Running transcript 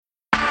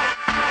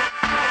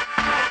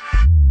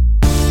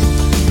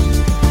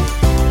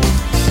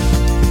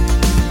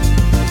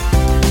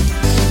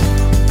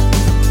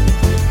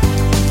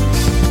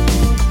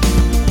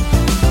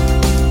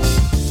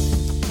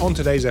On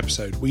today's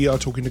episode, we are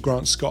talking to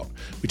Grant Scott.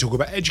 We talk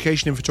about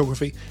education in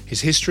photography, his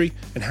history,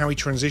 and how he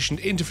transitioned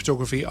into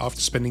photography after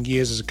spending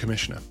years as a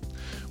commissioner.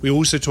 We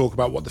also talk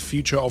about what the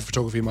future of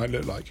photography might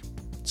look like.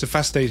 It's a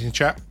fascinating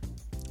chat,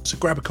 so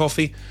grab a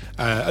coffee,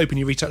 open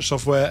your retouch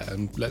software,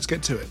 and let's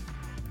get to it.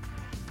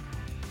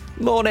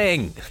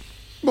 Morning!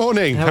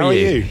 Morning, how are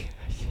you?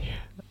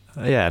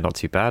 Yeah, not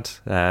too bad.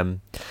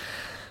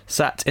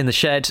 Sat in the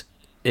shed,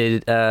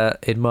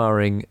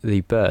 admiring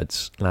the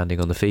birds landing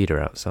on the feeder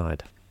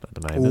outside at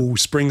the moment. Oh,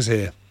 spring's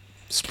here.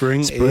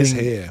 Spring is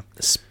here.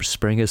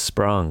 Spring has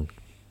sprung.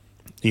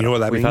 You know what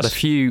that means? We've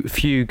had a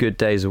few good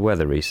days of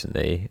weather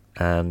recently,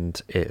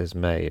 and it has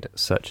made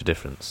such a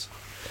difference.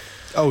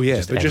 Oh yeah,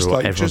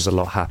 everyone's a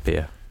lot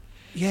happier.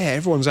 Yeah,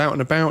 everyone's out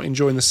and about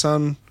enjoying the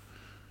sun.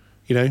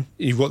 You know,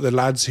 you've got the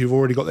lads who've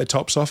already got their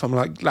tops off. I'm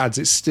like, lads,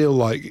 it's still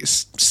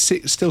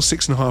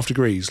 6.5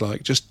 degrees.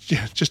 Like, just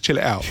chill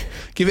it out.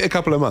 Give it a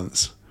couple of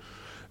months.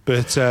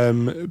 But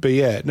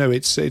yeah, no,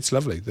 it's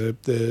lovely.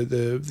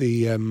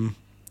 The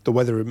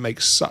weather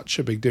makes such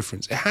a big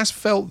difference. It has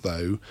felt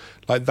though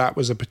like that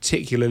was a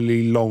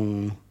particularly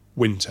long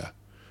winter,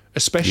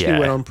 especially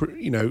when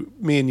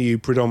me and you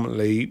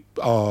predominantly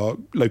are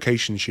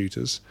location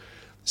shooters.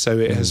 So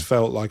it has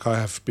felt like I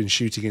have been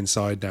shooting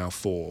inside now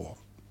for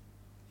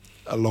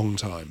a long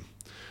time.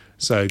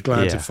 So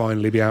glad to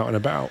finally be out and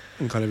about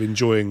and kind of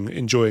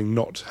enjoying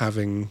not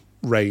having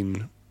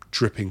rain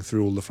dripping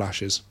through all the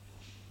flashes.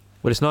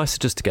 Well, it's nicer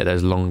just to get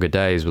those longer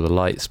days where the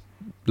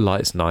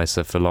light's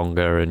nicer for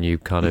longer, and you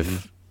kind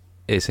of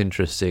it's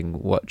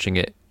interesting watching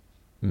it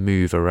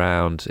move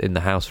around in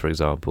the house. For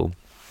example,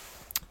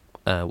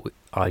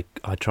 I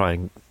try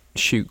and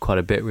shoot quite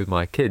a bit with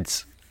my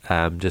kids,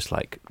 just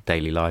like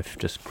daily life,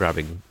 just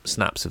grabbing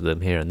snaps of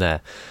them here and there.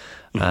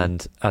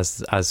 And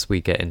as we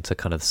get into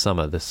kind of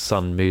summer, the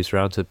sun moves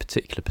around to a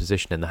particular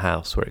position in the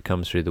house where it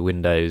comes through the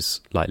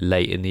windows like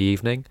late in the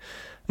evening,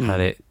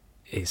 and it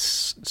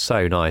is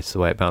so nice the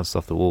way it bounces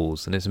off the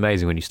walls. And it's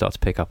amazing when you start to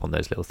pick up on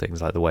those little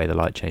things, like the way the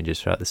light changes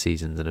throughout the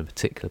seasons in a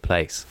particular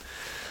place.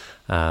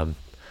 But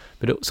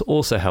it's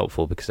also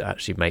helpful because it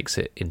actually makes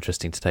it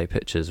interesting to take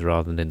pictures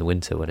rather than in the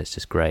winter when it's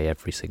just grey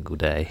every single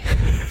day.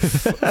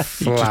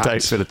 You just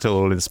don't feel at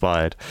all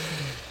inspired.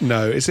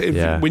 No,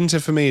 winter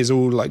for me is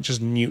all like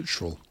just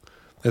neutral.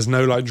 There's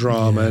no like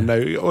drama,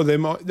 or there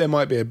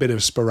might be a bit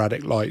of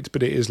sporadic light,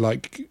 but it is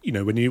like, you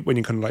know, when you're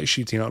kind of like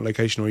shooting out on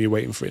location or you're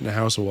waiting for it in the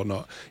house or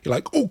whatnot, you're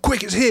like, oh,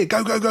 quick, it's here,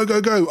 go.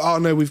 Oh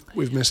no,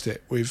 we've missed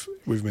it. We've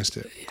missed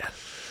it.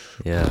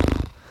 Yeah.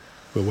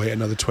 We'll wait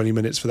another 20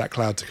 minutes for that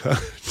cloud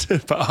to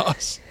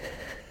pass.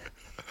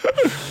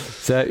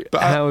 So,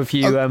 how have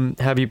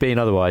you been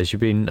otherwise?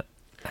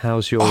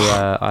 How's your?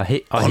 I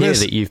hear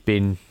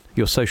that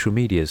your social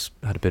media's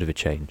had a bit of a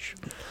change.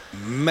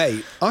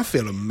 Mate, I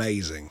feel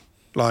amazing.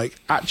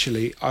 Like,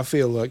 actually, I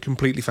feel like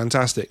completely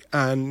fantastic,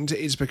 and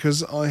it's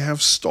because I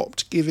have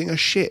stopped giving a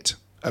shit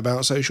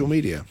about social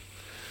media.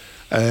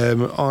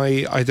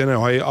 I don't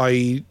know.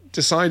 I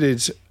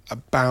decided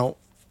about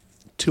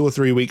 2 or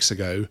 3 weeks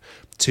ago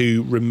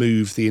to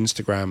remove the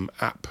Instagram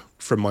app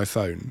from my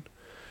phone.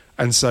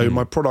 And so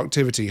my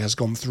productivity has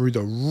gone through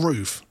the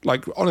roof,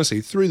 like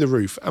honestly through the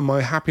roof, and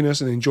my happiness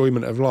and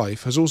enjoyment of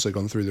life has also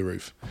gone through the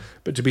roof.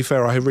 But to be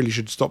fair, I really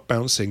should stop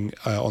bouncing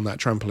on that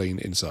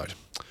trampoline inside.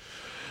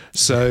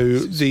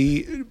 So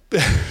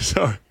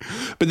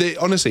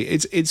honestly,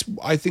 it's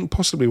I think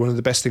possibly one of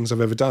the best things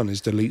I've ever done is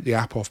delete the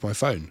app off my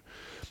phone.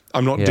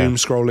 I'm not doom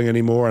scrolling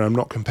anymore, and I'm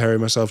not comparing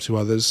myself to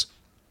others.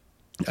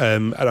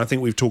 And I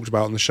think we've talked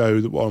about on the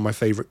show that one of my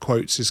favourite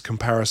quotes is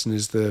 "Comparison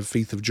is the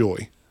thief of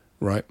joy."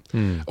 Right?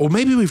 Or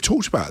maybe we've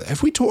talked about it.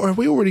 Have we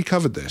already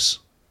covered this?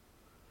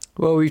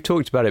 Well, we've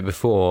talked about it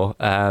before.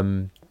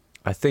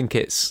 I think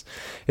it's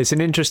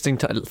an interesting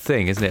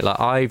thing, isn't it?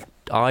 Like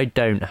I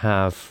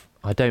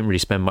don't really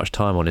spend much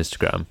time on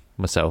Instagram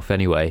myself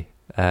anyway.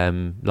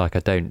 Like I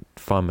don't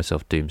find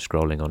myself doom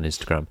scrolling on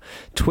Instagram.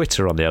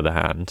 Twitter, on the other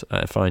hand,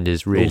 I find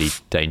is really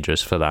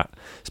dangerous for that,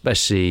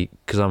 especially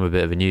because I'm a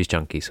bit of a news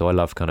junkie. So I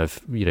love kind of,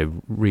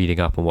 reading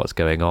up on what's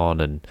going on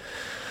and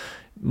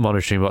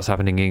monitoring what's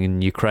happening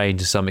in Ukraine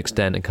to some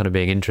extent, and kind of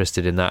being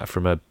interested in that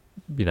from a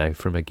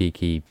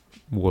geeky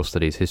war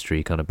studies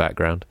history kind of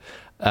background.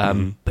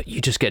 But you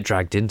just get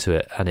dragged into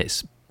it, and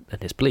it's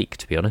bleak,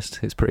 to be honest.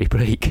 It's pretty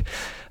bleak.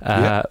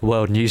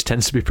 World news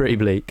tends to be pretty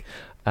bleak.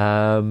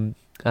 And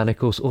of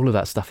course, all of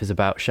that stuff is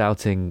about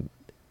shouting,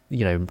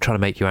 trying to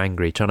make you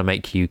angry, trying to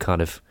make you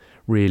kind of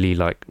really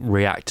like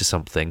react to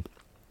something.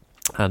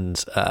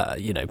 And,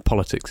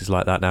 politics is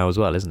like that now as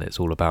well, isn't it? It's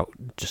all about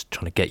just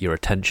trying to get your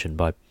attention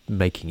by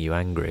making you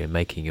angry and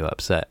making you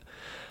upset.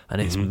 And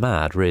it's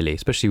mad, really,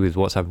 especially with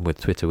what's happened with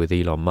Twitter, with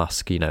Elon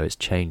Musk. It's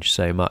changed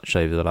so much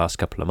over the last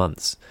couple of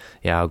months.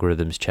 The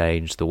algorithms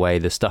changed, the way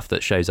the stuff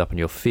that shows up on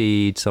your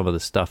feed, some of the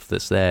stuff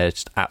that's there,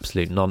 it's just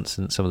absolute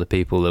nonsense. Some of the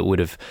people that would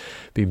have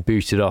been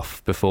booted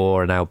off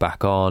before are now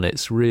back on.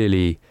 It's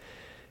really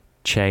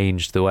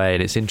changed the way,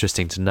 and it's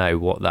interesting to know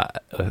what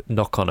that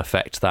knock-on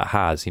effect that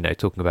has.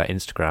 Talking about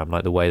Instagram,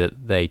 like the way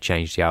that they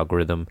changed the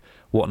algorithm,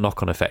 what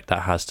knock-on effect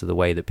that has to the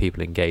way that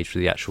people engage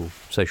with the actual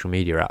social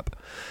media app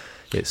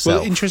itself.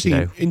 Well, interesting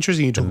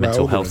you talk about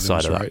mental health algorithms,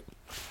 side of right?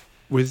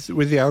 With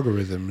the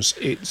algorithms,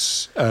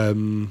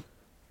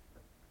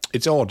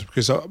 it's odd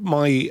because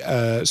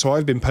so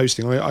I've been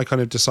posting. I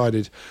kind of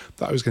decided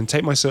that I was going to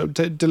take myself,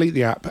 delete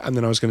the app, and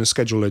then I was going to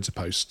schedule loads of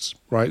posts,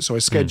 right? So I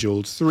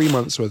scheduled 3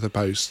 months worth of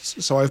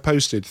posts. So I've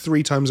posted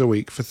 3 times a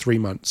week for 3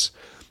 months,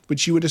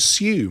 which you would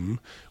assume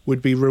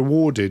would be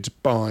rewarded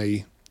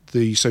by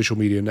the social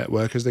media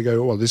network as they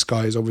go, well, this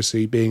guy is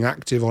obviously being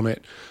active on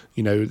it.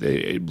 You know,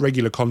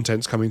 regular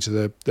content's coming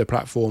to the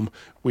platform.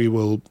 We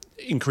will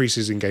increase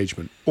his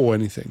engagement or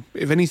anything.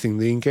 If anything,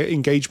 the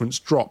engagement's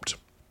dropped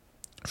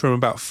from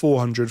about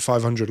 400,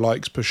 500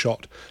 likes per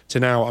shot to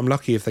now I'm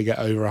lucky if they get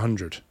over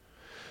 100.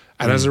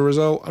 And as a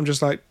result, I'm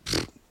just like,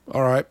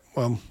 all right,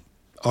 well,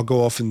 I'll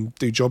go off and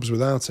do jobs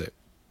without it.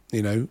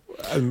 You know,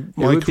 it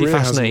would be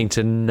fascinating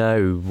to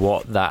know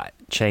what that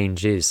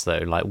change is,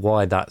 though, like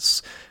why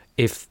that's,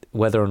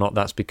 whether or not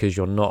that's because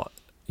you're not,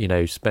 you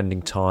know,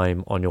 spending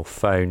time on your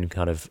phone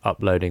kind of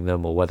uploading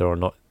them, or whether or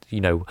not, you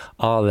know,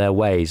 are there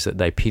ways that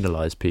they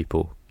penalise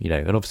people, you know?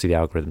 And obviously the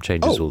algorithm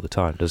changes all the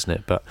time, doesn't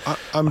it? But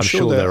I'm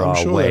sure there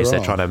are ways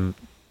they're trying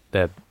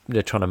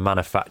to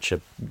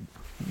manufacture,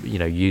 you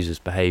know, users'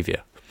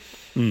 behaviour.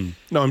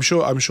 No, I'm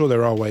sure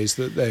there are ways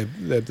that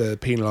they're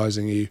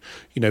penalising you,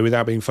 you know,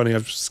 without being funny.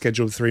 I've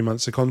scheduled 3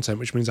 months of content,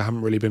 which means I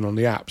haven't really been on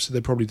the app, so they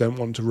probably don't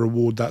want to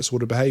reward that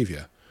sort of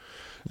behaviour.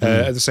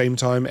 At the same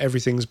time,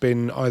 everything's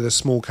been either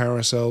small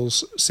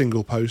carousels,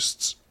 single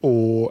posts,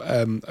 or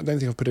I don't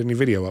think I've put any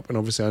video up, and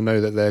obviously I know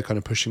that they're kind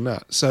of pushing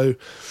that. So,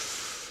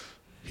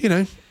 you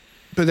know,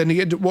 but then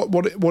again,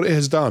 what it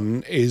has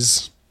done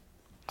is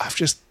I've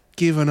just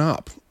given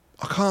up.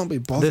 I can't be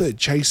bothered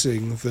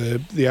chasing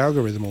the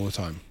algorithm all the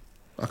time.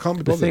 I can't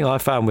be bothered. The thing I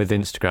found with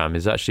Instagram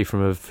is actually,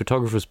 from a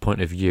photographer's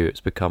point of view, it's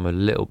become a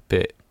little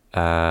bit...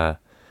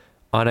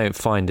 I don't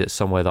find it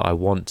somewhere that I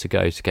want to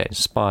go to get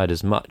inspired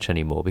as much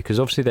anymore, because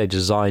obviously they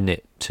design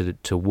it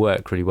to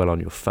work really well on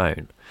your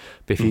phone.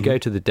 But if you go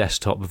to the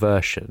desktop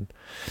version,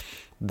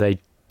 they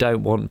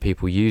don't want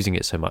people using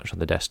it so much on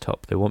the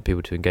desktop. They want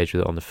people to engage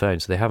with it on the phone.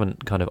 So they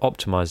haven't kind of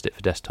optimized it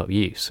for desktop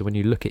use. So when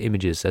you look at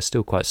images, they're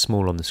still quite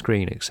small on the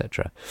screen,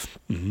 etc.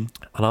 And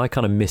I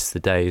kind of miss the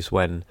days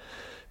when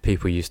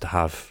people used to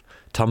have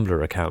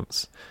Tumblr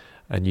accounts,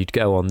 and you'd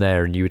go on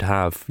there and you would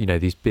have, you know,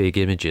 these big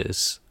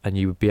images, and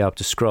you would be able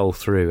to scroll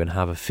through and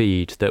have a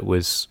feed that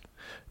was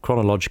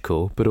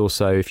chronological, but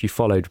also if you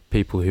followed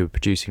people who were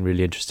producing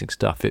really interesting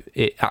stuff,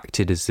 it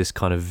acted as this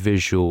kind of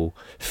visual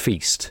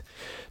feast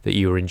that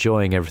you were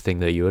enjoying everything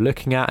that you were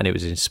looking at, and it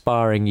was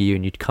inspiring you,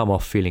 and you'd come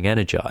off feeling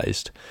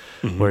energized.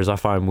 Whereas I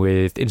find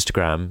with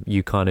Instagram,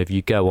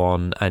 you go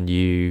on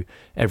and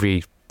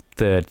every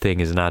third thing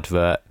is an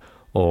advert,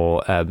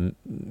 or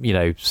you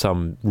know,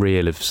 some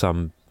reel of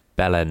some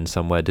bellend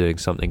somewhere doing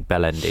something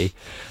bellendy,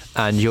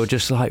 and you're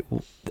just like,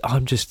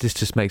 this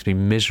just makes me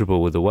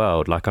miserable with the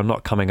world. Like, I'm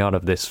not coming out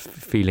of this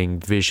feeling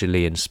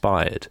visually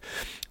inspired.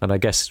 And I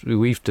guess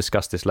we've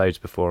discussed this loads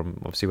before.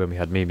 Obviously, when we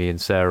had Mimi and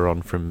Sarah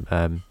on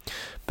from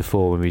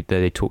before, when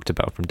they talked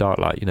about from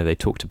Darklight, you know, they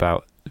talked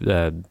about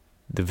the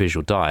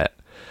visual diet,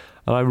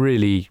 and I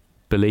really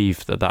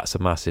believe that that's a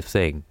massive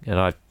thing. And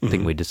I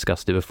think we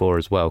discussed it before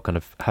as well, kind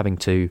of having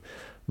to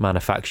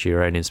manufacture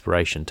your own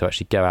inspiration to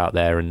actually go out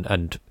there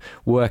and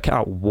work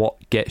out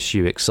what gets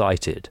you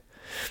excited,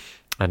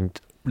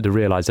 and the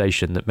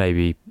realization that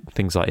maybe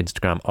things like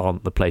Instagram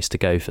aren't the place to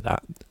go for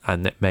that,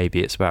 and that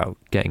maybe it's about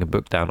getting a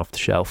book down off the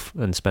shelf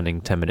and spending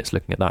 10 minutes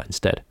looking at that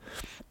instead.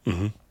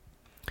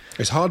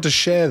 It's hard to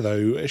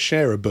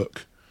share a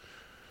book,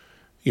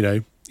 you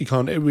know. You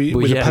can't.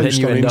 With a post then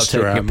you on end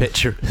Instagram, up taking a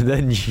picture.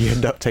 Then you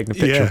end up taking a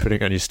picture and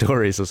putting it on your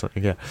stories or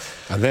something. Yeah,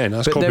 and then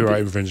that's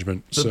copyright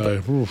infringement.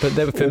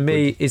 But for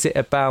me, is it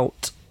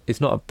about? It's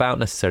not about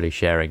necessarily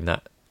sharing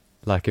that.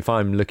 Like, if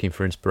I'm looking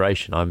for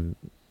inspiration, I'm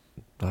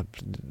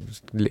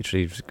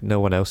literally,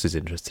 no one else is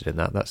interested in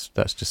that. That's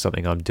just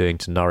something I'm doing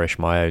to nourish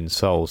my own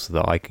soul, so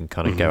that I can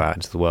kind of go out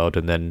into the world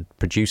and then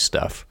produce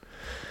stuff.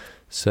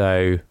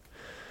 So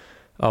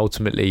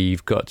ultimately,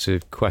 you've got to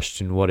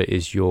question what it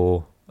is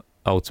your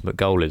ultimate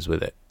goal is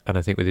with it. And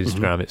I think with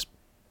Instagram,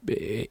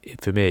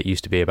 for me, it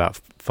used to be about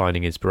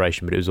finding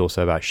inspiration, but it was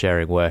also about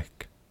sharing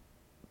work.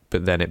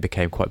 But then it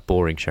became quite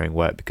boring sharing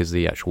work, because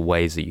the actual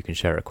ways that you can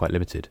share it are quite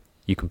limited.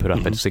 You can put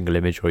up a single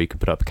image, or you can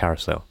put up a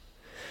carousel,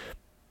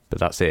 but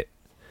that's it.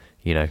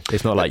 You know,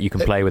 it's not like you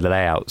can play with the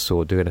layouts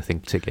or do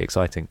anything particularly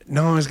exciting.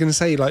 No, I was going to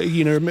say, like,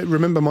 you know,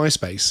 remember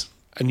MySpace,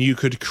 and you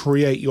could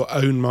create your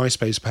own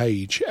MySpace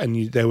page,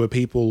 and there were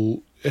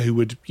people who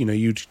would, you know,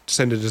 you'd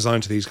send a design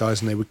to these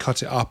guys and they would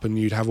cut it up, and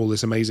you'd have all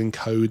this amazing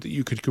code that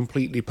you could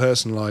completely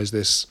personalize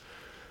this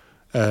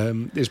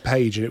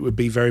page, and it would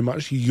be very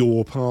much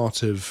your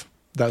part of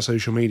that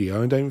social media.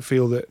 I don't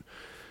think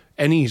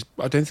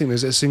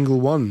there's a single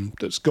one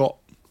that's got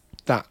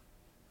that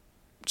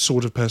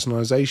sort of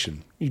personalization.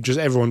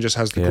 Everyone just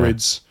has the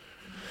grids,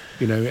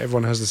 you know,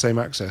 everyone has the same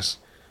access.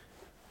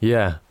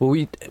 Yeah,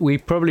 well, we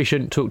probably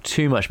shouldn't talk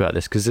too much about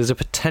this, because there's a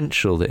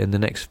potential that in the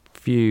next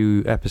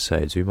few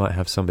episodes, we might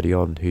have somebody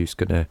on who's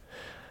going to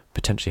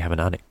potentially have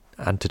an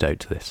antidote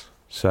to this.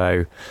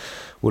 So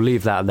we'll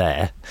leave that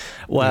there.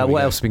 Well,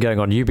 what else has been going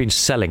on? You've been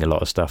selling a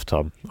lot of stuff,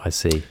 Tom, I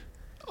see.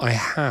 I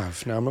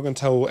have. Now, I'm not going to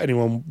tell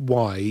anyone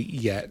why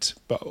yet,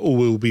 but all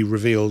will be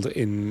revealed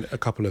in a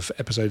couple of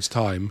episodes'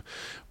 time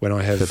when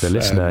I have... For the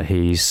listener,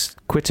 he's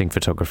quitting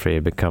photography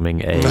and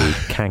becoming a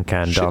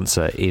can-can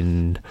dancer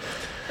in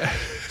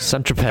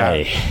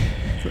Saint-Tropez.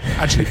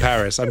 Actually,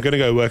 Paris. I'm going to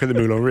go work at the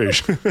Moulin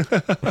Rouge.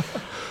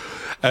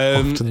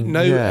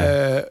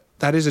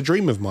 That is a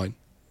dream of mine.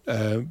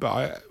 But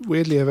I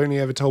weirdly have only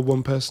ever told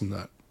one person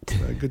that.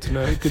 Good to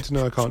know. Good to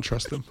know I can't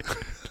trust them.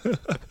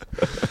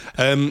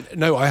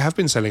 No, I have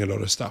been selling a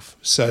lot of stuff.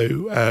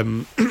 So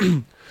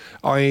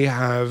I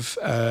have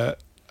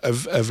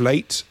of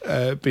late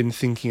been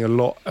thinking a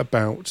lot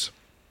about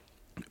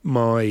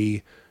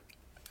my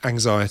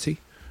anxiety,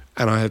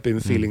 and I have been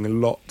feeling a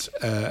lot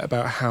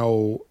about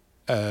how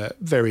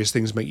various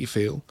things make you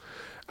feel.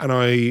 And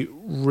I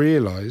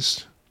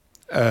realised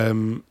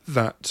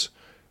that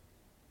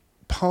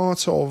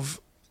part of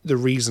the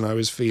reason I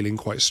was feeling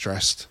quite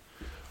stressed,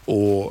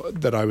 or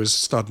that I was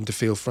starting to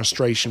feel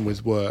frustration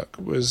with work,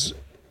 was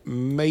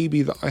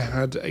maybe that I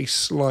had a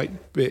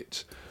slight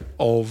bit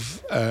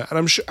of, and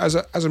I'm sure, as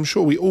I'm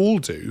sure we all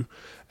do,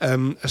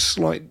 a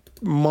slight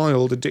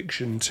mild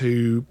addiction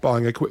to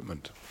buying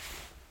equipment.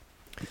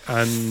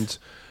 And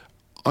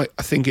I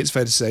think it's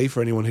fair to say,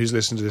 for anyone who's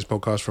listened to this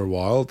podcast for a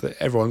while, that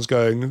everyone's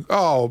going,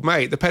 "Oh,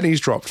 mate, the penny's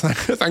dropped.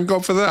 Thank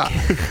God for that."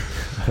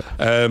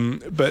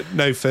 But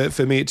no,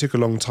 for me, it took a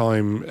long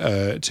time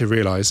to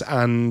realise.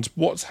 And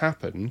what's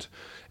happened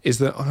is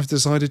that I've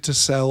decided to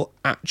sell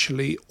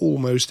actually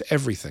almost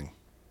everything.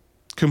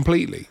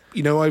 Completely.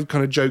 You know, I've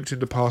kind of joked in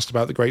the past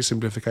about the great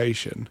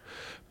simplification,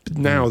 but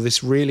now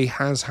this really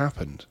has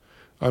happened.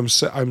 I'm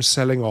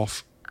selling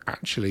off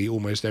actually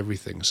almost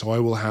everything. So I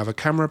will have a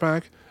camera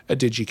bag, a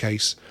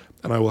digicase,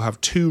 and I will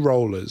have 2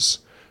 rollers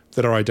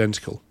that are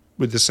identical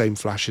with the same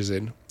flashes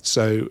in.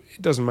 So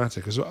it doesn't matter,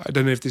 because I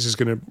don't know if this is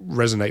going to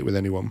resonate with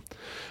anyone,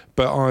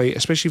 but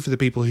especially for the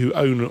people who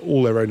own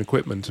all their own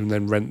equipment and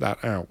then rent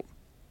that out,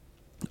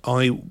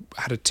 I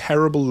had a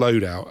terrible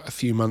loadout a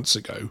few months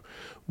ago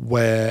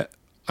where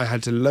I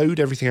had to load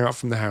everything out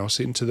from the house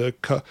into the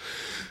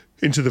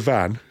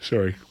van.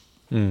 Sorry.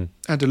 I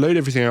had to load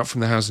everything out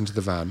from the house into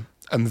the van,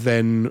 and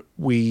then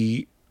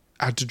we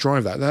had to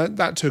drive that.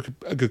 That took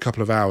a good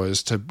couple of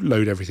hours to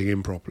load everything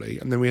in properly,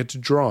 and then we had to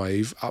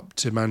drive up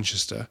to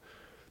Manchester,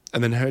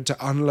 and then had to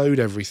unload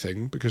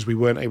everything because we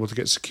weren't able to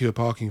get secure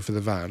parking for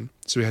the van.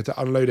 So we had to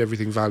unload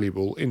everything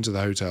valuable into the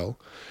hotel,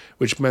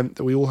 which meant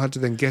that we all had to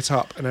then get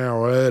up an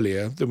hour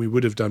earlier than we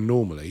would have done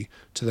normally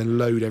to then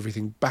load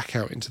everything back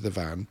out into the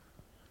van.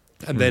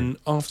 And then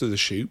after the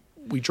shoot,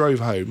 we drove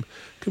home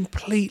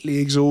completely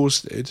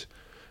exhausted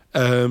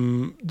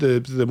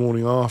the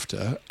morning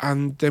after,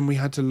 and then we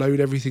had to load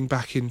everything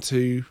back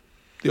into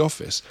the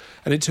office.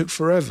 And it took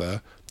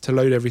forever to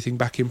load everything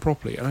back in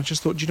properly. And I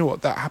just thought, you know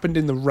what, that happened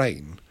in the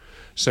rain.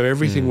 So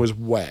everything was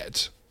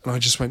wet, and I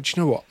just went,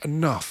 you know what,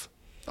 enough.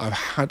 I've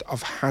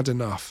had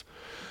enough,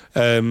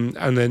 and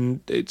then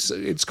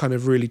it's kind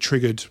of really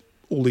triggered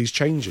all these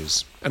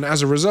changes, and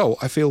as a result,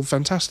 I feel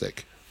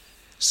fantastic.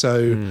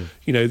 So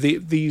you know,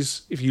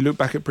 these, if you look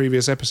back at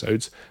previous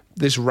episodes,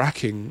 this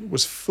racking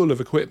was full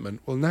of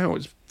equipment. Well, now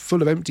it's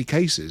full of empty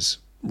cases.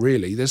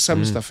 Really, there's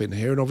some stuff in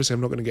here, and obviously,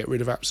 I'm not going to get rid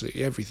of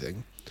absolutely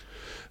everything,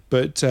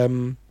 but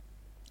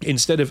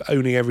instead of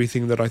owning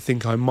everything that I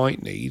think I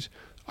might need,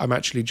 I'm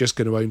actually just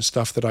going to own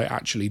stuff that I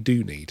actually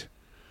do need.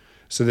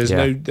 So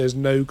there's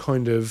no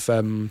kind of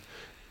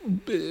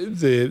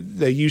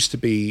there used to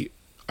be,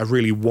 I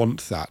really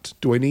want that.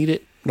 Do I need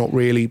it? Not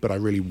really, but I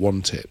really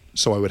want it,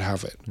 so I would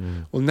have it.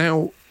 Well,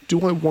 now,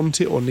 do I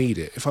want it or need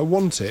it? If I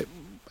want it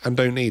and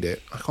don't need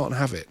it, I can't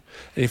have it.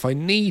 And if I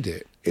need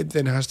it, it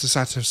then has to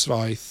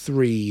satisfy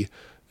 3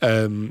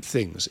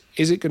 things.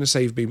 Is it going to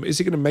save me? Is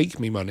it going to make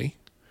me money?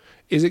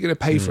 Is it going to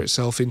pay for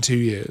itself in 2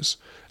 years?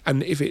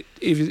 And is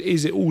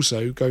it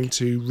also going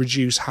to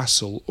reduce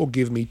hassle or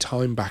give me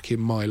time back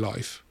in my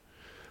life?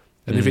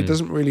 And if it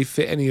doesn't really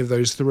fit any of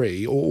those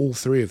 3, or all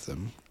 3 of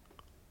them,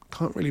 I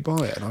can't really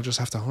buy it, and I'll just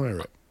have to hire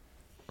it.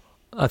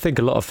 I think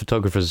a lot of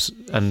photographers,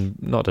 and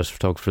not just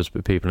photographers,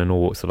 but people in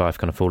all walks of life,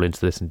 kind of fall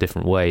into this in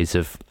different ways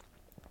of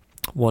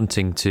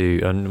wanting to,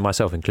 and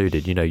myself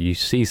included, you know, you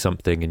see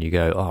something and you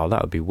go, oh,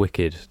 that would be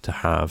wicked to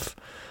have.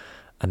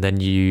 And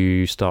then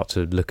you start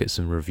to look at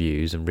some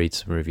reviews and read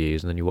some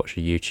reviews, and then you watch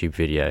a YouTube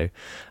video,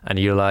 and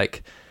you're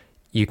like,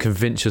 you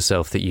convince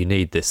yourself that you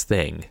need this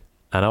thing,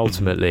 and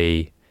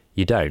ultimately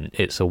you don't.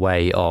 It's a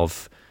way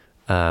of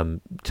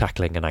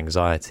tackling an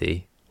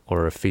anxiety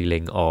or a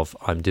feeling of,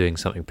 I'm doing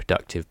something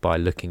productive by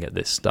looking at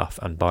this stuff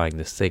and buying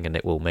this thing, and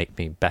it will make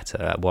me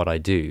better at what I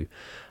do.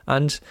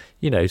 And,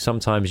 you know,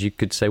 sometimes you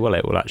could say, well,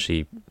 it will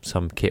actually,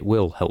 some kit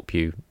will help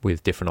you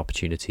with different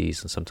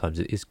opportunities, and sometimes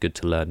it is good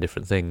to learn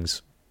different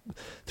things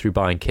through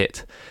buying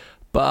kit,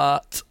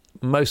 but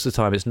most of the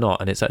time it's not,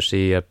 and it's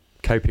actually a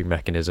coping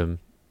mechanism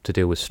to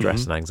deal with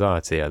stress and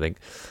anxiety, I think.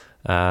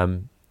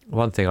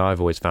 one thing I've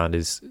always found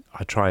is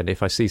I try, and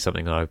if I see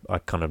something I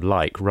kind of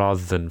like,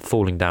 rather than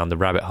falling down the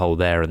rabbit hole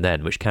there and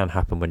then, which can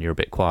happen when you're a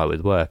bit quiet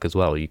with work as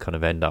well, you kind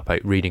of end up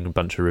reading a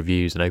bunch of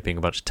reviews and opening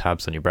a bunch of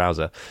tabs on your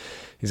browser,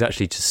 is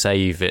actually to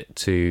save it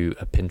to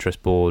a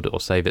Pinterest board or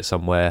save it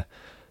somewhere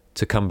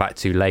to come back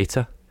to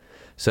later,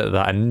 so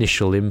that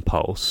initial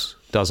impulse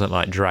doesn't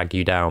like drag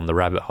you down the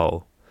rabbit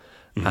hole.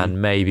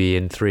 And maybe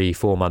in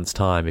 3-4 months'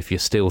 time, if you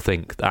still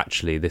think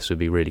actually this would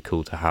be really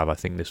cool to have, I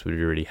think this would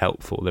be really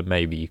helpful, then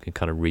maybe you can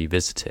kind of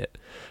revisit it.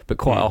 But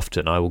quite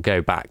often I will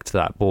go back to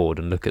that board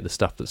and look at the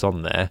stuff that's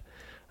on there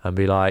and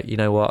be like, you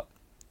know what,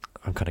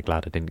 I'm kind of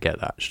glad I didn't get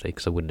that actually,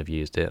 because I wouldn't have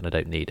used it and I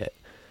don't need it.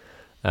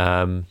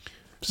 So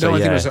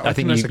no, I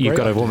think you've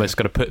got to almost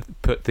got to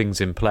put things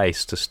in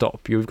place to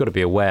stop. You've got to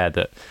be aware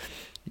that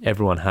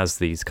everyone has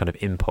these kind of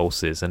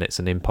impulses, and it's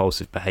an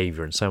impulsive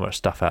behavior, and so much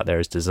stuff out there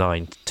is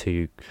designed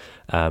to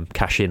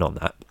cash in on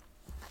that.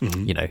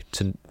 You know,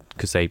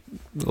 because they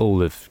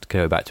all of, to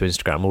go back to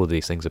Instagram, all of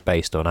these things are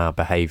based on our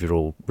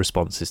behavioural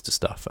responses to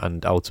stuff,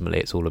 and ultimately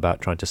it's all about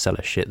trying to sell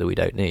us shit that we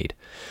don't need.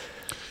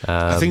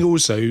 I think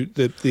also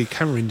the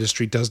camera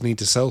industry does need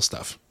to sell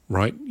stuff,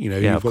 right? You know,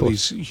 you've got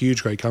these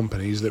huge great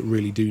companies that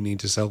really do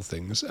need to sell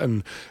things,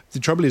 and the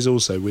trouble is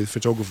also with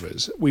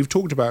photographers, we've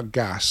talked about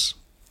gas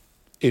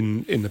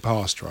in the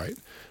past, right?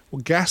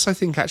 Well, gas, I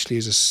think, actually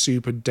is a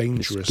super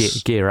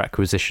dangerous... Gear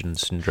acquisition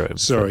syndrome.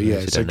 Sorry,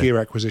 yeah, so gear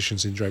acquisition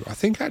syndrome. I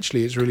think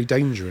actually it's really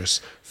dangerous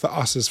for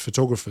us as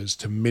photographers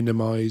to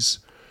minimise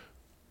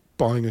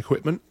buying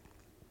equipment.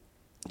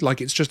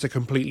 Like, it's just a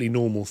completely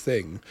normal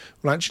thing.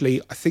 Well,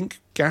 actually, I think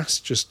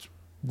gas just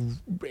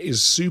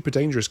is super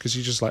dangerous because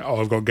you're just like, oh,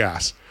 I've got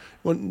gas.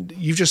 Well,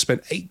 you've just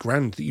spent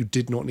 $8,000 that you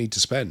did not need to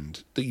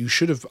spend, that you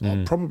should have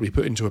probably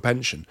put into a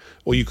pension,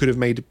 or you could have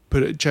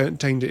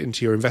changed it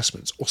into your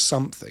investments or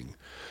something.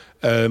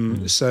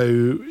 So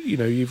you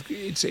know,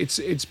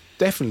 it's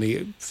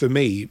definitely for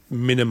me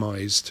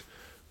minimised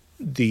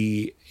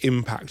the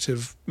impact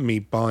of me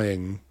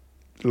buying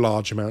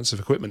large amounts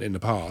of equipment in the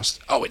past.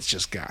 Oh, it's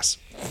just gas.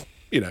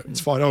 You know, it's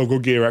fine. Oh, I've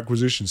got gear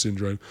acquisition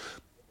syndrome.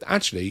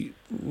 Actually,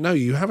 no,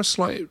 you have a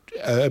slight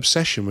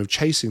obsession with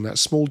chasing that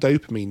small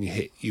dopamine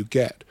hit you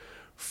get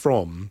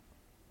from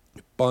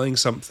buying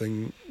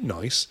something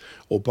nice,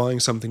 or buying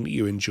something that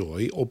you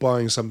enjoy, or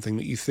buying something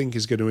that you think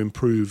is going to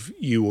improve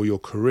you or your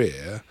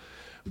career.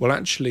 Well,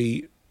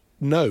 actually,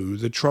 no,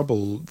 the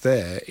trouble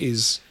there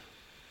is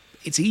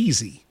it's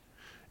easy.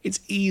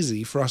 It's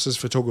easy for us as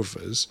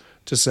photographers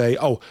to say,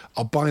 oh,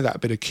 I'll buy that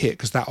bit of kit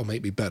because that'll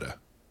make me better.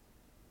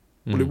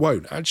 Well, it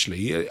won't,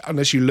 actually,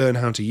 unless you learn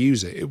how to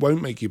use it. It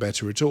won't make you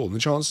better at all. And the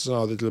chances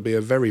are that it'll be a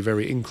very,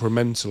 very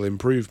incremental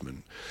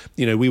improvement.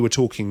 You know, we were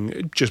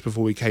talking just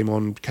before we came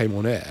on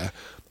air.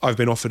 I've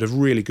been offered a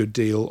really good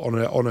deal on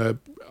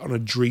a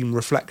dream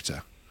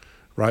reflector,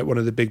 right? One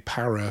of the big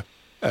parabolic.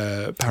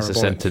 It's a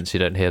sentence you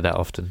don't hear that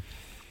often.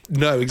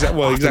 No, exactly.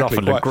 Well, I've exactly.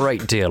 been offered a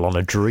great deal on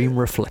a dream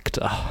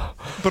reflector.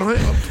 But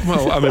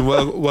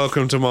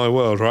welcome to my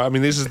world, right? I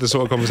mean, this is the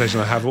sort of conversation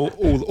I have all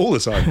the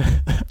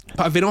time.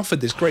 But I've been offered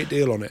this great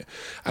deal on it,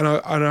 and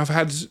I've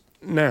had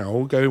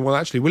now going, well,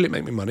 actually, will it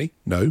make me money?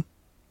 No.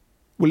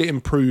 Will it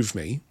improve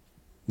me?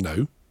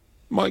 No.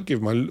 Might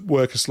give my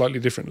work a slightly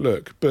different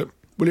look, but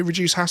will it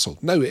reduce hassle?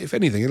 No. If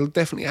anything, it'll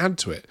definitely add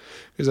to it,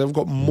 because I've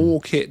got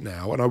more kit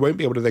now, and I won't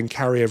be able to then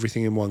carry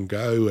everything in one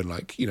go, and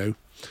like, you know,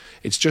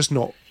 it's just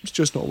not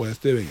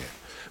worth doing it.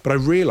 But I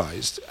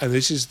realised, and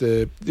this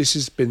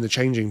has been the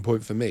changing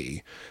point for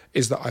me,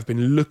 is that I've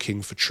been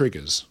looking for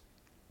triggers.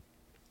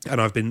 And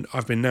I've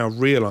been now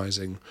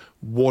realising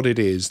what it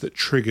is that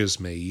triggers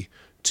me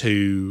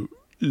to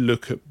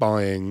look at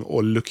buying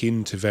or look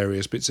into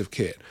various bits of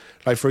kit.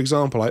 Like, for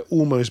example, I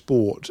almost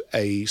bought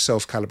a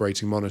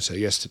self-calibrating monitor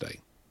yesterday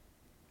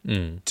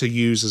to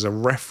use as a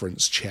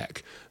reference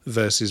check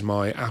versus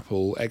my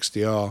Apple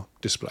XDR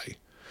display.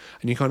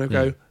 And you kind of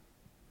go,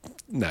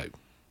 no,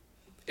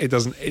 it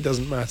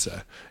doesn't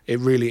matter.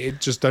 It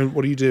just don't.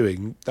 What are you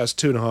doing? That's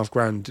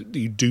 $2,500 that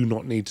you do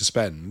not need to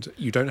spend.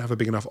 You don't have a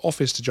big enough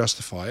office to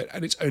justify it,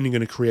 and it's only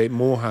going to create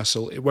more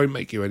hassle. It won't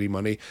make you any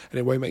money, and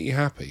it won't make you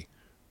happy.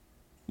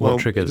 What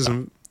triggered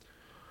that?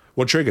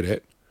 What triggered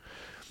it?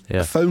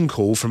 Yeah. A phone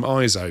call from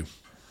ISO.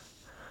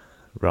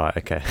 Right.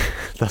 Okay.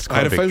 That's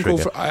quite a big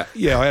trigger. I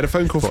had a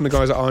phone call from the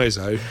guys at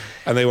ISO,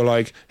 and they were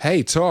like,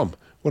 "Hey, Tom,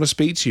 want to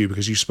speak to you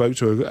because you spoke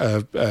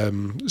to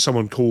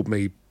someone called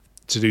me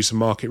to do some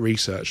market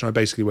research," and I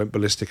basically went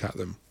ballistic at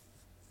them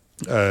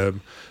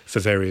for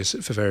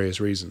various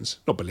reasons.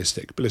 Not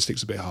ballistic.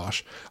 Ballistic's a bit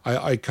harsh.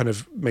 I kind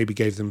of maybe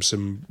gave them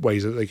some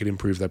ways that they could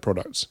improve their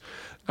products,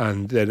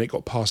 and then it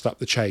got passed up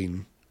the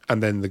chain.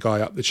 And then the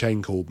guy up the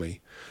chain called me.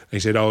 And he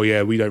said, "Oh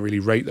yeah, we don't really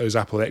rate those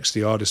Apple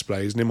XDR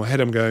displays." And in my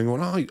head, I'm going,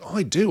 "Well,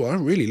 I do. I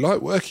really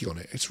like working on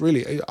it.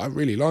 I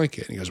really like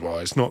it." And he goes, "Well,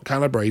 it's not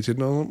calibrated."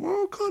 And I'm like,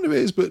 "Well, it kind of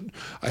is, but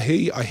I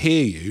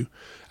hear you."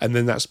 And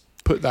then that's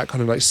put that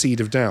kind of like seed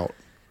of doubt.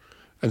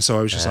 And so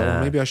I was just like,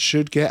 well, maybe I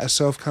should get a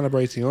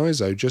self-calibrating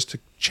ISO just to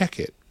check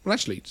it, Well,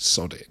 actually,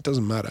 sod it. It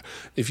doesn't matter.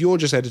 If you're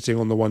just editing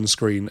on the one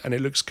screen and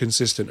it looks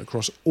consistent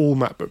across all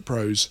MacBook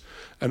Pros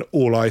and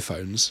all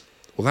iPhones,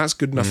 well, that's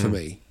good enough for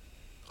me.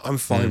 I'm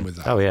fine with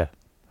that. Oh, yeah.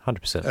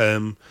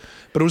 100%.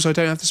 But also, I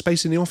don't have the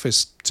space in the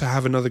office to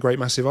have another great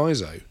massive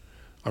ISO.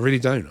 I really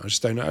don't. I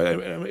just don't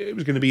know. It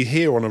was going to be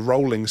here on a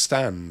rolling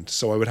stand,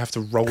 so I would have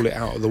to roll it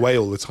out of the way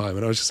all the time.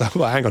 And I was just like,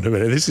 well, hang on a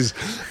minute.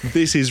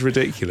 This is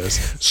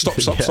ridiculous. Stop.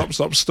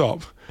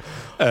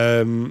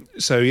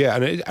 So yeah,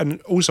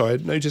 and also I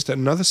noticed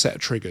another set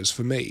of triggers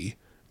for me: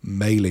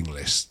 mailing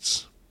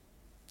lists.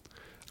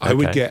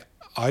 Okay.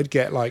 I'd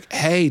get like,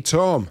 hey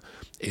Tom,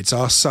 it's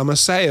our summer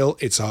sale,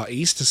 it's our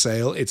Easter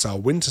sale, it's our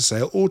winter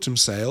sale, autumn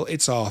sale,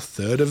 it's our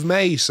 3rd of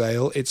May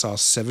sale, it's our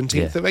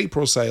 17th of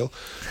April sale,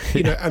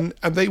 you know, and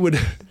they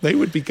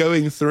would be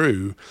going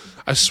through,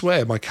 I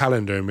swear, my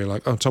calendar and be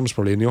like, oh, Tom's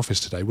probably in the office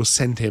today. We'll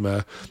send him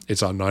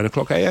it's our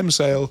 9:00 a.m.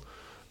 sale,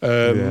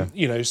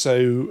 you know.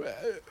 So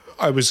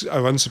I've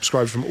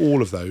unsubscribed from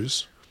all of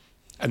those,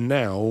 and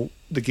now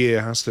the gear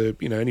has to,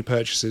 you know, any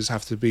purchases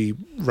have to be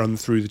run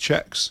through the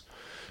checks,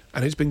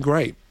 and it's been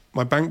great.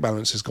 My bank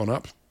balance has gone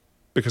up,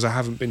 because I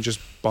haven't been just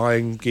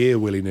buying gear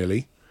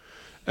willy-nilly.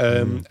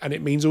 And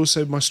it means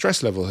also my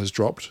stress level has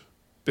dropped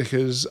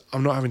because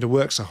I'm not having to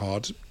work so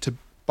hard to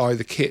buy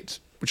the kit,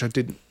 which I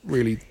didn't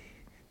really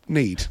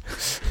need.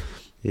 So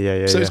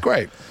it's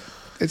great.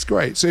 It's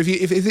great. So if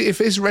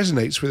this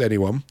resonates with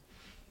anyone,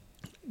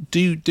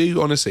 do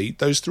honestly,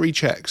 those 3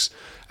 checks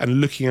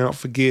and looking out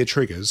for gear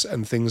triggers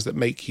and things that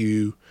make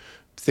you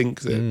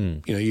think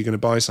that you know you're going to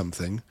buy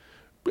something,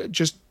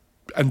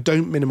 and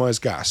don't minimise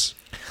gas.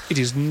 It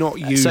is not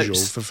usual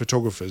for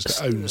photographers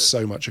to own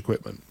so much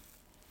equipment.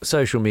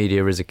 Social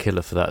media is a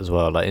killer for that as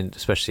well, like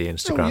especially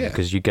Instagram,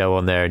 because you go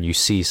on there and you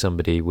see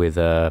somebody with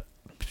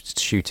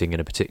shooting in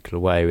a particular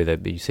way,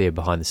 you see it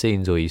behind the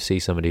scenes, or you see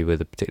somebody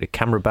with a particular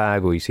camera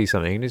bag, or you see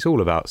something, and it's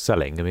all about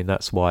selling. I mean,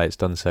 that's why it's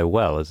done so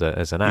well as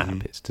an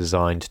app. It's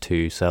designed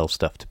to sell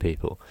stuff to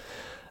people,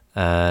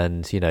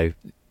 and you know,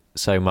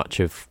 so much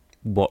of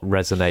what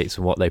resonates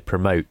and what they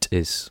promote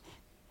is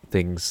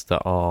things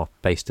that are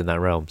based in that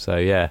realm. So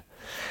yeah,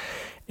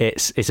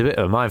 it's a bit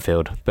of a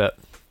minefield, but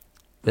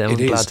I'm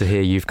glad to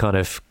hear you've kind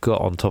of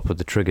got on top of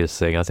the triggers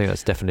thing. I think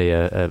that's definitely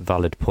a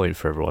valid point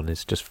for everyone,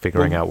 is just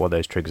figuring out what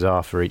those triggers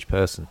are for each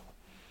person.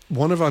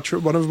 One of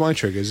my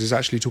triggers is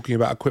actually talking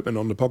about equipment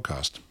on the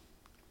podcast,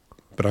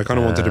 but I kind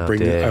of wanted to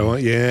bring it. Oh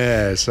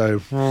yeah, so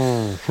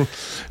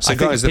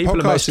guys, the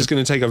podcast is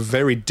going to take a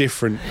very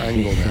different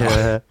angle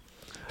now.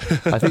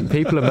 I think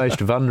people are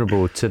most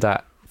vulnerable to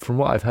that. From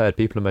what I've heard,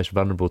 people are most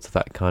vulnerable to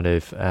that kind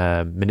of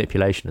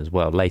manipulation as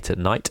well, late at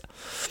night,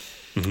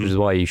 which is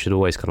why you should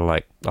always kind of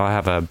like, I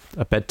have a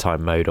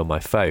bedtime mode on my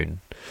phone,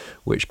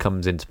 which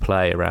comes into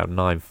play around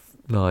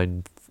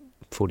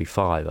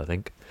 9:45, I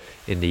think,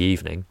 in the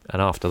evening.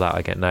 And after that,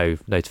 I get no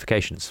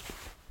notifications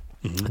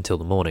until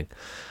the morning.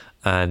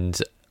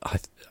 And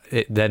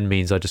it then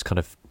means I just kind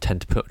of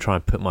tend to try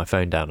and put my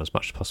phone down as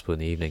much as possible in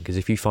the evening, because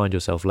if you find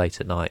yourself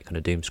late at night kind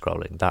of doom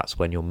scrolling, that's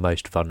when you're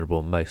most vulnerable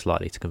and most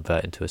likely to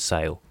convert into a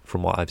sale,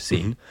 from what I've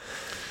seen.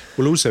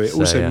 Well, also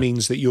it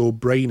means that your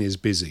brain is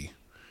busy.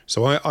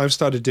 So I've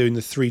started doing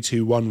the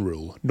 3-2-1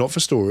 rule, not for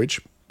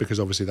storage, because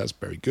obviously that's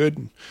very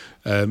good,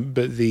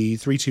 but the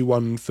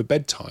 3-2-1 for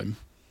bedtime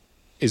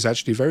is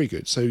actually very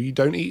good. So you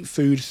don't eat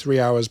food 3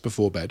 hours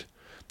before bed,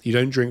 you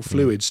don't drink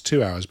fluids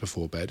 2 hours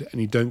before bed, and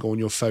you don't go on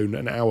your phone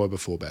an hour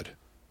before bed.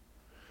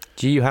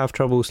 Do you have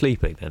trouble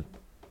sleeping then?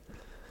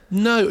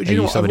 No, do you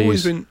know what? I've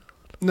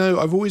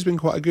always been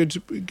quite a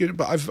good,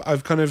 but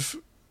I've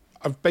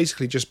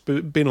basically just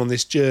been on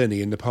this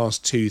journey in the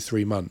past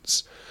 2-3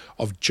 months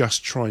of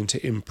just trying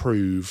to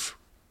improve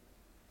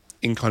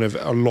in kind of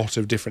a lot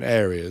of different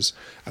areas,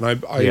 and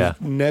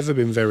I've never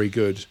been very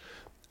good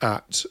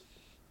at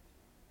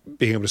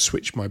being able to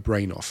switch my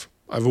brain off.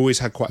 I've always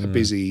had quite a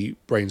busy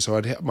brain,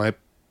 so my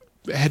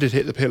head had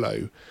hit the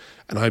pillow,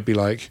 and I'd be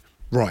like,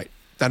 right,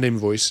 that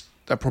invoice,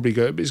 that probably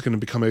is going to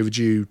become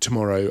overdue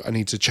tomorrow. I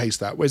need to chase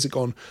that. Where's it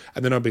gone?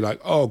 And then I'd be like,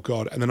 oh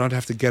God. And then I'd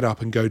have to get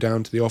up and go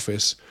down to the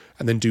office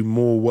and then do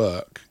more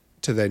work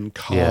to then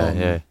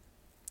calm.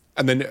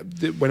 And then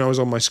when I was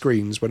on my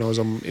screens, when I was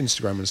on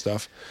Instagram and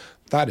stuff,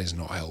 that is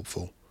not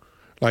helpful.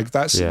 Like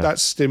that's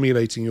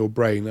stimulating your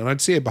brain. And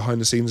I'd see it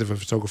behind the scenes of a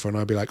photographer, and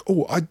I'd be like,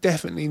 oh, I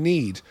definitely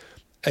need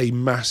a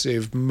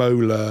massive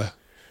molar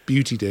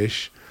beauty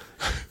dish.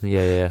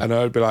 And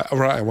I'd be like, all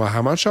right, well,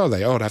 how much are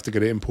they? Oh, I'd have to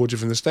get it imported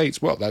from the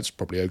States. Well, that's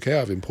probably okay.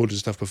 I've imported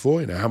stuff before,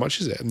 you know, how much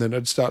is it? And then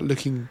I'd start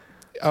looking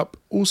up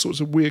all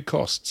sorts of weird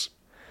costs.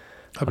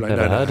 I've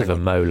never heard of a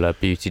molar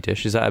beauty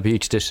dish. Is that a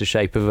beauty dish the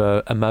shape of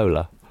a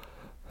molar?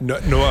 No,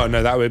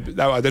 that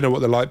I don't know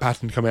what the light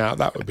pattern coming out of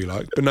that would be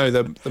like. But no,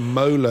 the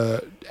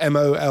molar,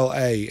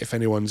 MOLA, if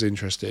anyone's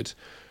interested.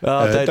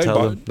 Oh, don't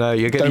tell them. No,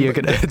 you're gonna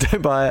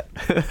don't buy it.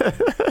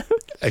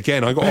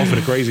 Again, I got offered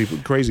a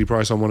crazy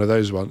price on one of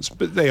those once,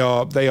 but they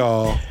are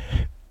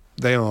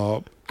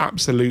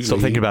absolutely. Stop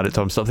thinking about it,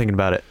 Tom. Stop thinking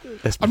about it.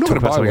 I'm not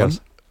going to buy one.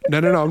 No,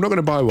 I'm not going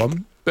to buy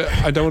one. But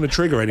I don't want to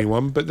trigger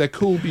anyone. But they're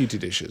cool beauty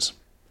dishes.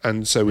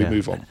 And so we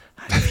move on.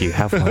 If you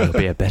have one, you'll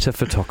be a better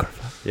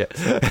photographer. Yeah.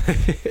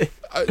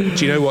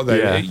 Do you know what though?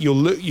 Yeah. You'll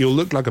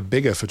look like a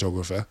bigger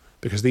photographer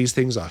because these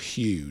things are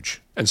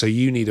huge, and so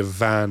you need a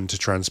van to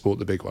transport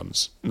the big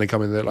ones. And they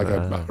come in there like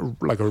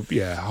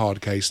a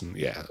hard case, and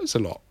it's a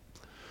lot.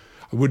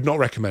 I would not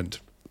recommend.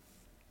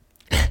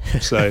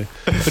 So,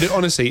 but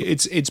honestly,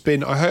 it's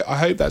been. I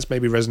hope that's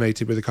maybe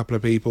resonated with a couple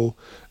of people.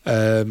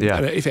 And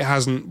if it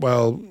hasn't,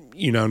 well,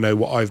 you now know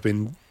what I've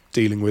been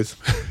dealing with.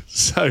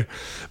 So,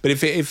 but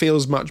if it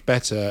feels much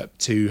better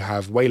to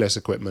have way less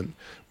equipment,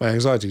 my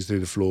anxiety's through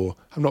the floor.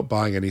 I'm not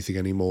buying anything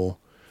anymore.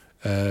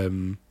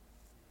 And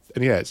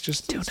it's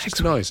just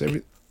nice.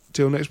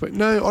 Till next week.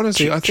 No,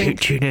 honestly, I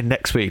think tune in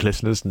next week,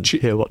 listeners, and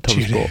hear what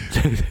Tom's bought.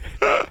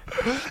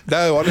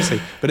 No, honestly,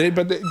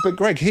 but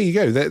Greg, here you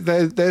go.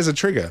 There's a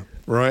trigger,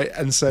 right?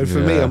 And so for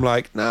me, I'm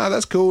like, nah,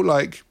 that's cool.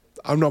 Like,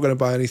 I'm not going to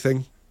buy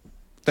anything.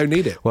 Don't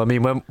need it. Well, I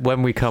mean,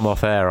 when we come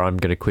off air, I'm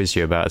going to quiz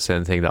you about a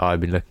certain thing that I've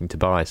been looking to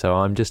buy, so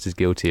I'm just as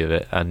guilty of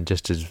it and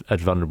just as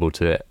vulnerable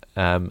to it.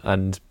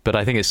 But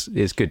I think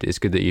it's good. It's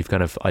good that you've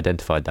kind of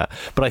identified that.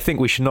 But I think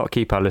we should not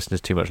keep our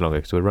listeners too much longer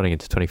because we're running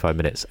into 25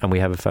 minutes, and we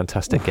have a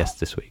fantastic guest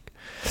this week.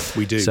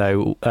 We do.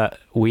 So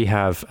we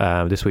have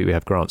this week we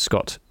have Grant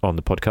Scott on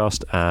the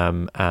podcast,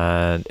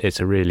 and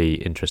it's a really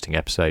interesting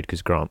episode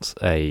because Grant's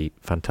a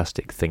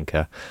fantastic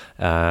thinker.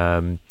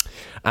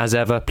 As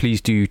ever,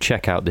 please do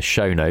check out the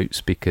show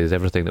notes because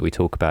everything that we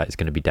talk about is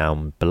going to be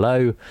down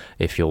below.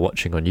 If you're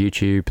watching on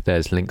YouTube,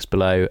 there's links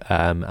below,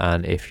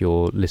 and if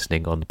you're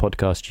listening on the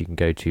podcast, you can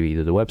go to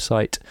either the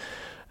website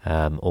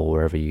or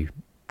wherever you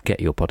get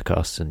your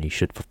podcasts, and you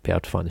should be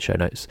able to find the show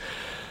notes.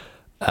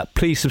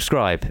 Please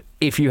subscribe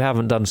if you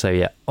haven't done so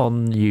yet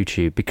on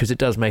YouTube because it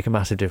does make a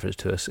massive difference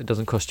to us. It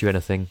doesn't cost you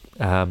anything.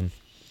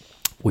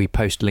 We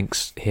post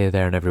links here,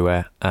 there and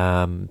everywhere.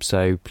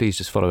 So please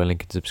just follow a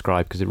link and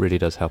subscribe because it really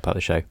does help out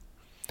the show.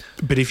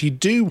 But if you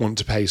do want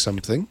to pay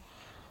something,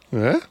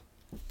 we're on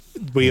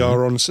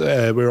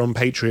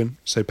Patreon.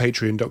 So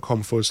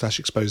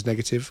patreon.com/exposed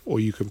negative, or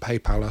you can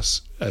PayPal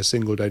us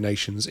single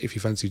donations if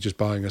you fancy just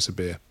buying us a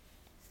beer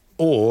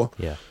or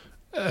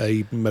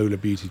a molar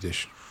beauty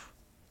dish.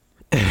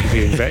 If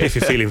you're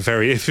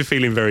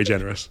feeling very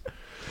generous,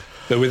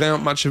 but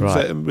without much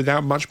ado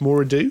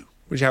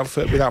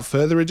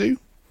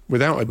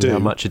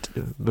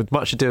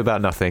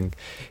about nothing,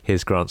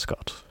 here's Grant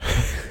Scott.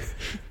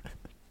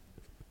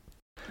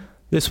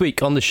 This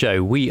week on the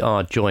show, we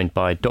are joined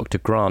by Dr.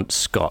 Grant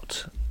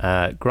Scott.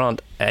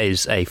 Grant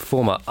is a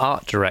former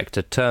art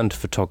director turned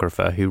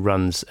photographer who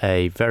runs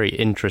a very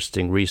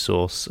interesting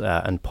resource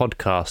and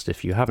podcast.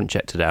 If you haven't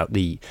checked it out,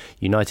 the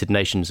United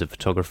Nations of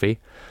Photography.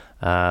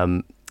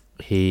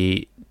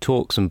 He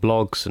talks and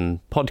blogs and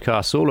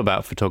podcasts all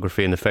about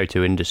photography and the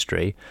photo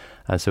industry,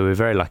 and so we're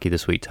very lucky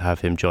this week to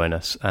have him join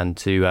us and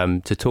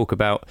to talk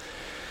about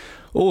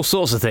all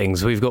sorts of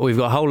things. We've got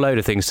a whole load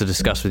of things to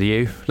discuss with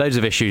you, loads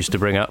of issues to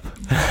bring up,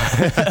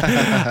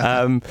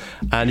 and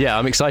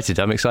I'm excited.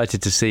 I'm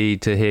excited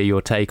to hear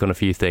your take on a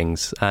few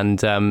things. And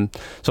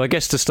so I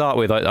guess to start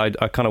with, I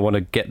kind of want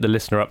to get the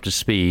listener up to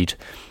speed.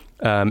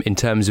 In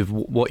terms of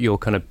what your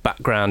kind of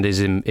background is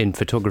in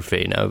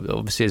photography. Now,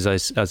 obviously,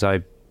 as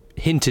I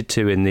hinted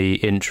to in the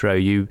intro,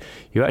 you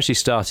actually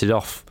started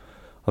off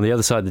on the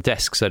other side of the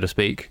desk, so to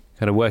speak,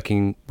 kind of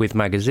working with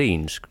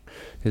magazines.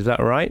 Is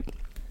that right?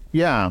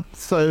 Yeah.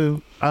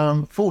 So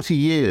 40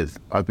 years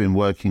I've been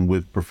working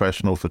with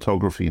professional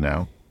photography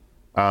now.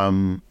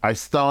 I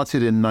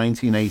started in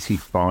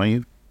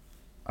 1985.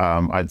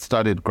 I'd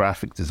studied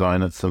graphic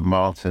design at St.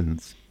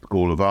 Martin's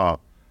School of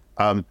Art.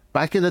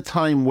 Back in a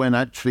time when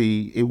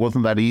actually it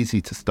wasn't that easy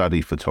to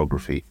study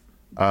photography.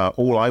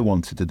 All I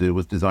wanted to do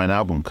was design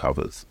album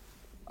covers.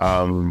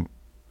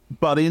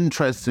 But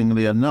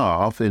interestingly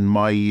enough, in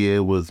my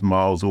year was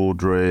Miles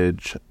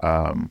Aldridge.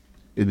 In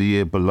the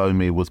year below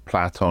me was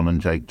Platon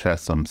and Jake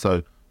Chesham.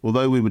 So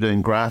although we were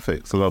doing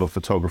graphics, a lot of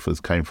photographers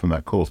came from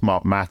that course.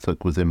 Mark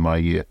Mattock was in my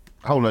year,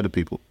 a whole load of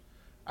people,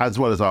 as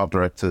well as art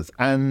directors.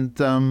 And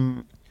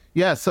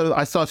so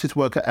I started to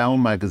work at Elle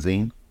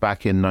magazine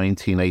back in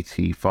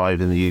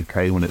 1985 in the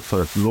UK when it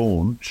first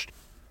launched.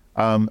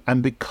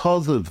 And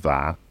because of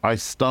that, I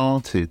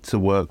started to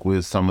work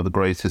with some of the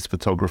greatest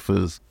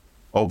photographers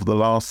of the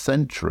last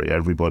century.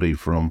 Everybody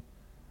from,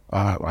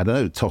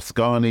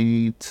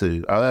 Toscani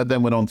to,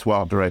 then went on to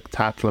art direct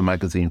Tatler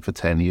magazine for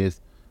 10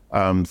 years.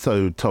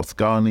 So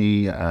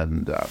Toscani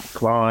and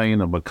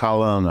Klein and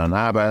McCullen and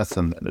Abbas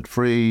and Leonard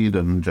Freed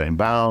and Jane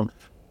Bown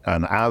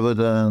and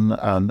Avedon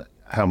and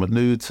Helmut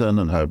Newton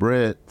and Herb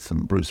Ritz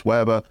and Bruce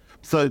Weber.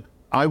 So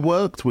I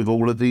worked with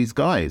all of these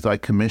guys. I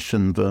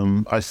commissioned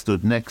them. I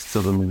stood next to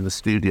them in the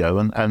studio.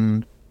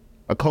 And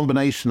a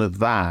combination of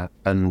that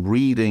and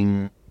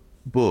reading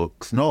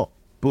books, not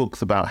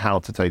books about how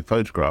to take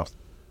photographs,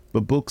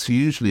 but books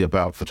usually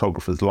about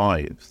photographers'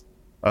 lives.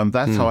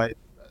 That's how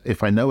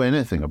if I know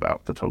anything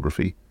about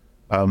photography,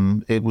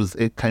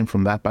 it came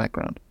from that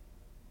background.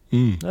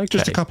 Okay.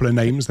 Just a couple of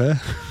names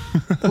there.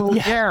 Well,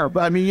 yeah,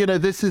 but I mean,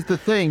 this is the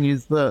thing,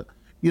 is that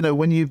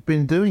when you've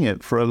been doing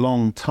it for a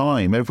long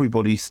time,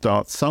 everybody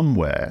starts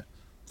somewhere.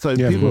 So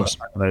Yeah, of people, course.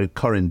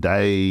 Corinne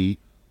Day,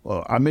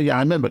 well, I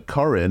remember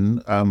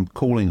Corinne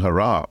calling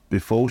her up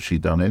before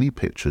she'd done any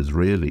pictures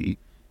really,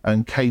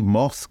 and Kate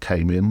Moss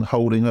came in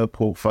holding her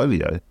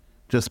portfolio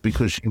just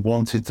because she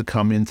wanted to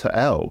come into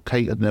L.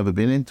 Kate had never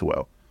been into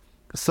L.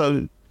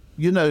 So,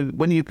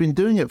 when you've been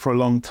doing it for a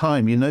long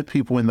time,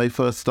 people when they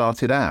first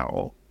started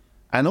out.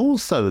 And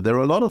also, there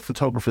are a lot of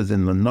photographers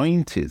in the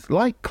 90s,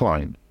 like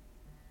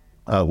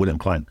William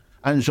Klein,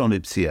 and Jean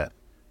Ibsier,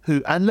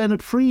 and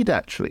Leonard Freed,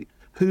 actually,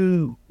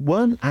 who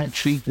weren't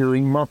actually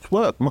doing much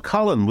work.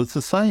 McCullen was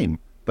the same.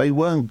 They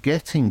weren't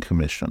getting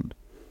commissioned.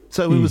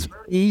 So it was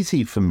very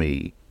easy for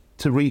me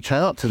to reach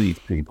out to these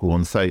people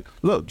and say,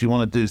 look, do you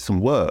want to do some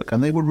work?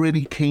 And they were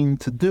really keen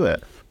to do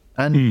it.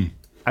 And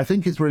I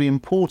think it's really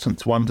important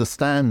to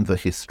understand the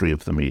history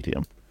of the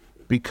medium,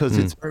 because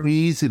it's very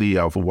easily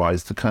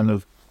otherwise to kind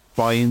of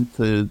buy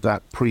into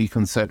that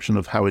preconception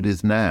of how it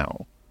is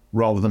now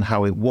rather than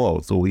how it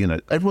was, or,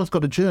 everyone's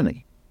got a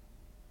journey.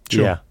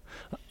 Sure. Yeah.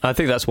 I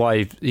think that's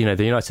why, the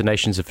United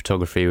Nations of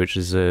Photography, which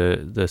is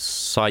the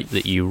site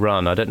that you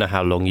run, I don't know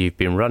how long you've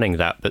been running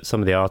that, but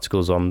some of the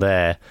articles on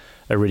there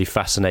are really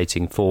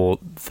fascinating for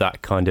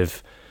that kind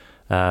of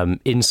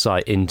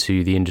insight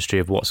into the industry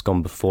of what's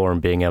gone before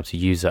and being able to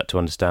use that to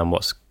understand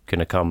what's going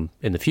to come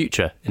in the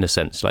future, in a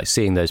sense, like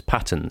seeing those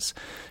patterns.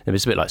 And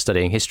it's a bit like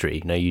studying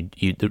history.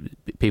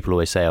 People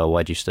always say, oh,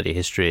 why do you study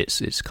history?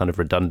 It's kind of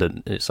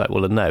redundant. It's like,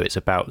 well, no, it's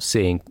about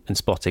seeing and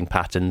spotting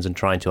patterns and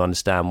trying to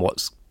understand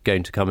what's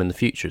going to come in the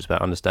future. It's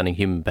about understanding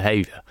human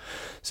behavior.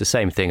 It's the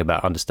same thing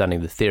about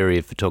understanding the theory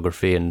of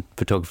photography and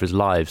photographers'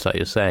 lives, like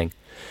you're saying.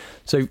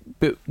 So,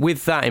 but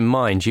with that in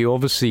mind, you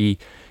obviously,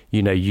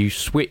 you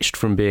switched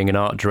from being an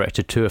art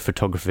director to a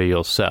photographer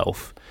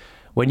yourself.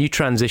 When you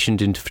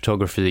transitioned into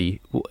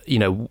photography,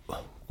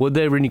 were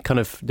there any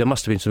there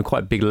must have been some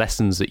quite big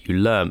lessons that you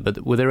learned,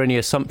 but were there any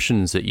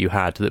assumptions that you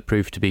had that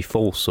proved to be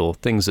false, or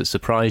things that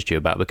surprised you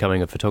about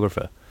becoming a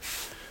photographer?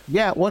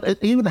 Yeah,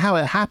 even how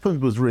it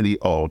happened was really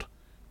odd,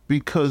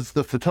 because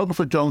the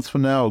photographer John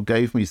Spinell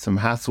gave me some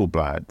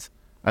Hasselblads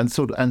and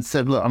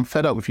said, look, I'm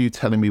fed up with you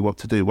telling me what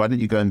to do. Why don't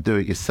you go and do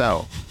it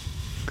yourself?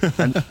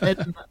 And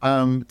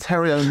then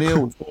Terry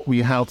O'Neill taught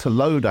me how to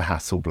load a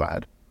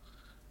Hasselblad.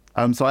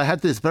 So I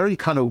had this very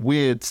kind of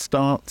weird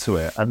start to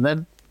it. And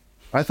then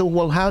I thought,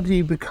 well, how do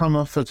you become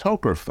a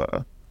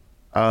photographer?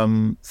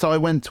 So I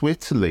went to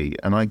Italy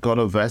and I got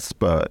a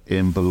Vespa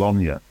in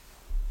Bologna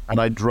and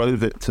I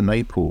drove it to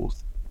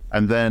Naples.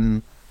 And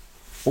then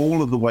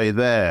all of the way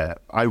there,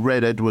 I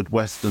read Edward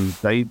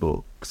Weston's day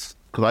books,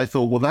 because I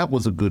thought, well, that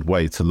was a good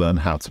way to learn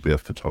how to be a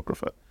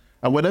photographer.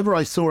 And whenever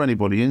I saw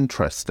anybody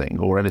interesting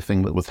or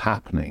anything that was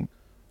happening,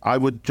 I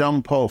would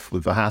jump off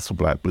with the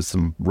Hasselblad with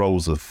some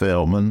rolls of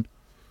film,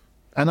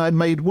 and I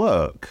made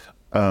work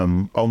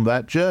on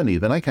that journey.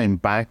 Then I came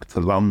back to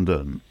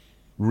London,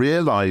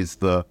 realized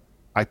that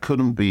I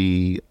couldn't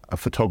be a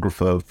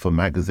photographer for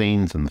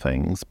magazines and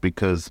things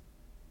because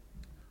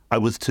I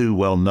was too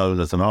well known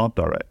as an art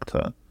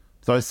director.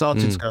 So I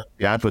started to go to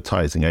the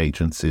advertising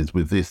agencies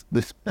with this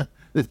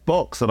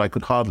box that I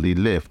could hardly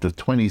lift of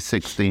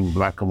 2016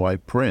 black and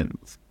white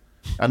prints.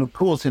 And of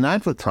course, in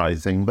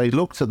advertising, they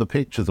looked at the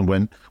pictures and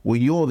went, well,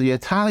 you're the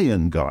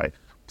Italian guy.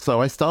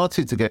 So I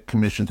started to get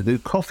commissioned to do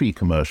coffee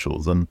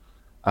commercials and,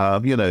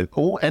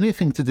 or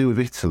anything to do with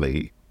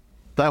Italy.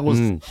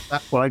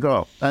 That's what I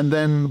got. And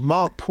then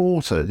Mark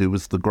Porter, who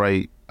was the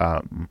great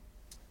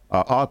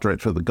art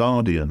director of The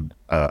Guardian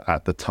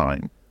at the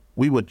time,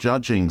 we were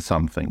judging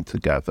something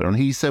together. And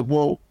he said,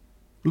 well,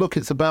 look,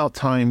 it's about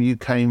time you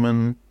came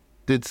and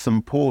did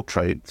some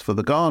portraits for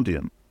The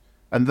Guardian.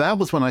 And that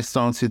was when I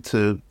started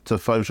to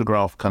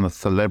photograph kind of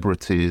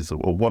celebrities,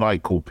 or what I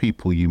call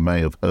people you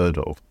may have heard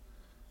of.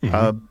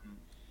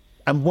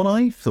 And what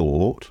I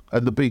thought,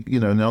 and the big,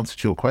 in answer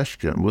to your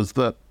question, was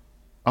that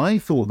I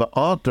thought that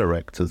art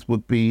directors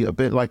would be a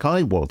bit like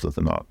I was as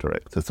an art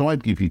director. So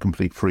I'd give you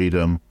complete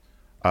freedom.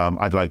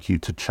 I'd like you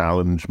to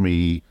challenge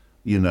me.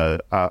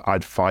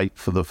 I'd fight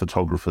for the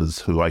photographers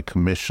who I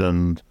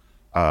commissioned.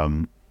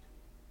 And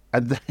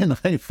then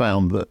I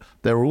found that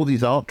there were all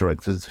these art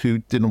directors who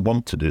didn't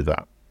want to do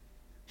that.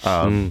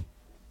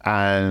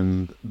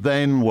 And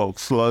then what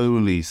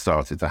slowly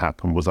started to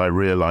happen was I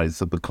realized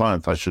that the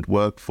clients I should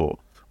work for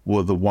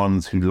were the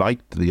ones who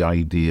liked the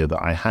idea that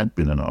I had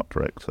been an art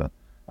director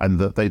and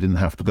that they didn't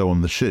have to go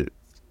on the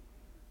shoots,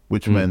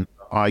 which meant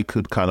I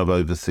could kind of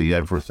oversee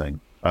everything.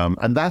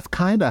 And that's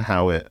kind of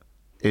how it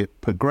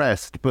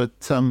progressed. But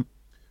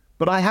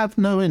I have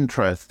no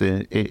interest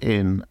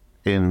in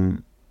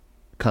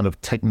kind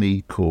of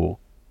technique or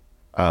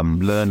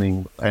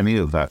learning any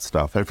of that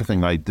stuff.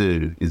 Everything I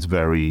do is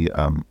very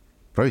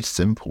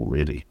simple,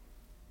 really.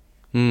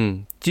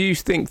 Do you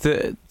think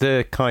that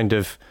the kind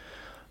of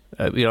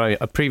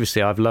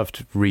previously I've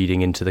loved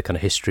reading into the kind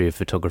of history of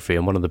photography,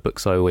 and one of the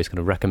books I always kind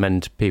of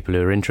recommend people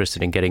who are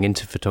interested in getting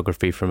into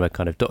photography from a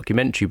kind of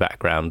documentary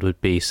background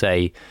would be,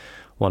 say,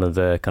 one of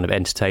the kind of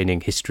entertaining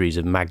histories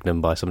of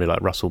Magnum by somebody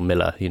like Russell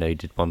Miller. You know, he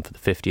did one for the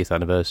 50th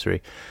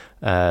anniversary.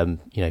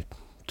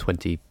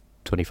 20,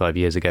 25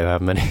 years ago,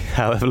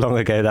 however long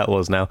ago that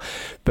was now.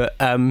 But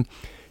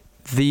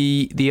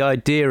the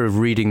idea of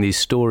reading these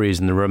stories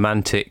and the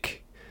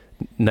romantic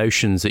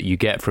notions that you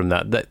get from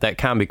that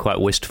can be quite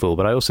wistful,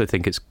 but I also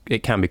think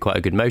it can be quite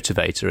a good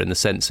motivator in the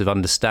sense of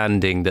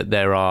understanding that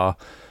there are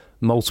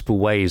multiple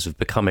ways of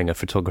becoming a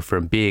photographer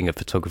and being a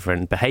photographer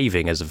and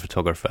behaving as a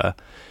photographer.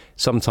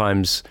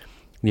 Sometimes,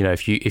 you know,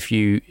 if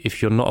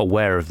you're not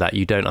aware of that,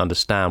 you don't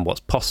understand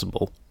what's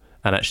possible.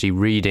 And actually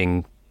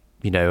reading,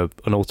 you know,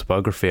 an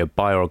autobiography, a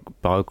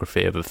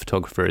biography of a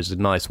photographer is a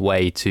nice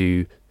way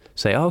to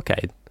say, oh,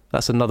 okay,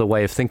 that's another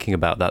way of thinking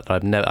about that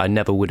I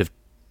never would have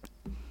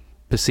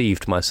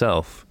perceived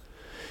myself.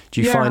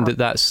 Do you find that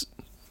that's...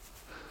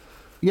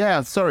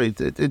 Yeah, sorry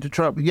to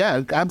interrupt.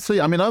 Yeah,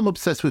 absolutely. I mean, I'm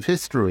obsessed with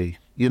history.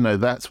 You know,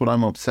 that's what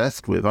I'm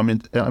obsessed with. I'm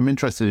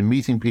interested in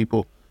meeting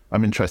people.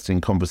 I'm interested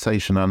in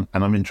conversation, and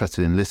I'm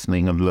interested in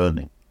listening and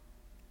learning.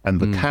 And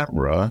the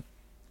camera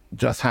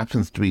just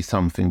happens to be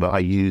something that I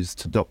use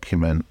to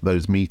document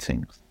those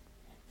meetings.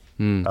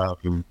 And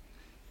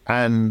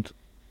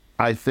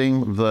I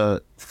think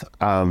that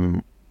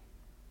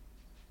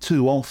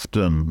too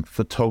often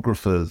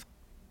photographers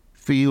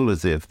feel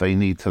as if they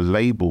need to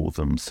label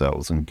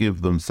themselves and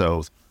give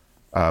themselves,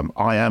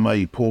 I am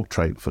a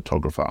portrait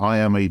photographer, I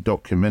am a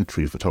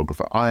documentary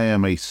photographer, I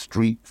am a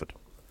street photographer.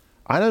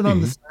 I don't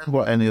understand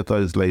what any of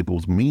those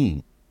labels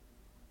mean,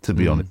 to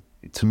be honest.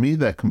 To me,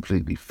 they're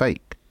completely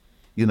fake.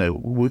 You know,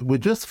 we're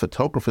just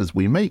photographers.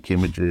 We make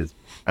images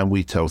and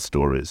we tell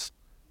stories.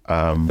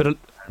 And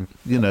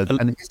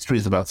history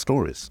is about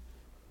stories.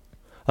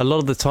 A lot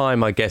of the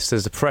time, I guess,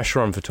 there's a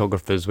pressure on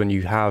photographers when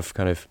you have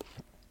kind of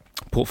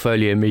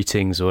portfolio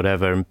meetings or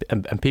whatever,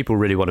 and people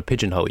really want to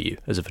pigeonhole you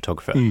as a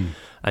photographer,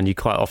 and you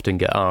quite often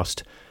get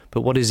asked,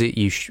 but what is it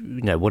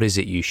what is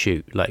it you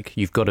shoot? Like,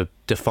 you've got to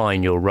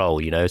define your role,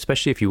 you know,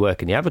 especially if you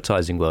work in the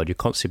advertising world. You're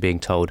constantly being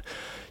told,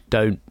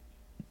 don't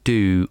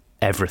do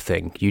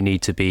everything. You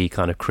need to be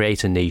kind of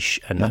create a niche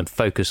and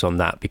focus on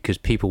that, because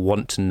people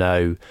want to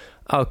know,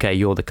 okay,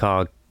 you're the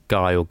car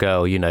guy or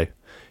girl, you know,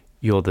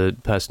 you're the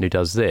person who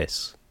does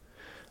this.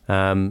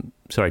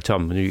 Sorry,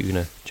 Tom, are you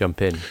going to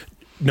jump in?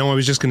 No, I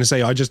was just going to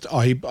say,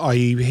 I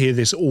hear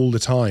this all the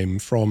time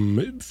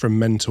from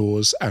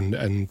mentors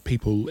and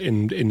people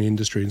in the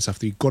industry and stuff,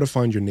 that you've got to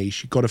find your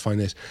niche, you've got to find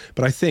this.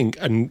 But I think,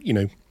 and you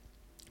know,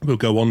 we'll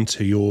go on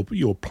to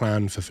your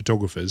plan for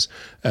photographers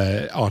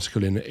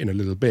article in a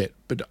little bit,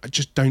 but I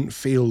just don't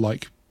feel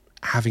like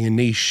having a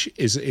niche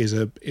is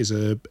a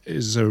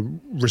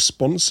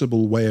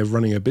responsible way of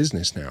running a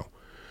business now.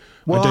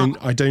 Well,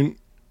 I don't.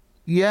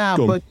 Yeah,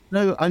 but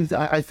no,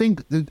 I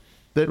think that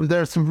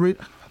there are some.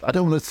 I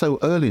don't want to so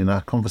early in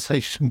our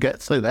conversation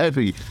get so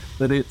heavy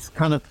that it's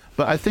kind of.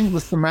 But I think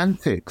the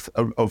semantics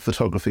of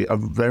photography are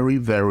very,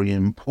 very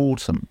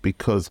important,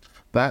 because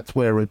that's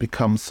where it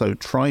becomes so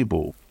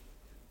tribal.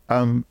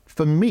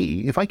 For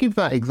me, if I give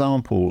that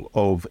example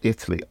of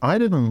Italy, I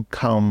didn't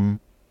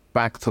come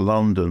back to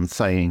London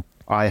saying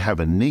I have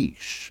a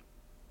niche.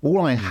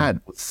 All I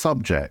had was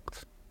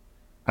subject.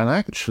 And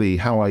actually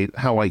how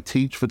I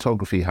teach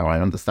photography, how I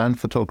understand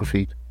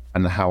photography,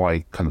 and how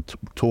I kind of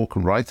talk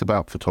and write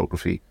about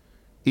photography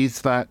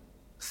is that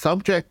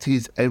subject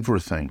is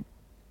everything.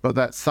 But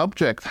that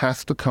subject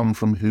has to come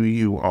from who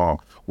you are.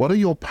 What are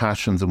your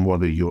passions and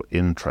what are your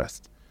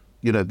interests?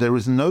 You know, there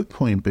is no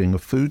point being a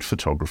food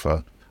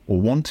photographer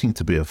or wanting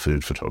to be a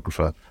food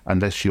photographer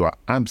unless you are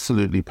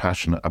absolutely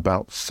passionate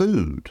about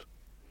food.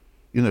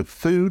 You know,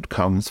 food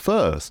comes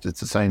first.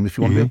 It's the same if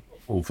you want to be a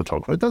football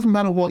photographer. It doesn't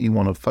matter what you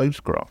want to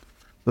photograph.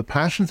 The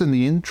passions and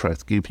the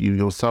interests give you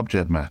your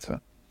subject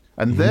matter.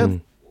 And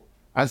then,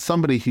 as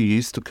somebody who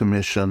used to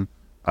commission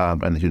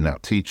and who now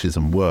teaches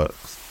and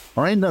works,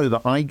 I know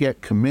that I get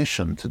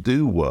commissioned to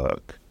do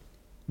work,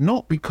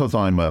 not because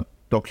I'm a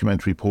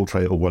documentary,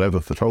 portrait, or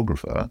whatever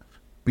photographer,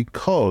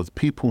 because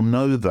people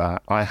know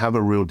that I have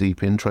a real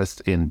deep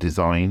interest in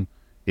design,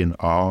 in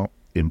art,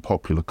 in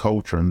popular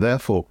culture, and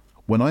therefore,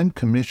 when I'm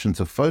commissioned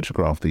to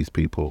photograph these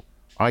people,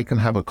 I can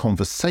have a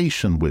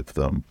conversation with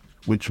them,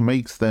 which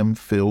makes them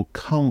feel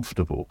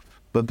comfortable.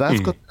 But that's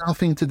got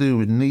nothing to do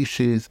with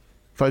niches,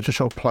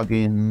 Photoshop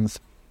plugins,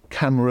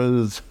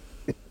 cameras,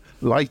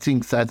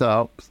 lighting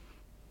setups.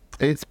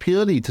 It's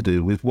purely to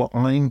do with what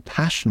I'm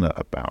passionate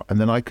about, and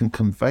then I can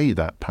convey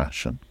that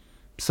passion.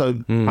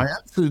 So I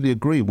absolutely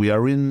agree. We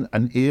are in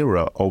an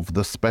era of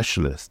the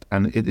specialist,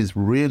 and it is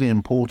really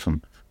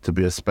important to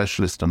be a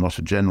specialist and not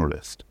a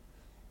generalist.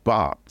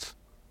 But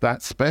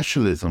that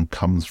specialism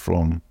comes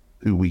from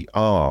who we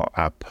are,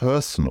 our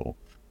personal,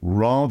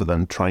 rather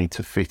than trying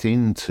to fit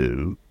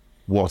into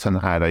what an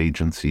ad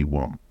agency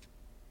wants.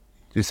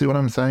 Do you see what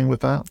I'm saying with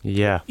that?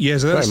 Yeah. Yeah,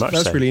 so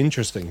that's really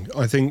interesting.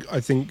 I think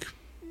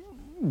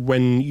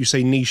when you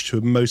say niche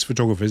to most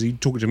photographers, you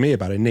talk to me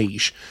about a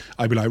niche,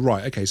 I'd be like,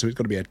 right, okay, so it's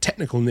got to be a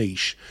technical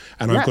niche,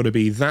 and I've got to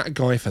be that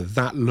guy for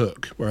that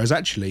look. Whereas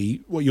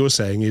actually, what you're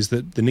saying is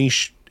that the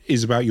niche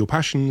is about your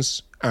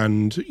passions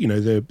and, you know,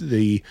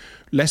 the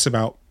less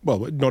about, well,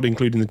 not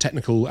including the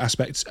technical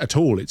aspects at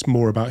all. It's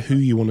more about who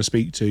you want to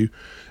speak to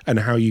and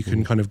how you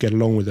can kind of get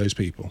along with those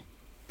people.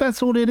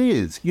 That's all it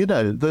is. You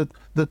know,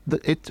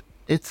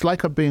 it's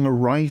like being a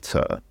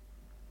writer.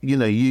 You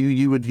know,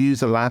 you would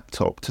use a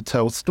laptop to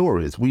tell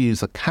stories. We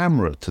use a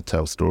camera to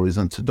tell stories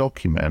and to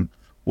document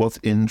what's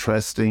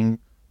interesting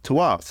to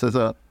us. There's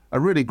a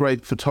really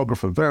great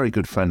photographer, very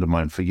good friend of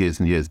mine for years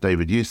and years,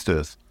 David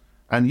Eustace.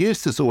 And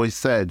Eustace always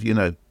said, you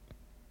know,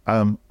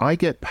 I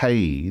get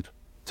paid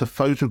to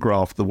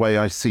photograph the way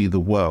I see the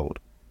world.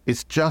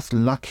 It's just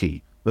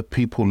lucky that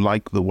people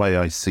like the way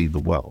I see the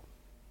world.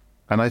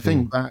 And I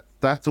think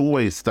that's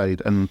always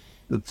stayed. And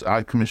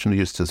I commissioned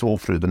Eustace all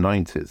through the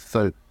 90s.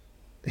 So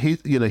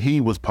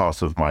he was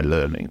part of my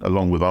learning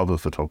along with other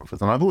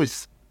photographers. And I've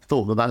always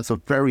thought that that's a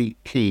very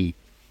key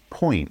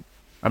point.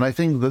 And I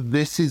think that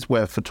this is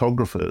where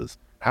photographers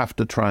have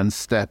to try and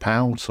step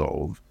out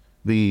of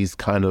these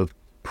kind of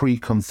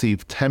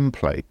preconceived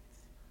templates,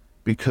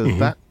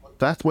 because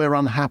that's where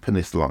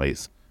unhappiness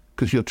lies,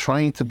 because you're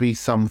trying to be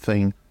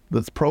something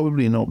that's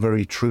probably not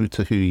very true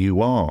to who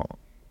you are.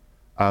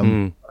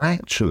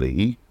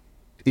 Actually,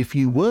 if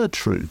you were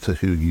true to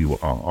who you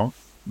are,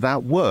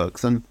 that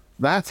works. And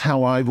that's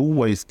how I've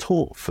always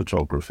taught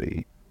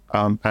photography.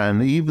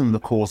 And even the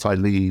course I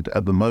lead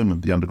at the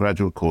moment, the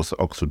undergraduate course at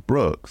Oxford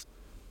Brookes,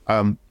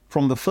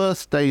 from the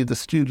first day the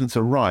students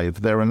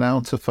arrive, they're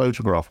allowed to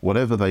photograph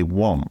whatever they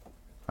want,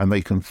 and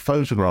they can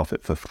photograph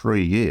it for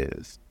 3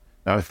 years.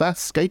 Now, if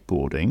that's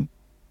skateboarding,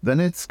 then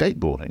it's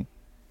skateboarding.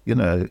 You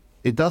know,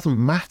 it doesn't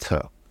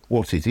matter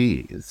what it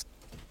is.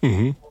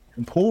 What's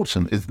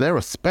important is they're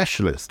a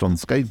specialist on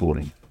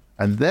skateboarding,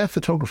 and their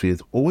photography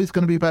is always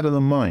going to be better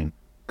than mine,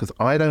 because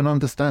I don't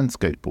understand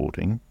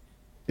skateboarding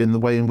in the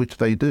way in which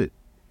they do.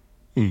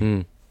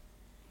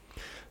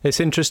 It's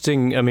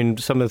interesting. I mean,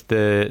 some of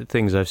the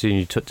things I've seen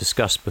you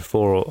discuss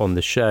before on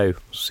the show,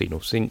 seen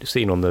on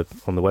the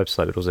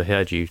website, but also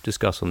heard you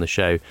discuss on the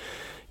show,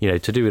 you know,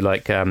 to do with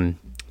like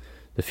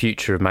the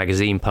future of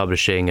magazine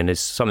publishing, and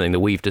it's something that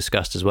we've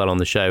discussed as well on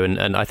the show.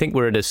 And I think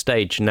we're at a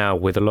stage now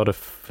with a lot of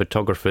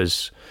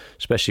photographers,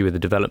 especially with the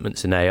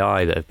developments in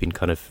AI that have been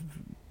kind of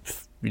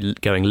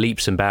going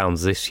leaps and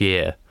bounds this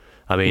year.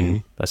 I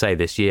mean, I say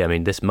this year, I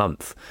mean this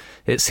month.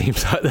 It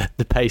seems like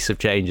the pace of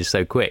change is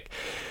so quick.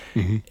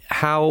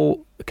 How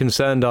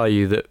concerned are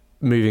you that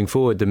moving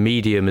forward the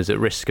medium is at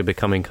risk of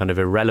becoming kind of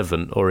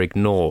irrelevant or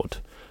ignored?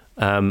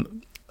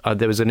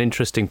 There was an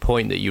interesting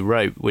point that you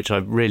wrote which I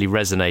really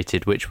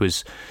resonated, which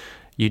was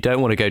you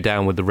don't want to go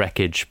down with the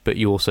wreckage, but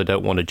you also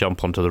don't want to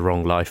jump onto the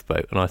wrong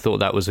lifeboat. And I thought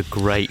that was a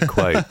great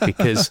quote,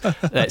 because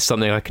that's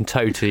something I can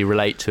totally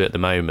relate to at the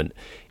moment,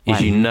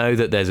 is you know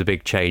that there's a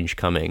big change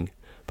coming,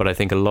 but I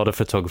think a lot of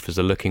photographers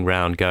are looking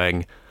around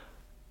going,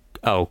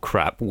 oh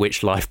crap,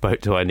 which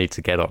lifeboat do I need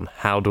to get on?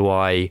 How do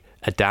I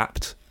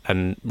adapt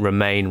and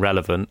remain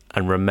relevant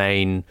and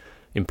remain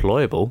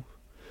employable,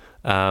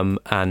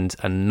 and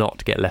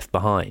not get left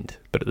behind,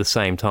 but at the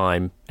same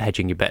time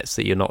hedging your bets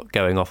that you're not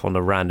going off on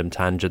a random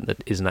tangent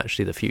that isn't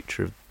actually the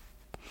future of,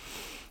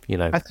 you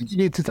know. I think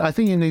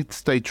you need to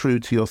stay true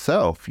to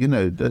yourself. You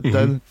know,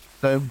 don't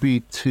be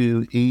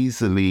too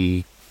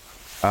easily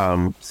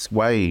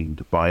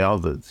swayed by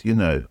others. You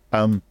know,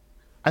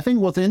 I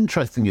think what's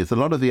interesting is a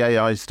lot of the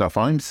AI stuff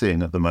I'm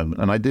seeing at the moment,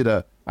 and I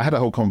had a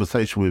whole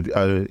conversation with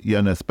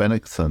Jonas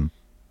Bennigsen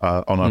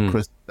on our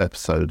Christmas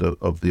episode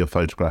of the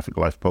Photographic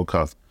Life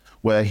podcast,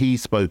 where he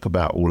spoke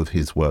about all of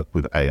his work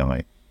with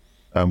AI.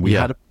 We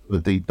had a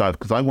deep dive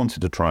because I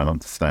wanted to try and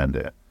understand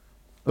it.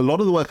 A lot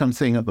of the work I'm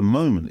seeing at the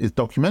moment is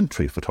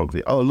documentary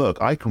photography. Oh,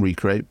 look, I can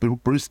recreate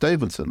Bruce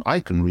Davidson. I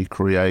can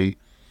recreate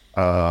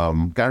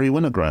Gary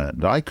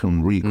Winogrand. I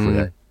can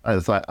recreate. I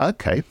was like,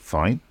 okay,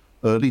 fine.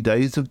 Early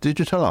days of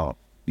digital art,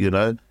 you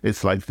know,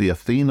 it's like the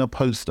Athena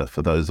poster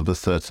for those of a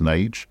certain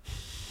age,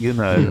 you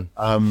know.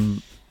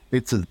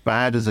 It's as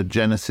bad as a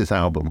Genesis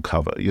album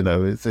cover, you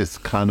know. It's this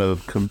kind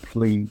of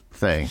complete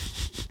thing.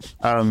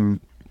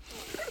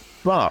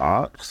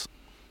 But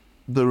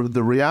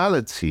the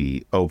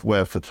reality of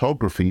where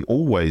photography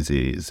always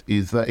is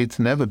that it's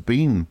never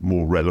been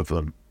more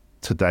relevant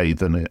today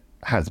than it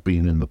has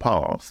been in the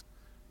past,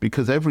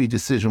 because every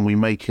decision we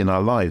make in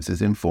our lives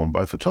is informed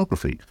by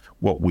photography.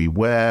 What we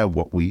wear,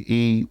 what we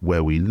eat,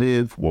 where we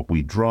live, what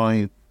we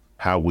drive,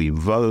 how we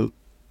vote.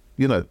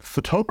 You know,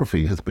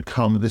 photography has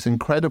become this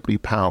incredibly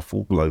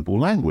powerful global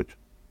language.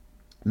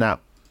 Now,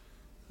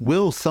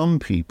 will some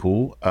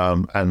people,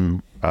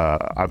 and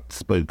I've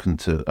spoken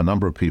to a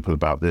number of people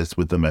about this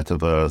with the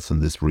metaverse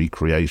and this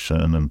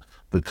recreation and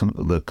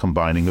the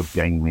combining of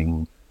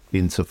gaming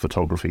into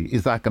photography,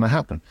 is that going to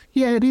happen?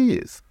 Yeah, it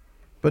is.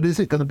 But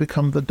is it going to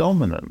become the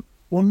dominant?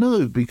 Well,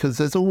 no, because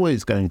there's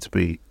always going to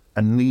be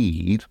a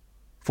need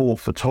for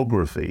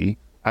photography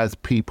as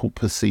people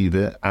perceive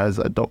it as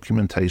a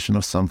documentation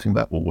of something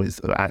that always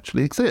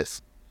actually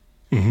exists.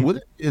 Will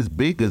it be as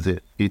big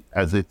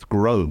as it's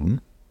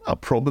grown?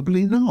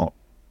 Probably not.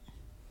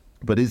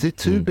 But is it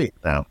too big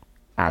now?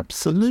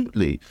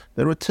 Absolutely.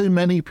 There are too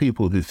many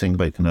people who think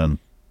they can earn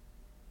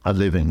a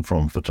living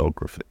from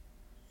photography.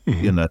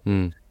 You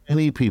know,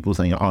 many people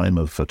saying I'm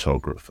a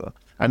photographer.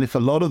 And if a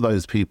lot of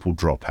those people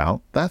drop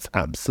out, that's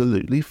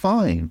absolutely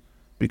fine,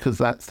 because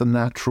that's the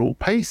natural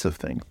pace of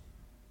things.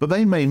 But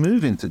they may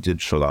move into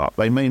digital art,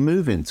 they may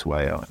move into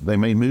AI, they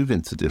may move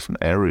into different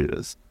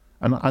areas.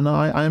 And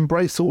I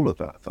embrace all of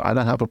that. I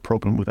don't have a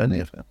problem with any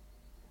of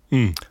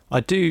it.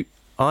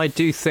 I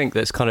do think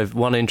that's kind of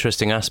one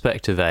interesting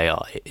aspect of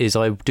AI is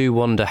I do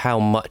wonder how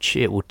much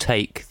it will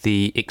take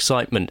the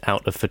excitement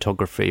out of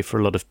photography for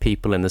a lot of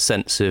people, in the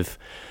sense of,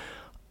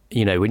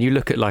 you know, when you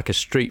look at like a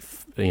street,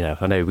 you know,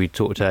 I know we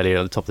talked earlier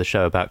on the top of the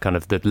show about kind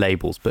of the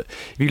labels, but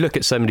if you look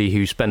at somebody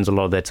who spends a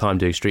lot of their time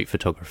doing street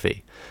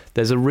photography,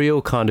 there's a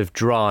real kind of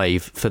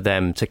drive for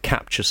them to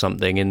capture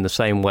something in the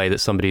same way that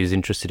somebody who's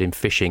interested in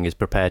fishing is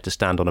prepared to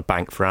stand on a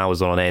bank for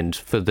hours on end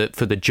for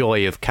the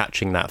joy of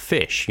catching that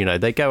fish. You know,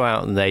 they go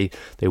out and they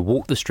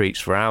walk the streets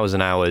for hours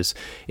and hours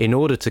in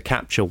order to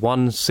capture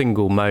one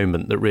single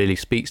moment that really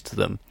speaks to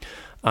them.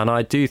 And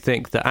I do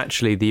think that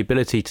actually the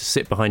ability to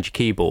sit behind your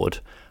keyboard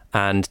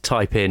and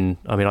type in,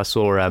 I mean, I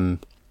saw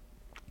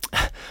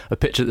a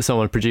picture that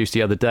someone produced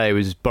the other day. It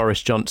was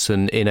Boris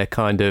Johnson in a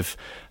kind of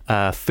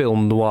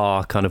film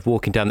noir kind of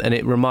walking down, and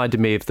it reminded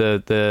me of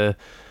the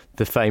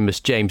famous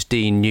James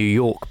Dean New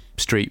York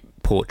street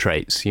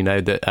portraits, you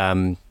know, that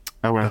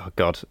oh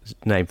god, his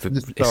name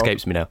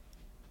escapes me now.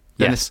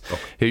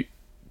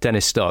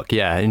 Dennis Stock,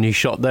 yeah, and he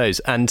shot those.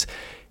 And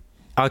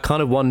I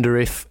kind of wonder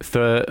if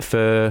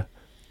for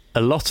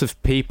a lot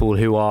of people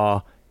who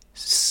are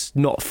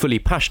not fully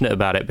passionate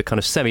about it but kind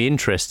of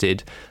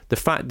semi-interested, the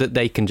fact that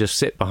they can just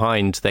sit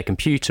behind their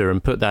computer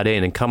and put that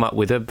in and come up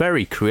with a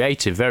very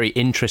creative, very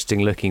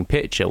interesting looking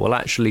picture will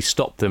actually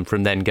stop them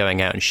from then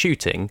going out and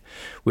shooting,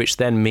 which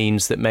then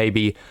means that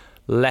maybe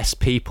less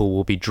people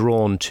will be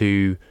drawn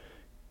to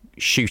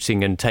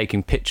shooting and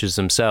taking pictures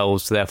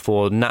themselves.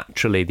 Therefore,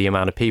 naturally, the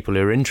amount of people who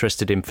are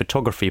interested in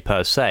photography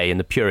per se, in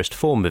the purest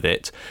form of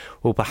it,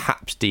 will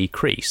perhaps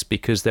decrease,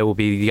 because there will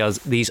be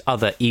these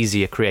other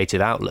easier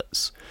creative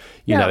outlets.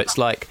 You know, it's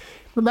like...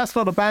 But that's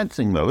not a bad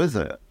thing, though, is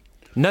it?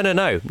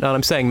 No.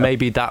 I'm saying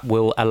maybe that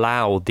will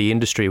allow the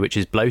industry, which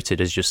is bloated,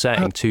 as you're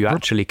saying, to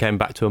actually come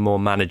back to a more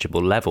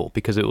manageable level,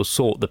 because it will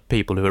sort the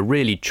people who are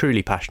really,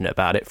 truly passionate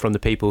about it from the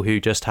people who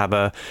just have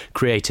a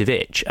creative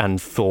itch.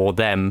 And for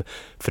them,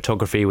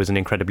 photography was an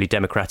incredibly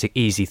democratic,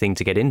 easy thing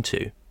to get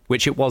into,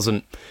 which it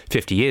wasn't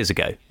 50 years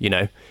ago. You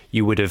know,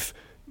 you would have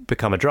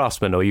become a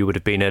draftsman or you would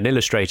have been an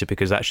illustrator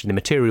because actually the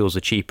materials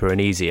are cheaper and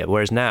easier.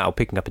 Whereas now,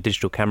 picking up a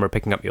digital camera,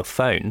 picking up your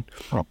phone...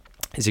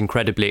 is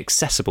incredibly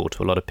accessible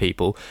to a lot of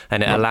people,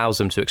 and it allows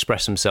them to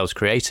express themselves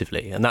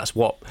creatively. And that's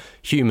what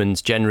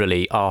humans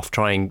generally are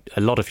trying.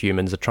 A lot of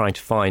humans are trying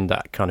to find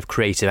that kind of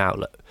creative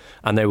outlet,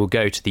 and they will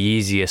go to the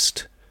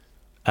easiest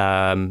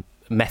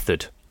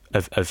method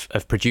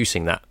of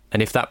producing that.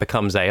 And if that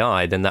becomes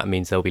AI, then that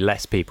means there'll be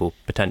less people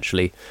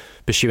potentially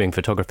pursuing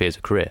photography as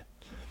a career.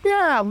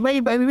 Yeah,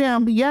 maybe.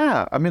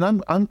 Yeah. I mean,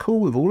 I'm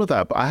cool with all of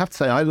that, but I have to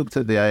say, I looked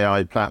at the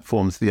AI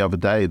platforms the other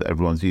day that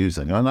everyone's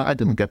using, and I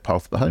didn't get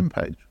past the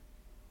homepage.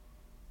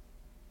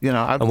 You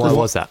know, and why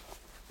was that?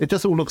 It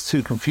just all looks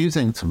too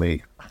confusing to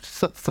me.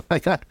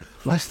 Like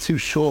life's too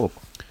short.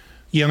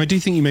 Yeah, I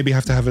do think you maybe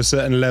have to have a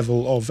certain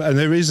level of, and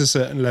there is a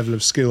certain level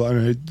of skill. I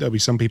know there'll be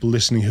some people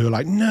listening who are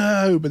like,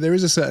 no, but there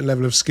is a certain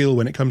level of skill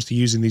when it comes to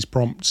using these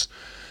prompts.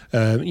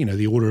 You know,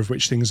 the order of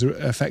which things are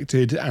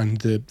affected, and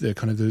the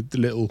kind of the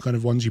little kind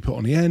of ones you put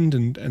on the end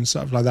and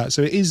stuff like that.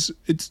 So it's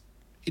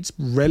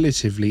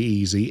relatively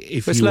easy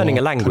if it's you learning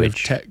are a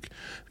language. Kind of tech,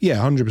 yeah,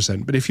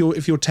 100%. But if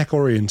you're tech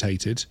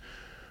orientated.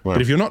 Well,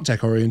 but if you're not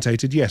tech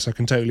orientated, yes, I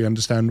can totally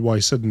understand why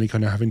suddenly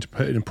kind of having to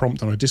put in a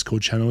prompt on a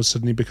Discord channel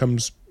suddenly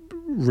becomes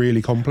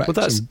really complex.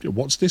 Well, and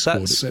what's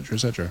Discord, etc.,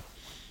 etc.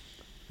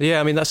 Yeah,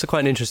 I mean, that's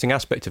quite an interesting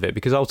aspect of it,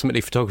 because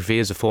ultimately photography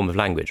is a form of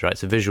language, right?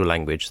 It's a visual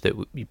language that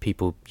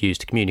people use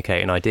to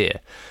communicate an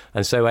idea.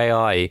 And so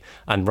AI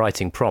and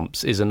writing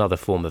prompts is another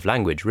form of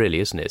language,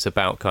 really, isn't it? It's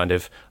about kind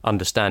of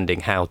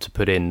understanding how to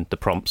put in the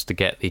prompts to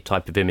get the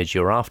type of image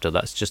you're after.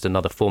 That's just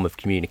another form of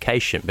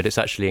communication, but it's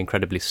actually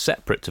incredibly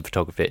separate to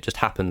photography. It just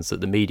happens that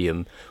the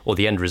medium or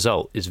the end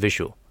result is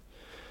visual.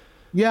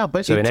 Yeah,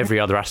 but so in every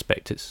other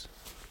aspect, it's...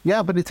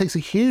 Yeah, but it takes a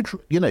huge,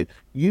 you know,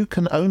 you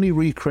can only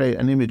recreate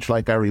an image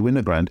like Gary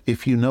Winogrand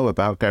if you know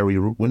about Gary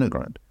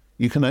Winogrand.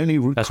 You can only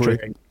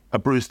recreate a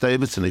Bruce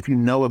Davison if you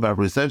know about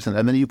Bruce Davison.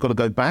 And then you've got to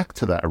go back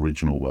to that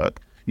original work.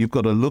 You've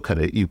got to look at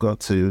it. You've got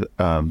to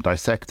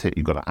dissect it.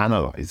 You've got to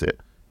analyze it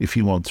if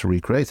you want to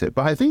recreate it.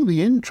 But I think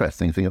the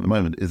interesting thing at the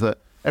moment is that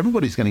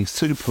everybody's getting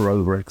super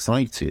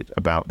overexcited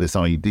about this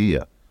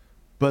idea.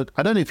 But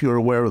I don't know if you're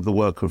aware of the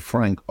work of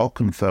Frank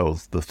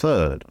Ockenfels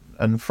III.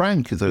 And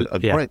Frank is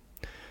a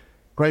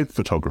great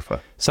photographer.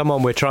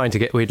 Someone we'd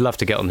love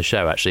to get on the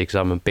show, actually, because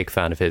I'm a big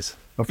fan of his.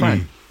 Oh,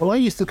 Frank. Well, I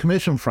used to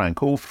commission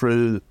Frank all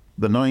through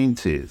the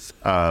 90s.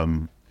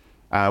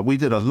 We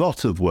did a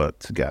lot of work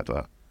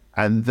together.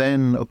 And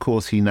then, of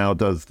course, he now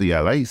does the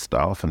LA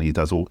stuff, and he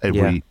does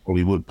every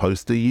Hollywood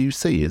poster you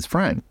see is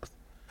Frank's.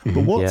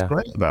 But what's Yeah.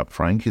 great about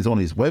Frank is on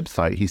his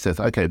website, he says,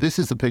 okay, this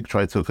is the picture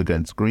I took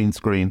against green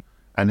screen,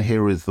 and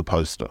here is the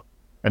poster.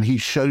 And he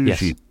shows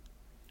Yes. you.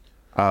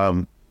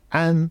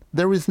 And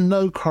there is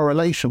no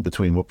correlation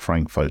between what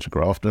Frank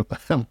photographed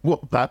and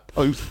what that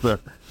poster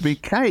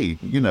became.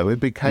 It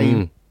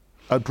became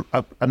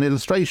an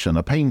illustration,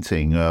 a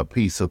painting, a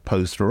piece of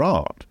poster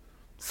art.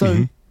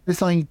 So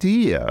this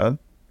idea,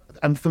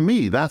 and for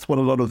me, that's what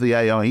a lot of the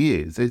AI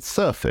is. It's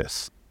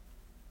surface.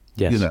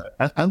 Yes.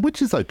 And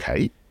which is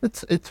okay.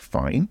 It's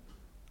fine.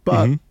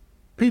 But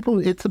people,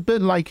 it's a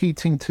bit like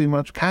eating too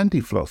much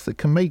candy floss. It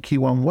can make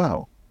you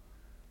unwell.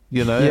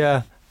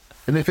 Yeah.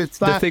 And if it's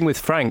The that... thing with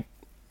Frank,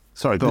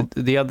 Sorry, go on.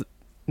 the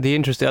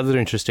other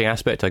interesting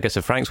aspect, I guess,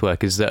 of Frank's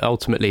work is that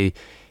ultimately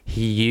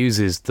he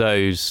uses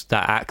that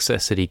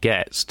access that he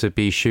gets to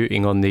be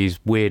shooting on these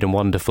weird and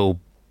wonderful,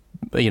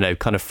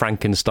 kind of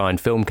Frankenstein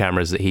film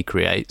cameras that he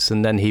creates,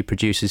 and then he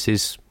produces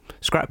his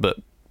scrapbook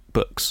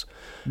books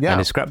and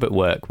his scrapbook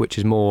work, which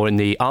is more in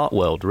the art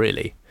world,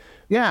 really.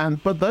 Yeah,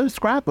 but those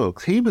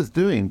scrapbooks he was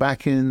doing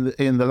back in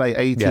the late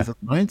 80s and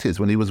 90s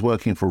when he was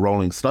working for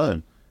Rolling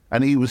Stone,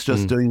 and he was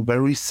just doing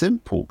very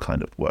simple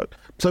kind of work.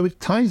 So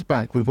it ties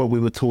back with what we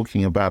were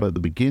talking about at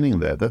the beginning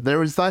there, that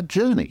there is that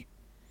journey.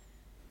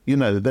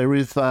 There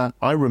is that,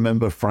 I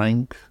remember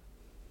Frank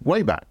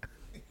way back,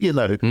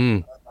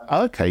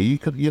 Okay,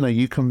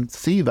 you can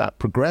see that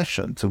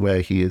progression to where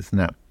he is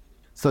now.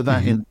 So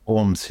that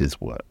informs his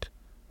work.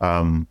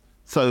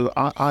 So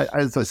I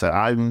as I said,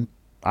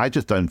 I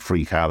just don't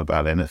freak out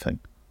about anything,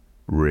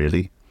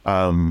 really.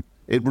 I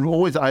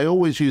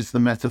always use the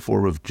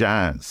metaphor of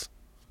jazz,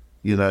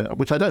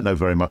 which I don't know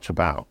very much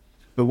about.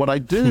 But what I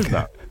do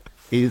know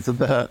is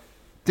that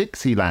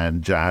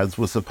Dixieland jazz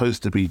was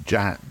supposed to be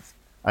jazz.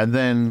 And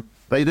then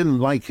they didn't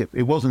like it.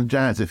 It wasn't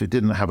jazz if it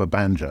didn't have a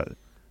banjo.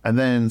 And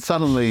then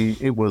suddenly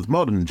it was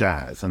modern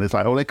jazz. And it's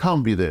like, oh, it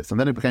can't be this. And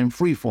then it became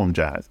freeform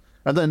jazz.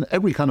 And then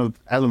every kind of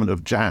element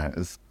of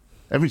jazz,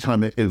 every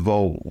time it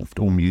evolved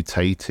or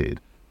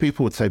mutated,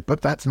 people would say,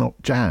 but that's not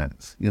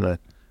jazz, And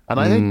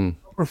I think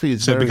photography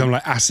is So it become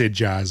like acid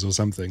jazz or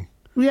something.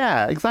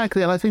 Yeah,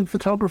 exactly. And I think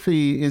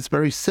photography is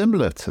very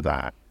similar to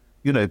that.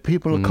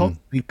 People are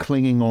constantly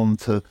clinging on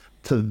to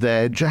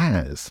their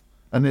jazz.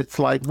 And it's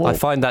like, I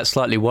find that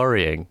slightly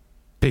worrying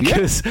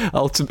because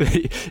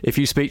ultimately, if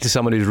you speak to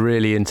someone who's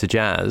really into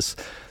jazz,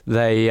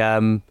 they,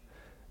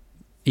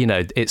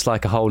 it's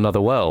like a whole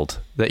nother world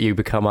that you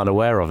become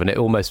unaware of. And it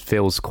almost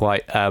feels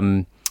quite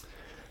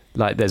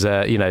like there's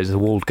a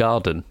walled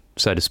garden,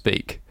 so to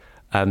speak.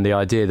 And the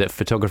idea that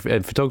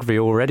photography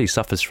already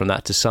suffers from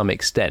that to some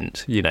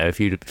extent. If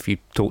you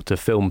talk to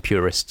film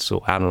purists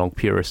or analog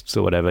purists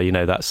or whatever,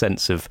 that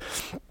sense of,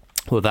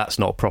 well, that's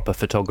not proper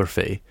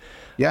photography.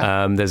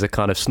 Yeah. There's a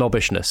kind of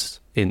snobbishness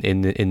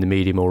in the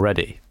medium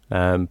already.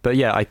 But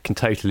yeah, I can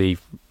totally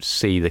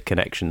see the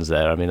connections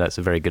there. I mean, that's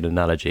a very good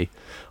analogy.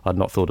 I'd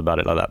not thought about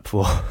it like that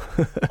before.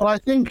 Well, I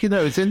think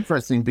it's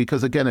interesting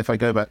because again, if I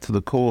go back to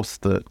the course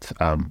that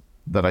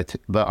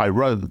I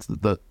wrote,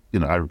 that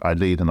I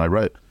lead and I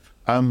wrote.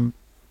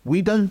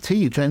 We don't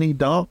teach any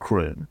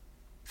darkroom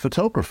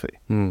photography.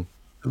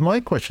 My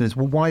question is,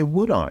 well, why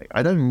would I?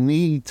 I don't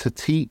need to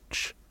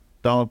teach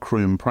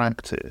darkroom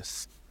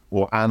practice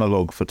or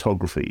analog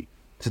photography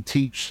to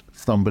teach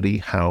somebody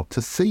how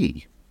to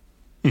see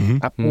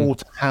or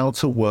how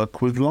to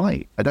work with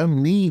light. I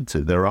don't need to.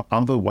 There are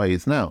other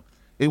ways now.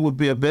 It would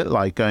be a bit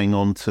like going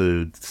on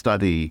to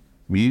study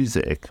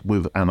music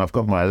and I've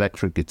got my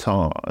electric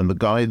guitar and the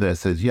guy there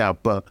says, yeah,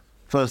 but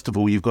first of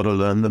all, you've got to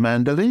learn the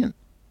mandolin.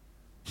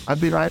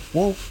 I'd be like,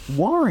 well,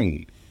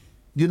 why?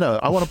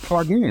 I want to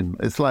plug in.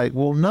 It's like,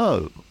 well,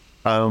 no.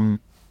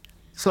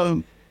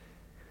 So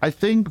I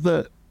think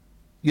that,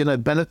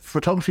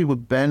 photography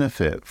would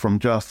benefit from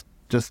just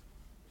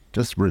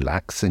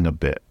relaxing a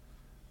bit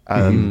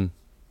and,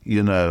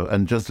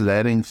 and just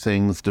letting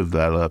things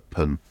develop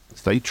and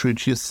stay true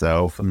to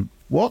yourself and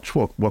watch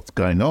what's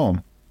going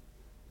on,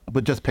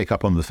 but just pick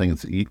up on the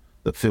things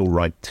that feel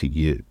right to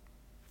you.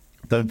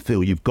 Don't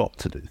feel you've got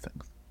to do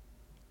things.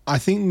 I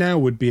think now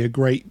would be a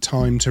great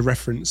time to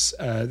reference.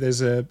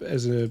 There's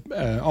a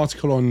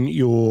article on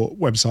your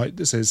website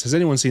that says, "Has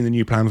anyone seen the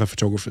new plan for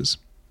photographers?"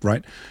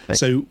 Right.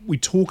 So we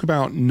talk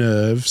about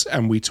nerves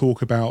and we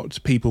talk about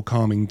people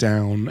calming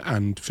down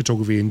and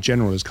photography in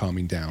general is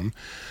calming down.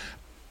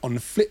 On the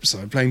flip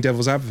side, playing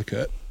devil's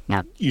advocate,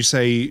 you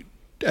say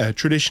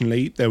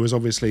traditionally there was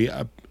obviously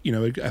a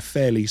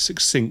fairly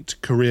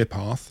succinct career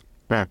path.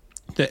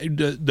 That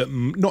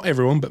not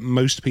everyone, but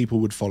most people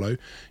would follow.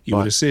 You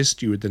would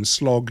assist, you would then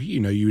slog,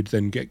 you would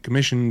then get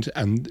commissioned,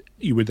 and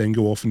you would then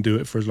go off and do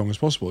it for as long as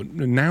possible.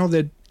 Now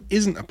there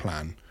isn't a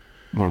plan.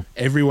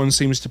 Everyone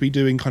seems to be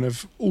doing kind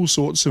of all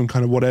sorts and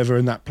kind of whatever,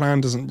 and that plan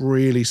doesn't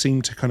really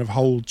seem to kind of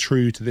hold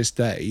true to this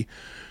day.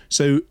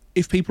 So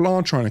if people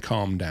are trying to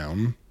calm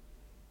down,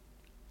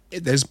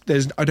 there's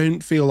I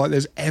don't feel like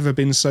there's ever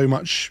been so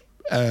much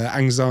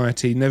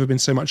anxiety, never been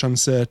so much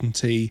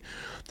uncertainty.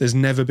 There's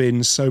never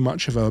been so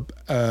much of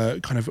a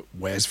kind of,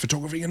 where's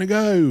photography going to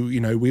go? You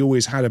know, we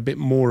always had a bit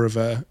more of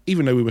a,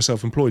 even though we were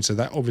self-employed, so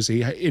that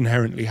obviously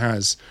inherently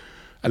has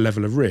a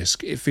level of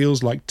risk. It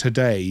feels like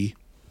today,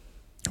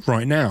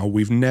 right now,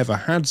 we've never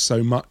had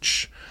so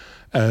much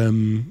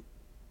we've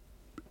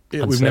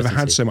never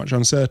had so much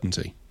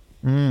uncertainty.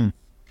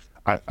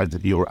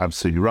 You're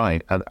absolutely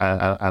right, and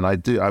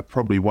I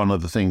probably, one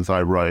of the things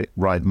I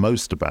write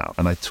most about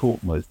and I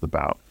talk most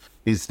about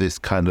is this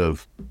kind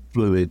of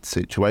fluid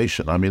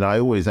situation. I mean, I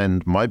always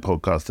end my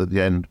podcast at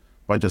the end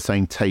by just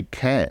saying take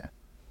care,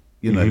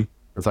 you know,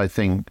 because I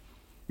think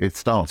it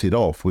started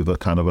off with a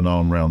kind of an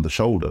arm around the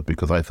shoulder,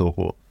 because I thought,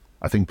 well,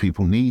 I think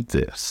people need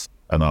this,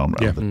 an arm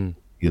around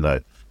you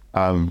know.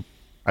 I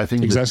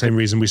think exact same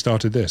reason we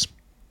started this.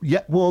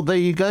 Yeah, well, there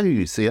you go.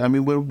 You see, I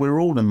mean, we're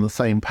all on the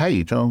same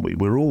page, aren't we?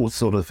 We're all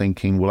sort of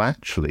thinking, well,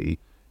 actually,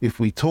 if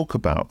we talk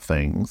about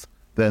things,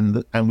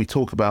 then and we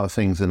talk about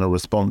things in a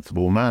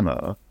responsible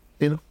manner,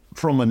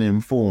 from an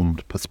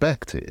informed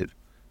perspective,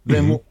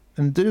 then what we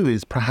can do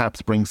is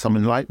perhaps bring some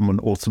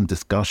enlightenment or some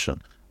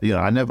discussion. You know,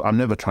 I'm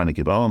never trying to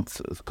give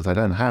answers, because I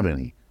don't have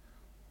any,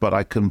 but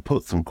I can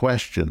put some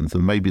questions,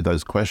 and maybe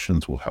those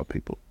questions will help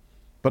people.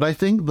 But I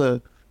think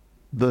that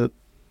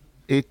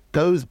it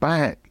goes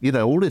back, you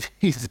know, all of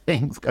these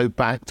things go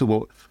back to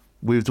what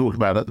we were talking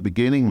about at the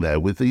beginning there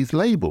with these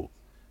labels.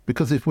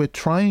 Because if we're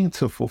trying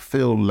to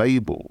fulfill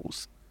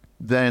labels,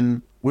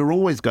 then we're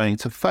always going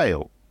to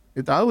fail.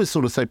 I always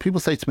sort of say, people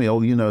say to me,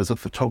 oh, you know, as a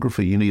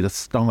photographer, you need a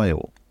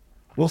style.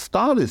 Well,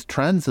 style is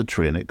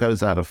transitory and it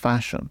goes out of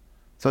fashion.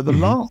 So the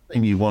last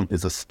thing you want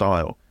is a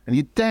style. And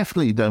you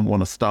definitely don't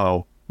want a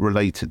style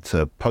related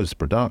to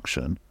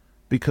post-production,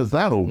 because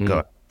that'll go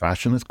out of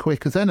fashion as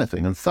quick as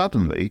anything. And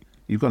suddenly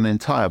you've got an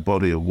entire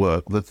body of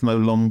work that's no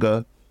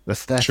longer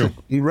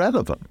aesthetically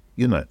relevant,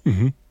 you know.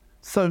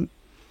 So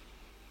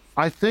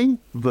I think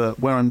that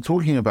where I'm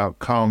talking about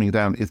calming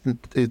down is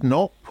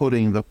not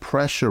putting the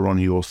pressure on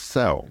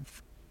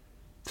yourself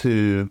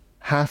to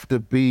have to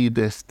be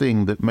this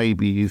thing that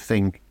maybe you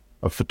think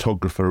a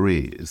photographer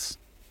is,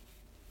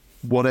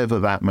 whatever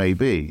that may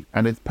be.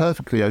 And it's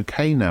perfectly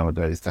okay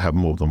nowadays to have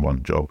more than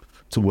one job,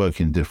 to work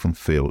in different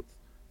fields,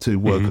 to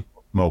work on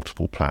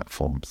multiple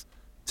platforms,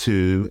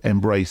 to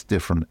embrace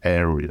different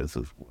areas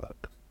of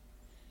work.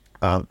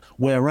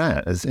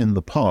 Whereas in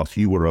the past,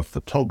 you were a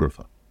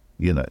photographer,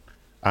 you know,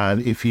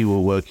 and if you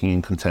were working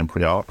in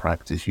contemporary art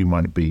practice, you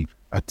might be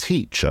a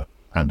teacher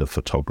and a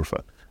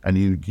photographer, and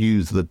you'd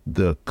use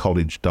the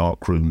college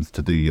dark rooms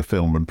to do your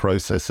film and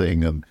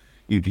processing, and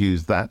you'd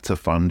use that to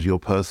fund your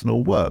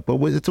personal work.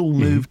 But it's all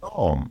moved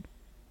on,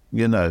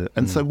 you know,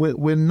 and so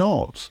we're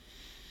not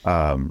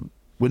in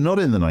the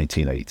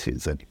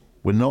 1980s anymore.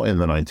 We're not in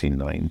the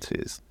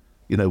 1990s.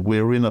 You know,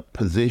 we're in a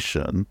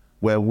position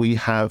where we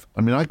have,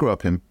 I mean, I grew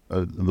up in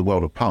the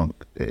world of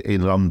punk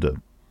in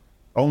London,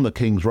 on the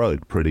King's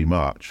Road pretty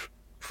much,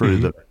 through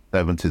the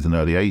 70s and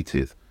early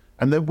 80s.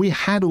 And then we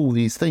had all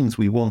these things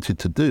we wanted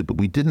to do, but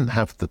we didn't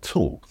have the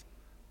tools.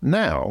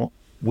 Now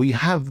we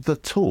have the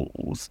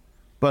tools,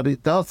 but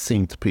it does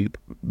seem to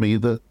me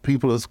that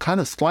people have kind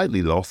of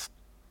slightly lost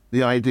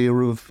the idea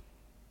of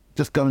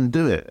just go and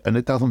do it. And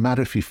it doesn't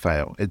matter if you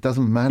fail. It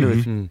doesn't matter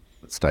if you make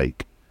a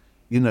mistake.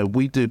 You know,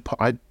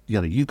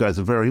 you guys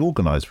are very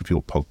organized with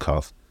your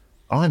podcast.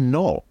 I'm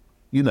not,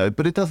 you know,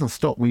 but it doesn't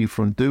stop me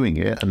from doing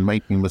it and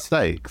making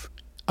mistakes.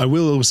 I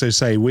will also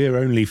say we're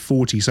only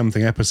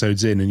 40-something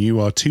episodes in, and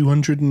you are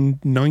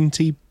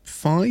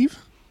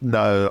 295?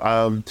 No,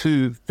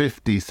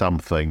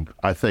 250-something,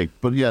 I think.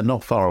 But yeah,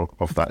 not far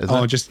off that, is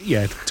it?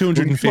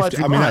 250.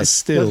 I mean, that's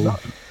still...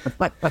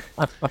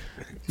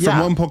 From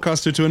one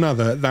podcaster to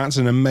another, that's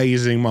an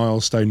amazing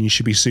milestone. You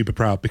should be super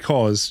proud,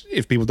 because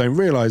if people don't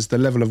realise the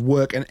level of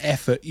work and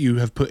effort you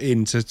have put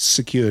in to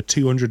secure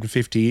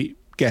 250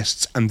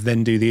 guests and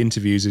then do the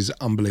interviews is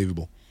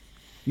unbelievable.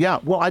 Yeah,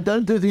 well, I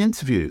don't do the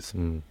interviews.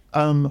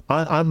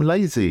 I'm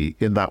lazy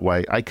in that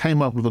way. I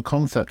came up with a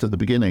concept at the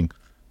beginning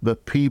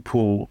that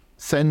people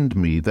send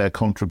me their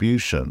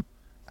contribution,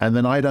 and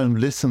then I don't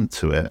listen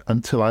to it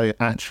until I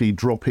actually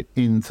drop it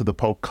into the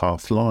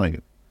podcast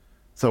live.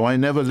 So I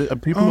never...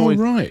 People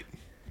right.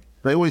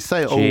 They always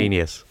say,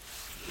 genius.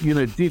 You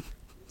know,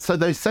 so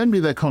they send me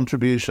their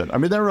contribution. I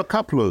mean, there are a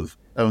couple of...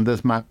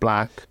 there's Matt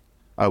Black,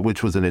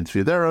 which was an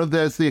interview.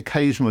 There's the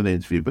occasional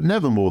interview, but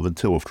never more than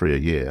 2 or 3 a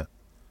year.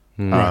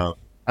 And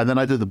then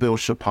I did the Bill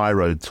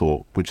Shapiro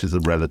talk, which is a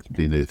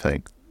relatively new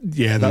thing.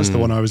 Yeah, that's the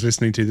one I was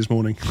listening to this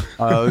morning.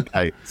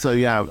 Okay. So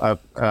yeah,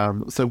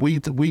 so we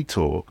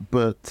talk,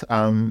 but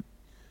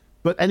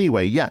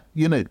anyway, yeah,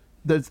 you know,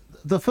 there's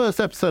the first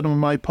episode of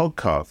my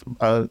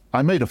podcast.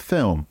 I made a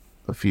film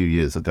a few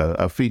years ago,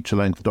 a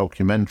feature-length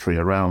documentary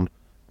around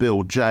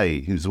Bill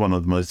Jay, who's one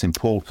of the most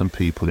important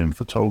people in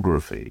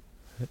photography.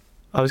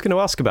 I was going to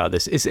ask about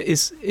this.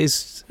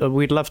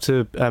 We'd love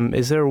to.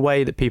 Is there a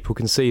way that people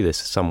can see this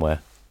somewhere?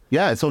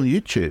 Yeah, it's on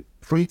YouTube.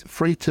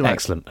 Free to.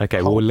 Excellent.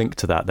 Okay, well, we'll link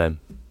to that then.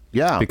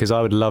 Yeah. Because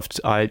I would love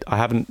to. I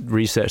haven't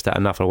researched that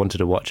enough. I wanted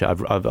to watch it.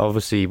 I've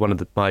obviously one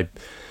of my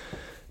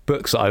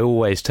books that I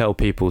always tell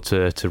people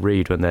to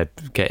read when they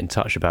get in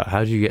touch about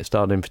how do you get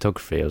started in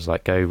photography. I was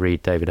like, go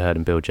read David Hurd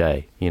and Bill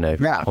Jay,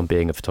 on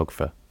being a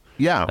photographer.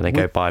 Yeah. And then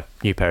go buy a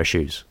new pair of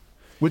shoes.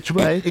 Which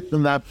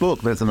in that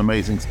book, there's an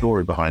amazing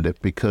story behind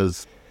it,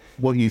 because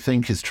what you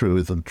think is true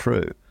isn't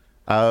true.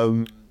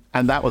 And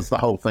that was the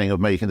whole thing of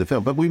making the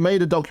film. But I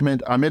made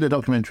a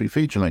documentary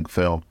feature-length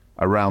film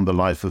around the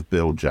life of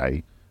Bill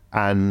Jay.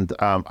 And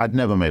I'd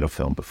never made a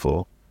film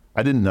before.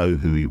 I didn't know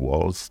who he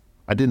was.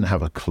 I didn't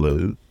have a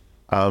clue.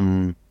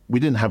 We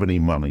didn't have any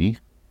money.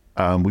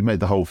 We made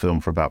the whole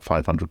film for about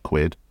 500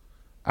 quid.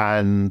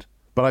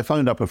 But I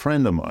phoned up a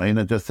friend of mine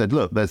and just said,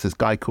 look, there's this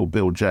guy called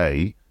Bill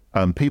Jay.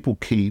 People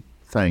keep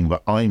saying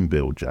that I'm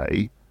Bill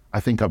Jay.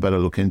 I think I better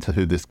look into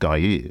who this guy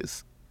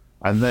is.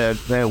 And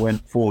there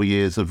went 4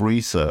 years of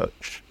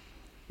research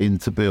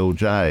into Bill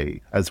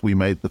Jay as we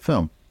made the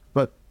film.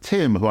 But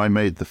Tim, who I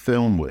made the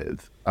film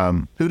with,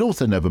 who'd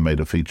also never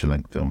made a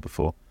feature-length film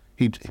before,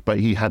 but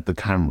he had the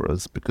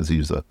cameras because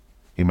he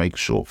makes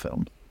short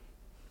films.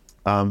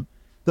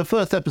 The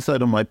first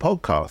episode of my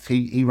podcast,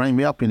 he rang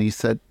me up and he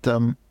said,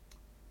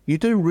 you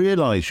do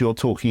realise you're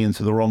talking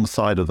into the wrong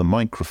side of the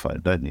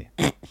microphone, don't you?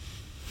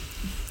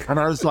 And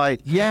I was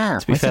like, yeah.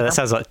 To be fair, that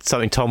sounds like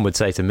something Tom would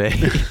say to me.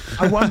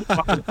 I wonder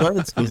why the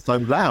birds were so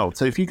loud.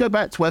 So if you go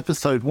back to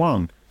episode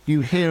 1, you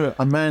hear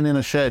a man in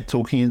a shed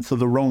talking into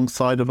the wrong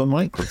side of a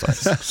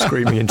microphone.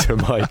 Screaming into a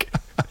mic.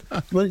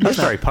 Well, That's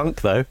very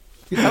punk, though.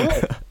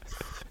 That's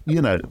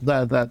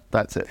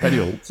it.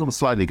 Anyway, sort of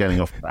slightly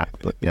getting off that,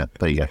 but yeah,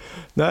 there you go.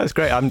 No, that's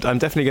great. I'm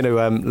definitely going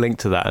to link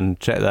to that and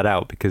check that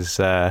out because,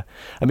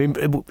 having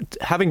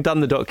done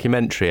the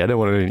documentary, I don't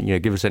want to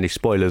give us any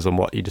spoilers on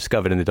what you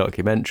discovered in the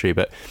documentary,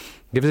 but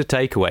give us a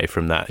takeaway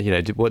from that.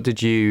 What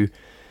did you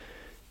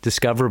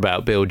discover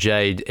about Bill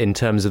Jay in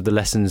terms of the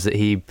lessons that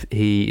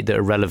that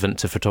are relevant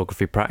to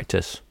photography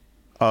practice?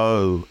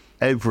 Oh,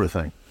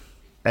 everything.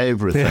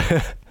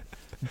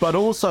 But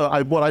also,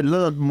 what I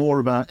learned more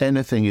about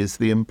anything is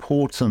the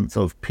importance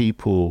of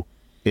people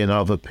in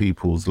other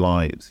people's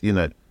lives.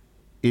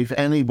 If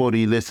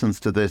anybody listens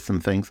to this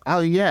and thinks,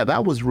 oh yeah,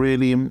 that was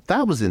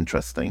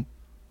interesting,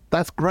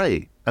 that's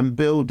great. And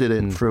Bill did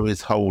it through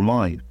his whole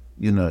life.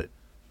 The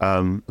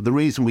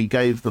reason we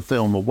gave the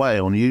film away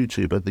on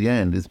YouTube at the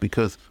end is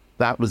because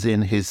that was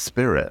in his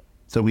spirit.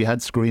 So we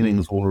had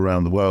screenings all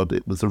around the world.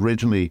 It was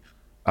originally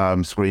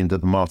screened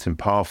at the Martin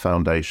Parr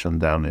Foundation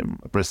down in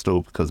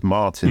Bristol because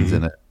Martin's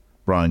in it.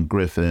 Brian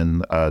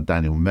Griffin,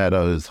 Daniel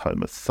Meadows,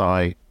 Homer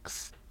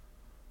Sykes,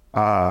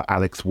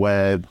 Alex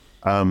Webb.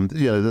 I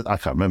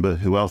can't remember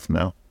who else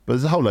now, but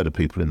there's a whole load of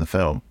people in the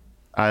film.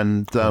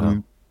 And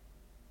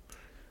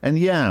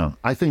yeah,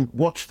 I think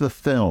watch the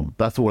film.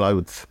 That's all I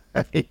would say.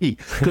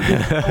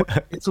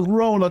 It's a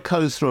roller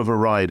coaster of a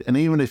ride. And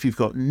even if you've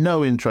got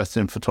no interest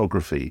in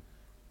photography,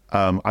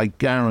 I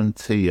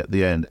guarantee at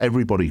the end,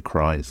 everybody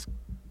cries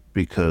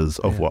because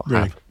of what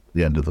happened at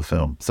the end of the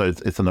film. So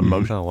it's an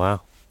emotion. Oh,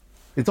 wow.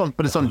 It's on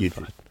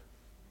YouTube.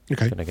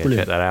 Okay, I'm gonna go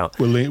brilliant. check that out.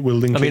 We'll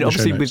link. I mean, it in the show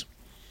obviously, notes.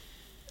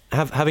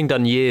 having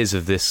done years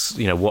of this,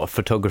 what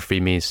photography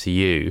means to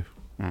you.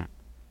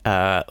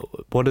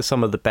 What are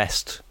some of the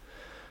best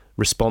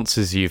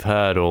responses you've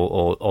heard,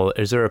 or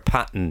is there a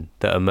pattern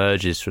that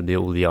emerges from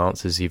all the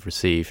answers you've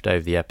received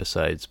over the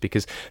episodes?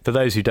 Because for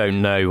those who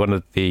don't know, one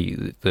of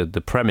the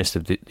premise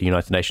of the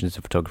United Nations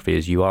of Photography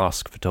is you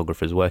ask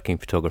photographers, working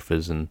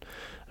photographers, and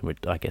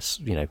I guess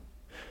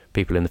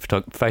people in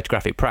the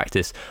photographic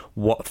practice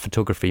what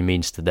photography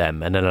means to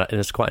them, and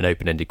it's quite an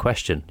open-ended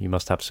question. You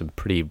must have some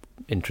pretty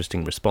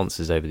interesting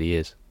responses over the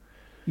years.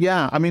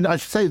 Yeah, I mean, I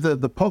should say that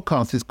the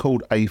podcast is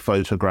called A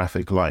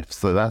Photographic Life.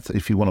 So that's,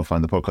 if you want to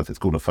find the podcast, it's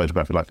called A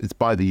Photographic Life. It's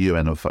by the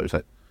UN of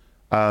Photo.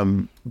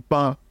 Do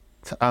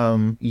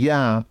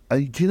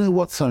you know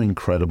what's so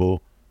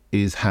incredible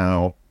is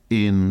how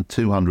in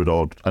 200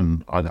 odd,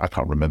 and I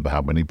can't remember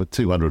how many, but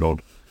 200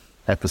 odd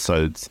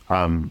episodes,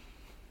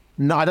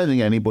 no, I don't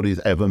think anybody's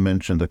ever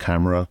mentioned a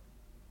camera.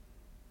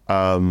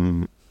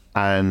 And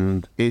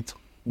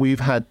we've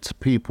had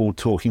people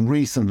talking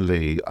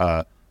recently,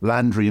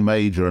 Landry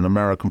Major, an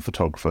American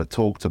photographer,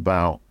 talked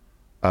about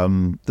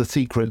the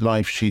secret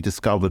life she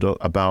discovered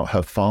about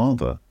her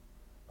father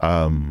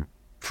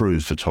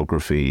through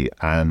photography.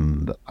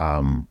 And,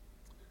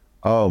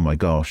 oh my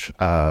gosh,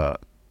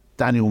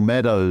 Daniel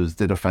Meadows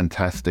did a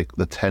fantastic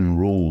The 10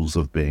 Rules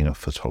of Being a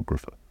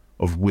Photographer,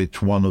 of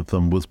which one of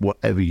them was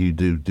whatever you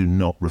do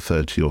not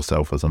refer to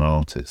yourself as an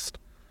artist.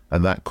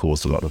 And that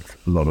caused a lot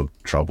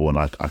of trouble, and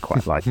I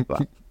quite liked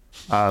that.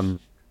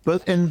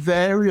 But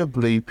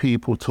invariably,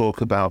 people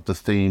talk about the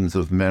themes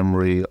of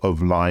memory, of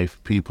life.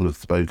 People have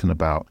spoken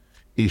about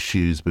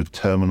issues with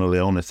terminal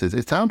illnesses.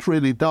 It sounds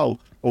really dull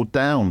or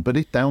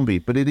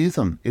downbeat, but it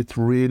isn't. It's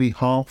really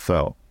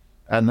heartfelt.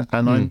 And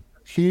I'm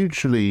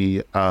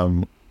hugely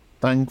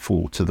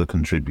thankful to the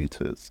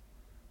contributors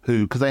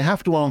because they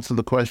have to answer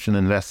the question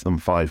in less than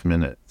 5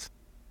 minutes.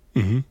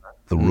 The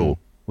rule,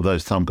 although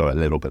some go a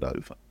little bit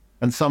over.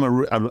 And some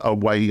are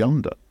way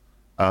under.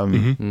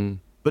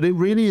 But it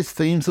really is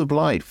themes of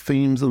life,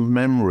 themes of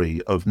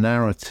memory, of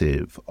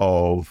narrative,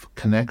 of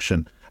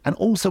connection. And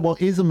also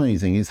what is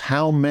amazing is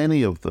how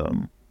many of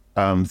them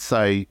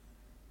say,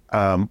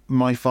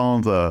 my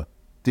father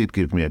did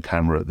give me a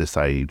camera at this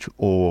age,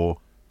 or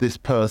this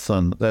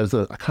person, I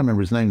can't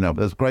remember his name now, but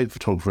there's a great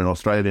photographer in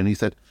Australia, and he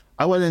said,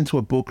 I went into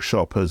a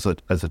bookshop as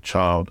a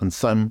child, and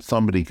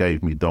somebody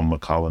gave me Don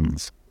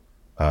McCullum's,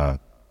 I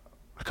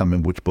can't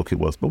remember which book it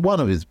was, but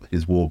one of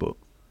his war books.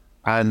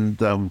 And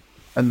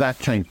that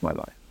changed my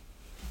life.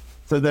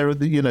 So there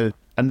are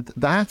and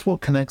that's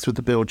what connects with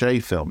the Bill J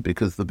film,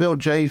 because the Bill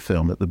J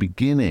film at the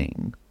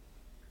beginning,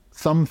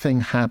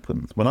 something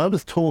happens. When I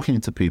was talking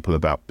to people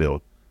about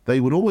Bill, they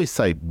would always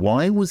say,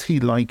 why was he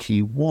like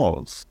he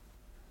was?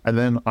 And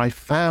then I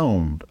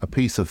found a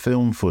piece of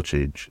film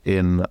footage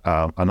in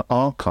an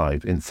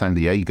archive in San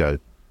Diego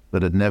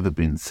that had never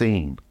been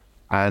seen.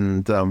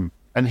 And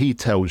he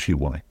tells you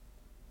why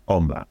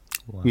on that.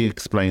 Wow. He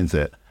explains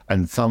it.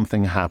 And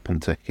something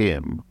happened to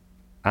him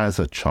as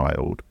a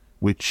child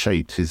which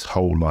shaped his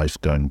whole life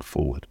going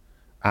forward.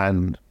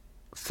 And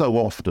so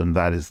often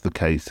that is the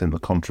case in the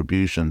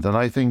contributions. And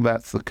I think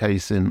that's the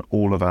case in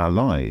all of our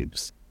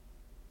lives.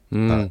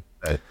 There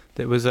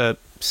was a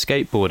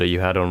skateboarder you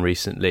had on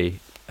recently,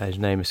 his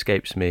name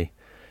escapes me,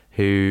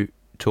 who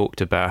talked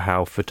about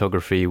how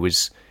photography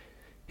was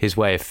his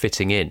way of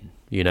fitting in,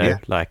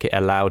 like it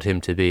allowed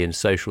him to be in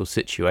social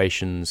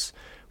situations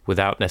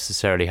without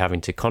necessarily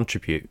having to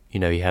contribute.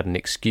 He had an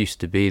excuse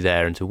to be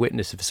there and to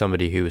witness for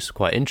somebody who was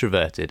quite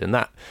introverted. And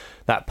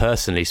that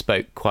personally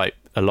spoke quite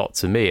a lot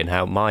to me, and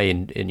how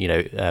my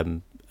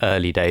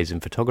early days in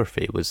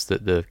photography was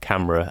that the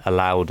camera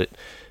allowed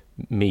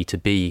me to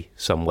be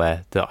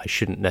somewhere that I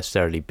shouldn't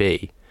necessarily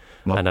be,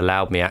 and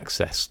allowed me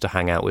access to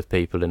hang out with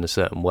people in a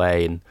certain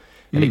way. And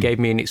it gave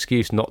me an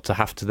excuse not to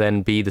have to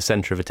then be the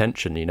centre of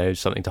attention,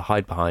 something to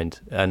hide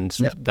behind. And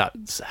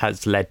that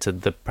has led to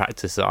the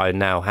practice that I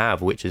now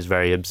have, which is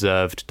very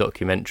observed,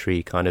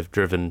 documentary kind of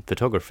driven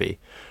photography,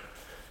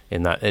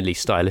 in that, at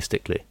least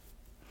stylistically.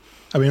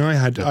 I mean, I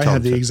had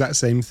the exact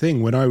same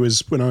thing when I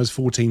was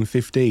 14,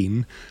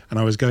 15, and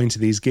I was going to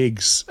these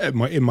gigs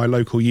in my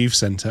local youth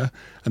centre,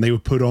 and they were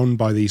put on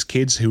by these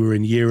kids who were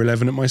in year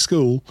 11 at my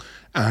school,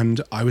 and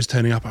I was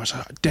turning up. I was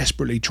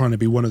desperately trying to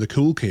be one of the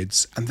cool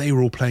kids, and they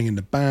were all playing in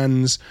the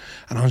bands,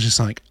 and I was just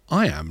like,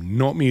 I am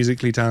not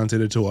musically talented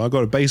at all. I've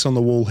got a bass on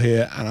the wall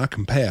here, and I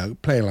can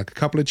play like a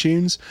couple of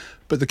tunes,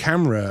 but the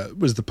camera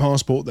was the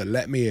passport that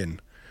let me in.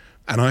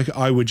 And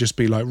I would just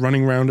be like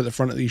running around at the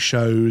front of these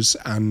shows,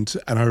 and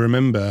I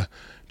remember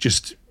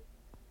just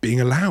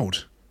being allowed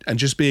and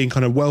just being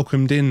kind of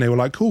welcomed in. They were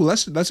like, "Cool,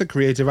 that's a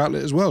creative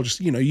outlet as well. Just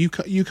you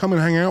come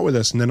and hang out with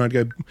us." And then I'd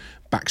go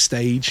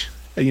backstage,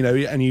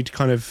 and you'd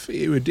kind of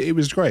it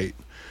was great,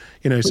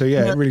 So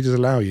yeah, it really does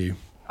allow you.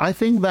 I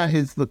think that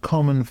is the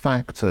common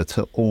factor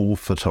to all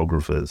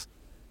photographers.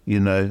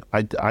 There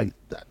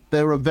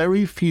are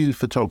very few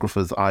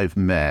photographers I've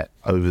met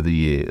over the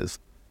years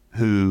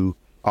who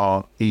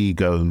are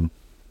ego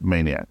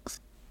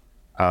maniacs.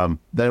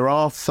 There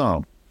are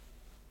some,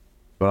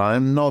 but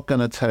I'm not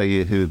going to tell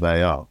you who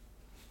they are.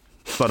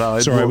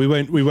 But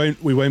we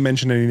won't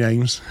mention any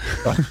names.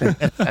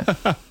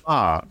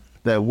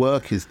 Their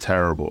work is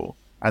terrible,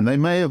 and they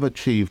may have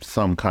achieved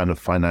some kind of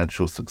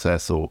financial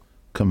success or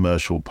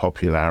commercial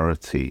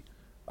popularity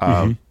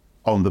on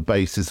the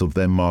basis of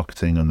their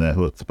marketing and their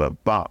chutzpah,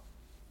 but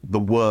the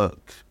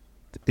work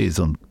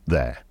isn't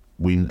there.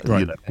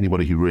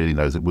 Anybody who really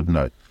knows it would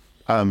know.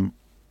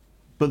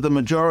 But the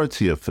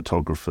majority of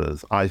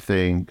photographers, I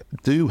think,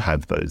 do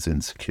have those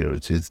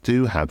insecurities,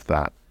 do have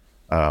that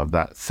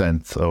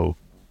sense of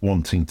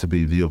wanting to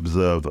be the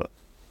observer.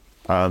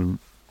 And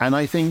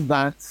I think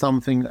that's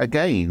something,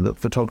 again, that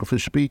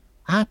photographers should be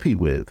happy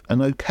with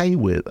and okay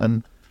with.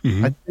 And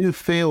I do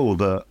feel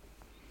that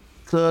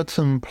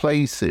certain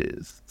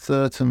places,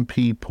 certain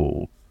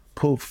people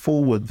put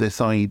forward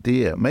this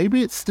idea.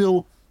 Maybe it's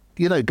still,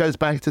 it goes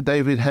back to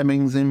David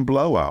Hemmings in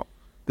Blow Up.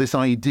 This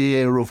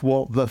idea of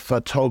what the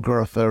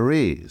photographer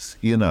is,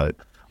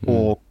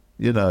 or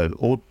Don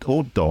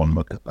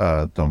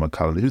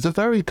McCullum, who's a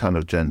very kind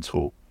of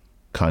gentle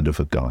kind of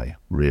a guy,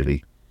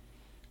 really.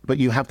 But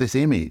you have this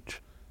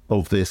image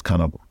of this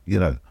kind of,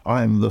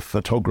 I'm the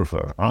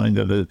photographer. I'm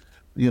going to,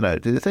 do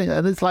the thing.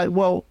 And it's like,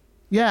 well,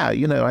 yeah,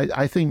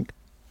 I think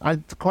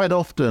quite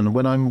often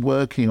when I'm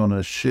working on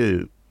a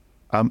shoot,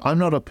 I'm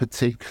not a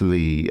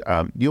particularly,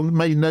 you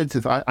may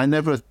notice I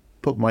never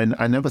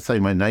say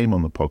my name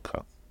on the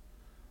podcast.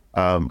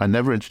 I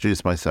never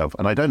introduce myself,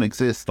 and I don't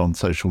exist on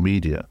social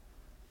media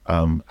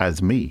as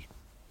me.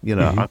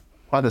 I'm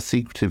quite a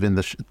secretive in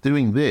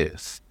doing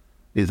this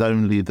is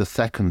only the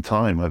second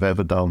time I've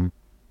ever done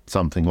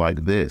something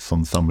like this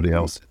on somebody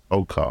else's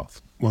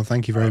podcast. Well,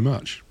 thank you very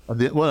much.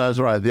 That's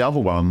right. The other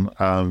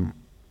one,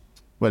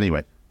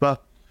 anyway,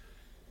 but.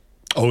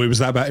 Oh, it was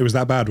that bad. It was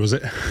that bad, was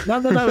it?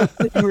 No.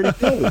 It's really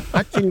good.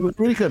 Actually, it was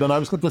really good. And I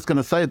was just going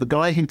to say, the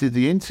guy who did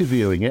the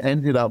interviewing, it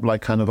ended up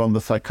like kind of on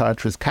the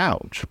psychiatrist's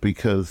couch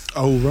because.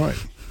 Oh, right.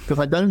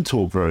 because I don't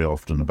talk very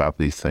often about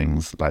these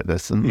things like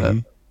this.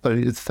 And so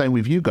it's the same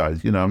with you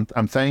guys. You know,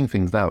 I'm saying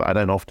things now that I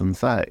don't often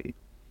say.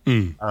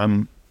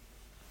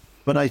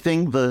 But I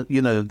think that,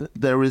 you know,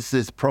 there is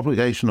this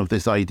propagation of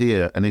this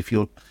idea. And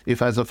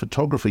if as a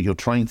photographer, you're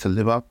trying to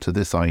live up to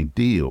this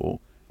ideal,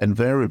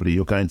 invariably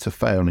you're going to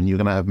fail and you're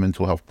going to have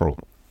mental health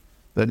problems.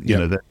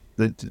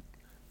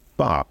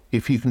 But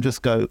if you can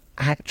just go,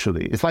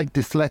 actually, it's like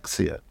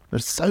dyslexia.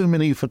 There's so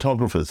many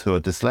photographers who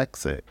are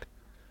dyslexic.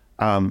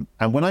 And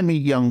when I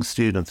meet young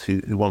students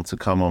who want to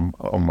come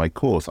on my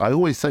course, I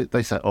always say,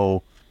 they say,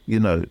 oh, you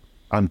know,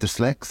 I'm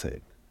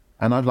dyslexic.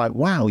 And I'm like,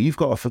 wow, you've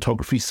got a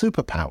photography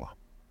superpower.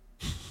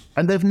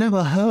 And they've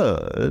never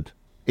heard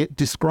it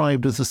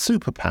described as a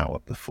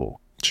superpower before.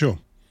 Sure.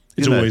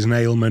 It's always an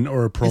ailment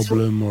or a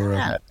problem or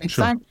a...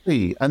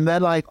 Exactly. Sure. And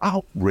they're like,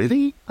 oh,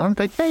 really? And I'm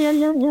like, yeah,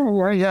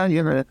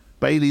 you know,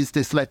 Bailey's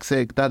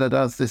dyslexic,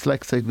 da-da-da's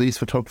dyslexic, these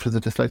photographers are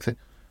dyslexic.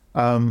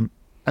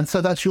 And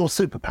so that's your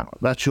superpower.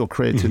 That's your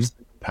creative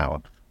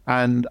superpower.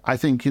 And I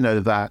think, you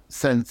know, that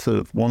sense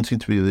of wanting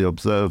to be the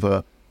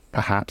observer,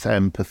 perhaps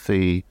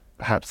empathy,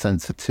 perhaps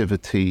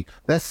sensitivity,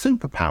 they're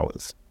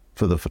superpowers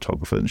for the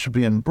photographer and should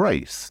be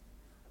embraced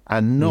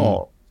and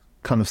not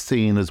kind of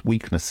seen as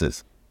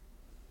weaknesses.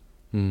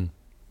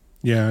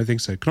 Yeah, I think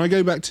so. Can I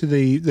go back to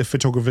the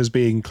photographers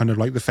being kind of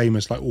like the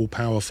famous, like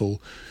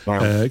all-powerful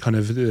kind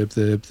of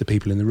the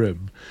people in the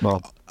room?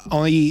 Well,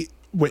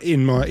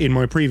 In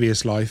my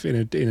previous life, in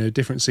a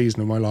different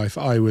season of my life,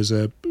 I was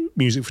a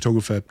music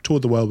photographer,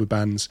 toured the world with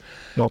bands,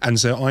 and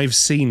so I've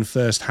seen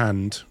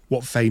firsthand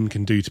what fame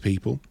can do to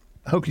people.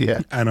 Oh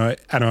yeah, and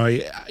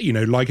I, you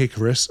know, like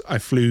Icarus, I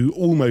flew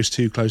almost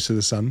too close to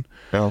the sun.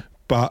 Yeah.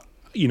 But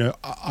you know,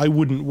 I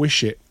wouldn't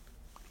wish it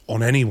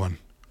on anyone.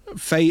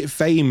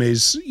 Fame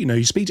is, you know,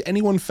 you speak to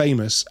anyone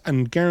famous,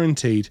 and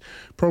guaranteed,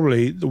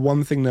 probably the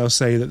one thing they'll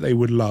say that they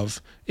would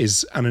love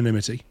is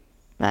anonymity,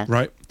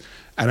 right?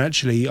 And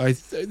actually,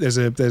 there's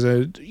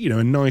a you know,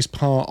 a nice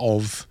part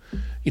of,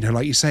 you know,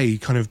 like you say,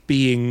 kind of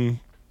being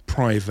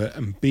private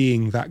and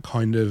being that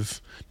kind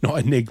of, not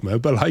enigma,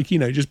 but like, you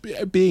know, just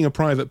being a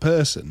private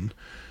person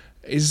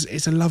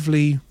is a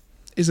lovely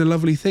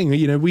thing.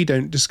 You know, we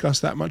don't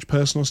discuss that much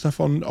personal stuff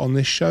on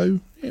this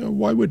show. You know,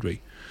 why would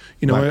we?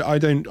 You know, right.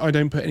 I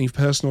don't put any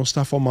personal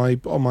stuff on my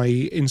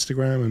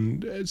Instagram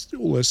and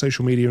all the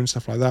social media and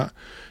stuff like that.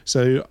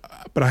 So,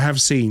 but I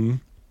have seen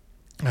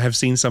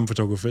some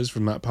photographers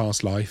from that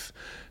past life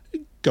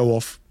go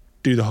off,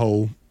 do the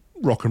whole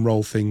rock and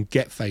roll thing,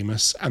 get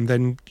famous, and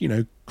then, you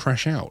know,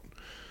 crash out.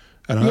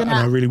 And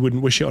I really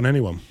wouldn't wish it on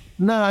anyone.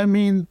 No, I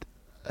mean,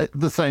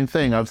 the same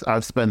thing.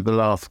 I've spent the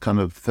last kind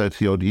of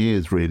 30 odd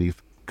years really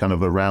kind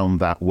of around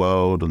that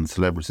world and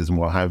celebrities and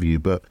what have you.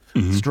 But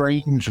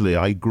strangely,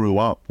 I grew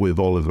up with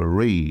Oliver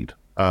Reed,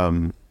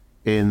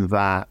 in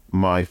that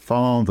my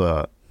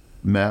father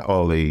met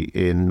Ollie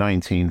in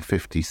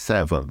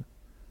 1957.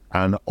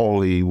 And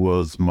Ollie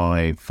was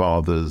my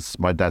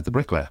dad's a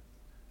bricklayer.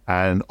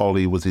 And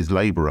Ollie was his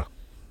labourer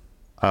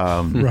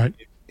right.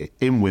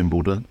 in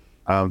Wimbledon.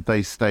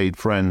 They stayed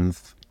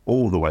friends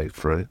all the way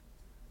through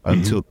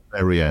until the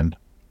very end.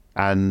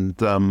 And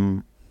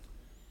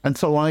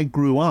so I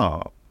grew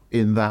up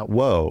in that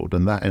world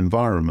and that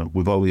environment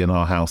with Ollie in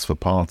our house for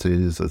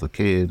parties as a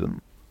kid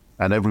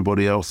and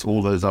everybody else,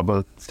 all those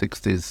other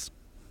 60s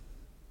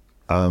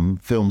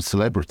film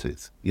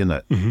celebrities, you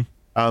know.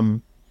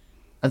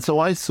 And so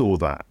I saw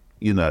that,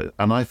 you know,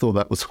 and I thought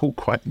that was all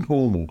quite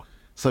normal.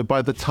 So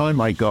by the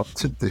time I got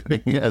to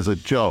doing it as a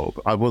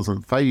job, I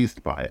wasn't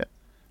fazed by it.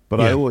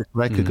 But I always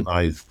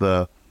recognized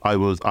that I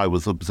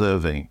was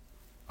observing.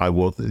 I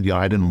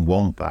didn't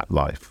want that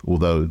life,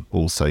 although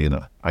also, you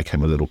know, I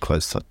came a little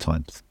close at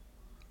times.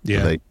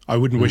 Yeah, I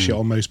wouldn't wish it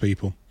on most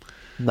people.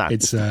 No.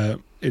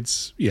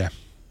 It's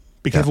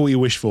be careful what you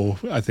wish for,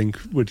 I think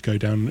would go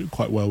down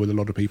quite well with a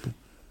lot of people.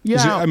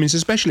 Yeah. I mean, it's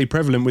especially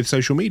prevalent with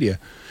social media.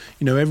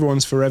 You know,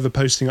 everyone's forever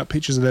posting up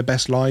pictures of their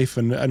best life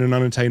and an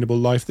unattainable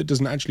life that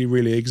doesn't actually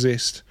really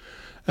exist.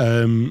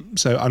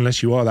 So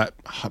unless you are that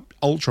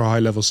ultra high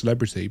level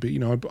celebrity, but you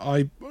know,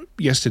 I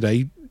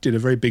yesterday did a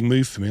very big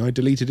move for me. I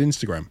deleted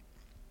Instagram.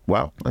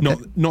 Wow. Okay.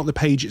 Not the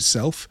page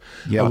itself.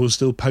 Yeah. I will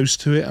still post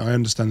to it. I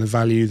understand the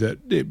value that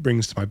it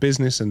brings to my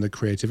business and the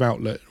creative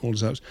outlet, all of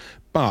that.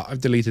 But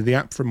I've deleted the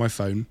app from my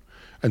phone,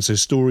 and so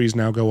stories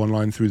now go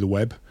online through the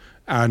web,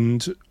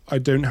 and I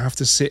don't have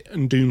to sit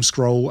and doom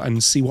scroll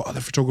and see what other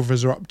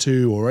photographers are up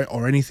to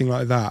or anything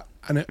like that.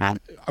 And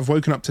I've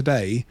woken up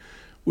today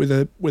with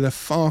a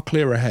far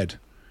clearer head,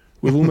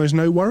 with almost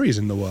no worries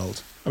in the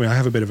world. I mean, I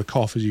have a bit of a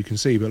cough, as you can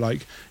see, but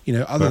like, you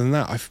know, other than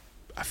that,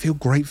 I feel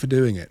great for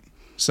doing it.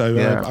 So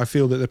I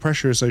feel that the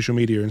pressure of social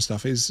media and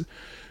stuff is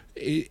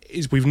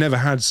we've never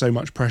had so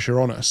much pressure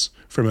on us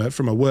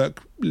from a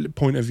work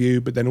point of view,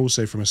 but then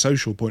also from a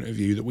social point of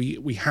view, that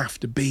we have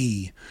to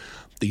be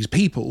these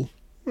people.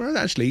 Well,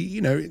 actually,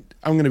 you know,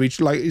 I'm going to be,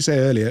 like you say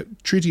earlier,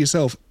 true to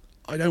yourself.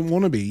 I don't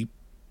want to be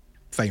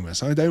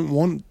famous. I don't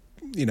want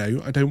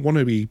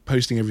to be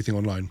posting everything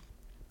online.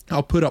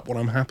 I'll put up what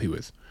I'm happy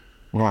with.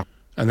 Right.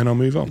 And then I'll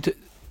move on.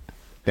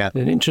 Yeah.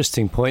 An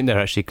interesting point there,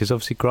 actually, because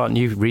obviously, Grant,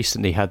 you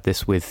recently had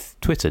this with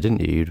Twitter,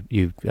 didn't you?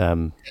 You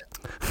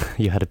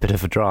you had a bit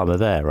of a drama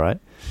there, right?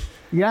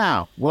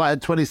 Yeah. Well, I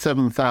had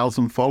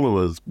 27,000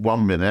 followers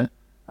 1 minute,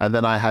 and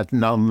then I had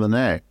none the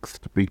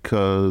next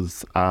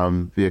because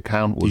the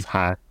account was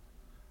hacked.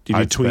 Did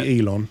you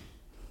tweet Elon?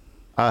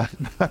 I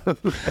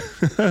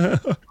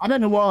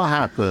don't know what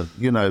happened,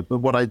 but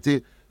what I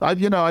did,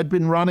 I'd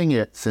been running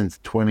it since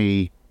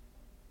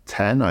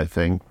 2010, I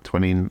think,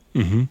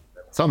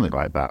 something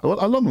like that,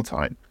 a long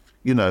time,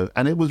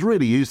 and it was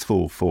really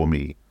useful for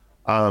me.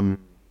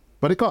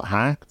 But it got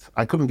hacked.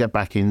 I couldn't get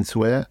back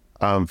into it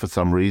for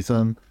some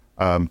reason.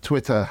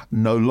 Twitter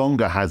no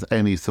longer has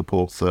any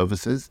support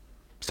services.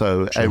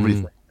 So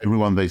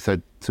everyone they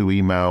said to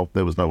email,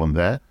 there was no one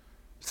there.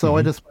 So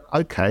I just,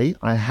 okay,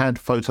 I had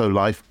Photo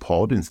Life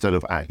Pod instead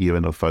of at you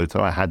in a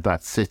photo. I had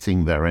that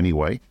sitting there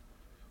anyway.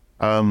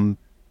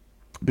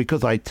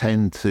 Because I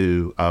tend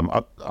to, I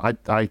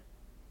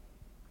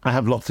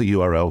have lots of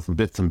URLs and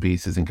bits and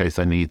pieces in case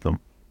I need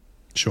them.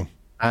 Sure.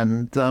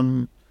 And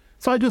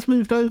so I just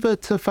moved over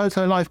to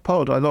Photo Life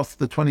Pod. I lost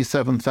the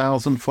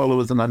 27,000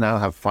 followers and I now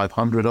have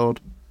 500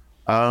 odd.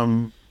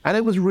 And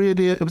it was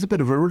a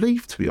bit of a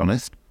relief, to be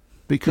honest,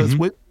 because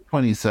with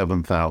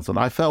 27,000,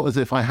 I felt as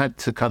if I had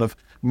to kind of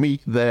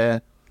meet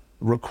their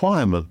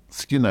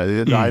requirements.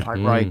 I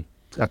write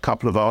a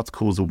couple of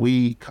articles a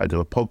week. I do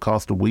a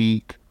podcast a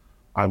week.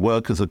 I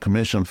work as a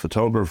commissioned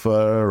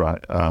photographer.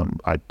 I'm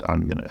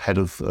head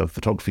of a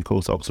photography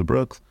course at Oxford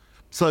Brookes.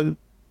 So,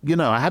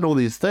 I had all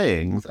these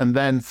things, and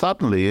then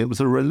suddenly it was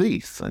a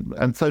release.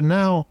 And so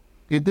now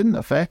it didn't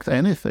affect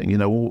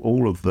anything.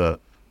 All of the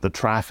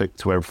traffic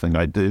to everything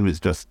I do is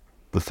just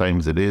the same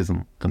as it is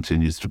and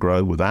continues to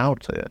grow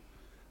without it.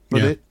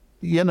 But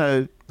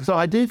so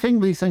I do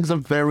think these things are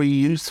very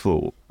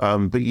useful.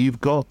 But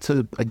you've got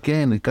to,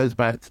 again, it goes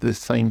back to this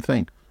same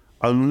thing.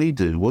 Only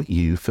do what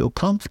you feel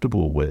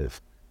comfortable with.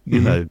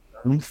 Don't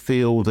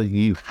feel that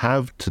you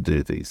have to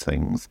do these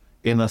things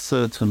in a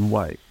certain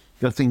way.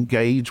 Just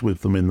engage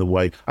with them in the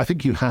way. I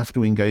think you have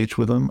to engage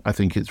with them. I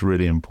think it's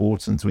really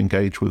important to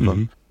engage with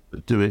them.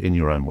 But do it in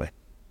your own way.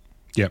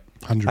 Yep,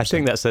 100%. I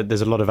think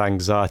there's a lot of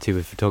anxiety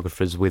with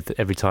photographers with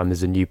every time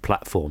there's a new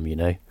platform,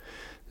 the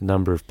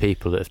number of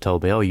people that have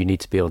told me, oh, you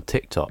need to be on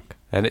TikTok.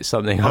 And it's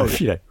something I've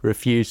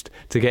refused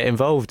to get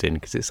involved in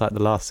because it's like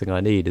the last thing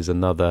I need is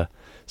another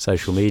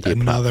social media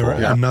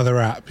platform. Another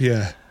app,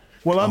 yeah.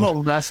 Well, I'm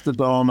on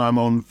Mastodon, I'm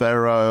on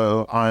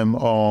Vero, I'm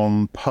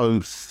on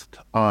Post,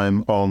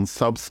 I'm on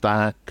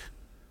Substack,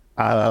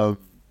 and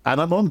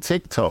I'm on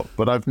TikTok,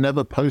 but I've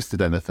never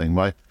posted anything.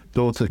 My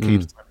daughter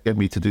keeps trying to get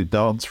me to do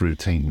dance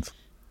routines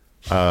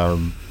for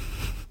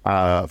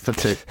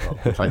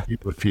TikTok, which I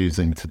keep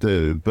refusing to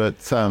do. But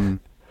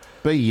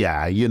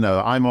yeah,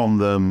 I'm on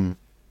them.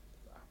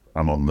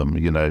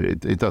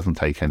 It doesn't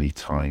take any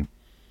time.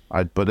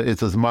 But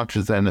it's as much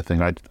as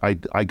anything.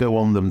 I go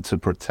on them to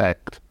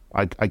protect.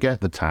 I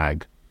get the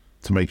tag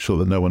to make sure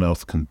that no one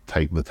else can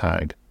take the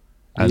tag.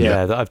 And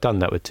I've done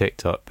that with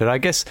TikTok. But I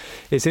guess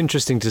it's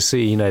interesting to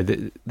see,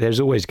 that there's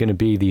always going to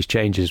be these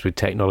changes with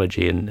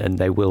technology and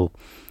they will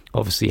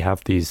obviously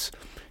have these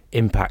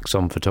impacts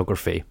on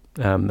photography.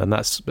 And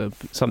that's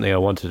something I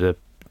wanted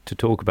to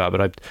talk about.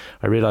 But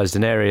I realised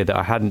an area that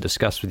I hadn't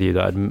discussed with you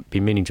that I'd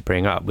been meaning to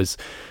bring up was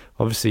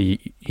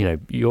obviously,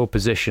 your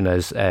position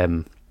as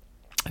a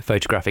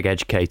photographic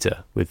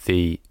educator with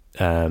the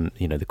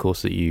the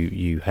course that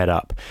you head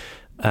up.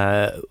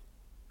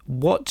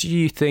 What do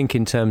you think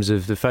in terms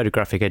of the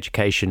photographic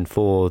education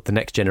for the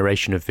next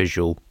generation of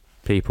visual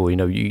people?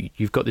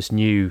 You've got this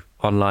new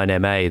online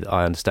MA that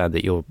I understand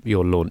that you're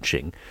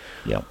launching.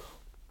 Yeah.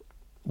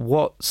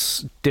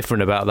 What's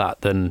different about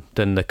that than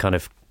the kind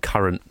of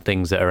current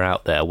things that are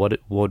out there?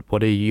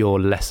 What are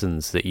your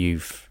lessons that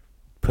you've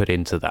put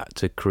into that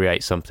to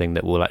create something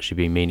that will actually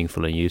be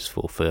meaningful and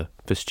useful for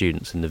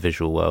students in the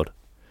visual world?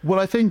 Well,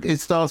 I think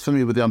it starts for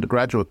me with the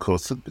undergraduate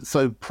course.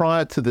 So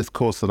prior to this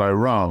course that I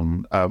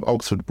run,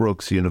 Oxford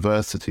Brookes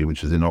University,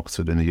 which is in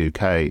Oxford in the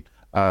UK,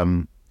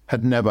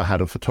 had never had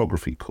a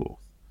photography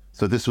course.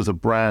 So this was a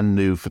brand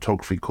new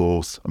photography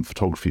course and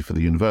photography for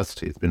the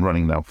university. It's been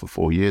running now for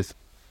 4 years.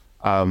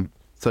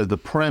 So the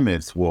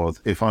premise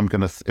was if I'm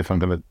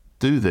gonna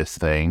do this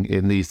thing,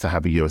 it needs to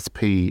have a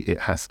USP. It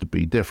has to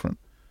be different.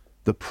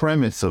 The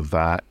premise of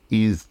that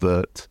is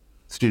that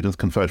students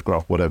can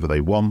photograph whatever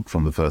they want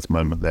from the first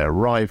moment they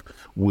arrive.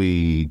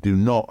 We do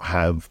not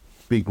have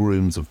big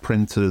rooms of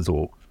printers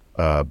or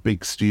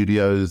big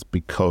studios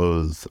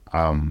because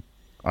I'm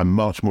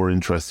much more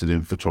interested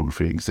in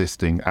photography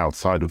existing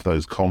outside of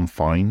those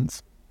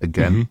confines.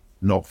 Again,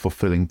 not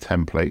fulfilling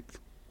templates.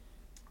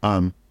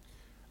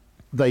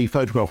 They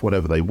photograph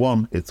whatever they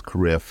want. It's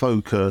career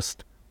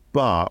focused,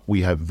 but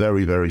we have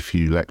very, very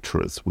few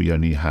lecturers. We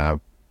only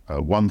have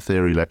one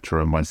theory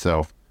lecturer,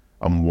 myself,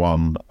 and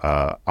one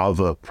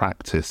other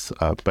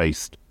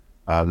practice-based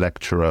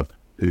lecturer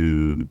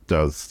who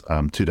does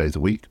 2 days a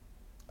week.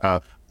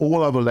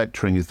 All other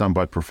lecturing is done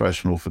by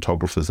professional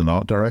photographers and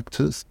art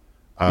directors.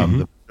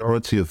 The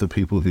majority of the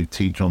people who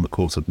teach on the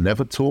course have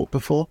never taught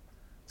before.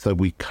 So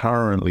we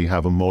currently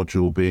have a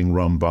module being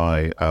run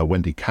by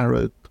Wendy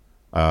Carrot,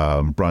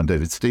 Brian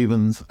David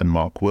Stevens, and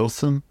Mark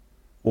Wilson.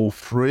 All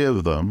three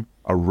of them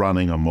are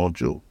running a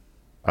module.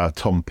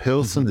 Tom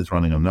Pearson is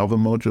running another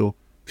module.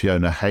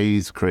 Fiona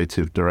Hayes,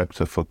 creative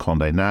director for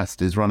Condé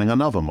Nast, is running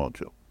another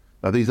module.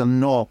 Now, these are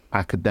not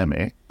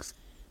academics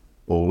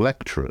or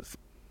lecturers.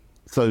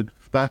 So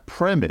that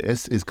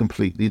premise is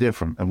completely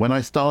different. And when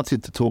I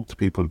started to talk to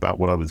people about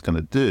what I was going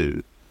to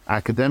do,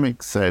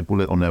 academics said, well,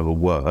 it'll never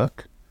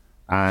work.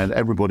 And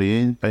everybody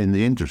in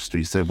the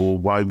industry said, well,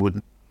 why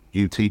wouldn't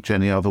you teach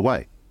any other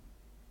way?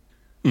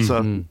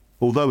 So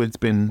although it's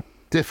been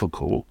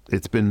difficult,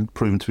 it's been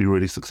proven to be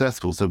really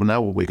successful. So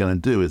now what we're going to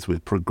do is we're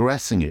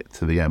progressing it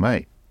to the MA.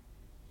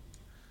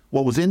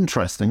 What was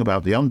interesting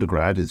about the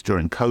undergrad is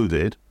during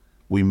COVID,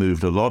 we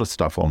moved a lot of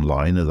stuff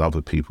online as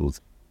other people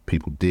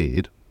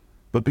did.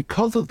 But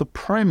because of the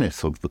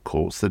premise of the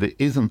course, that it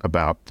isn't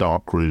about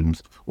dark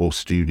rooms or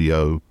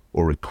studio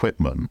or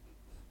equipment,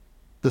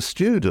 the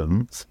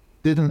students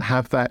didn't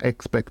have that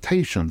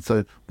expectation.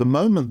 So the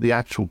moment the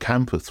actual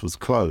campus was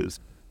closed,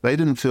 they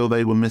didn't feel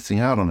they were missing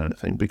out on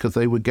anything because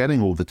they were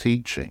getting all the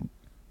teaching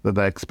that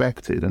they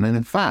expected. And then,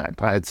 in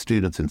fact, I had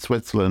students in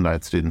Switzerland, I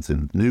had students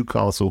in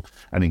Newcastle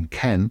and in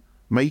Kent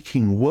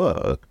making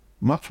work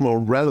much more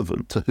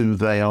relevant to who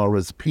they are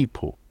as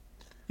people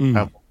and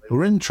what they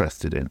were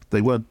interested in.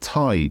 They weren't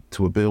tied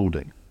to a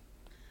building.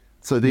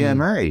 So the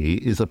MA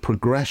is a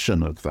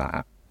progression of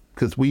that,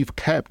 because we've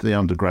kept the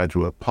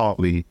undergraduate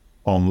partly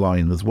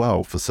online as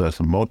well for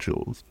certain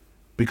modules,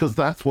 because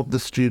that's what the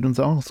students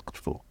asked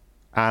for.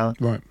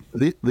 Right.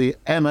 The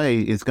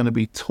MA is going to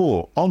be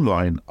taught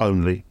online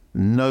only,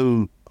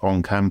 no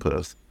on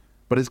campus,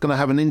 but it's going to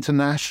have an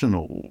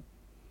international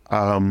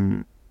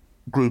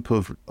group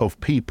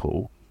of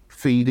people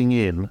feeding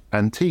in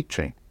and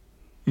teaching.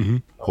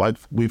 Like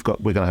we're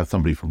going to have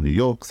somebody from New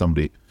York,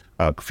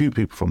 a few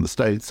people from the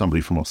States,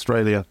 somebody from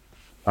Australia,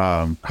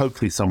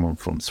 hopefully someone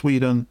from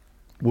Sweden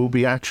will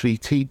be actually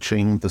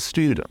teaching the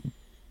student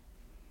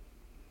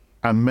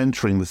and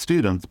mentoring the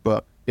students.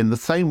 But in the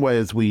same way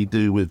as we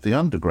do with the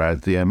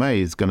undergrad, the MA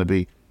is going to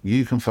be,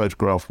 you can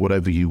photograph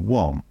whatever you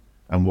want.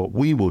 And what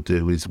we will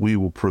do is we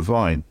will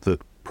provide the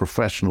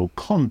professional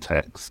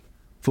context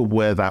for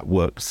where that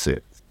work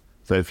sits.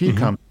 So if you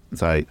come and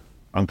say,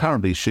 I'm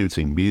currently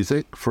shooting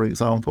music, for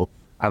example,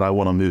 and I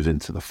want to move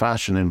into the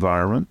fashion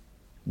environment,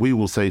 we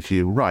will say to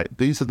you, right,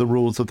 these are the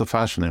rules of the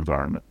fashion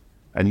environment.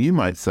 And you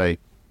might say,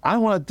 I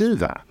want to do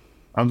that.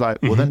 I'm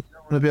like, well, then you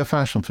don't want to be a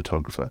fashion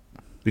photographer.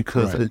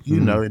 Because, as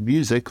you know, in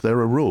music, there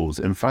are rules.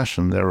 In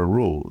fashion, there are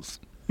rules.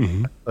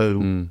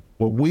 So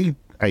what we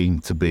aim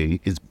to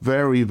be is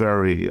very,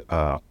 very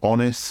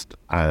honest,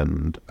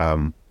 and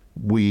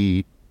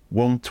we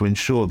want to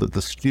ensure that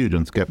the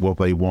students get what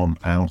they want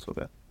out of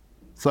it.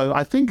 So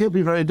I think it'll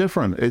be very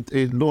different.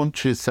 It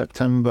launches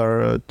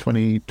September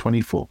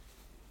 2024.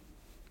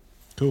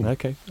 Cool.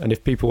 Okay. And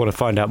if people want to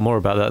find out more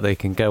about that, they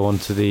can go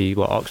onto the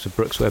Oxford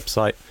Brookes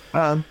website.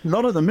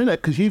 Not at the minute,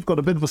 because you've got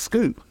a bit of a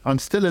scoop. I'm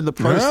still in the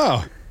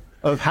process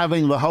of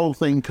having the whole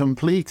thing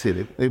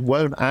completed. It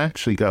won't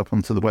actually go up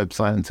onto the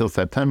website until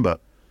September.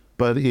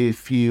 But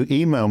if you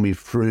email me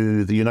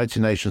through the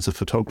United Nations of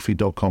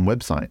Photography.com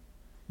website,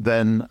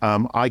 then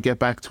I get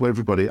back to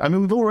everybody. I mean,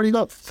 we've already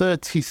got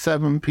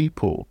 37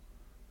 people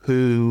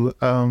who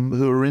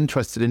are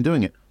interested in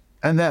doing it.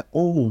 And they're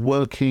all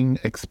working,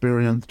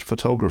 experienced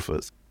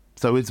photographers.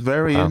 So it's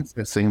very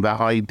interesting, that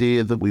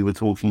idea that we were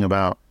talking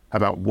about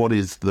what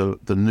is the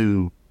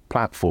new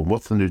platform,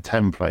 what's the new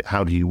template,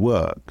 how do you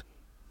work?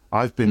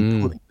 I've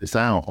been putting this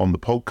out on the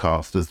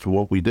podcast as to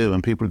what we do,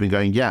 and people have been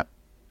going, yeah,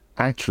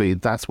 actually,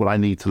 that's what I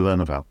need to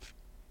learn about.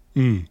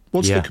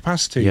 What's the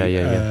capacity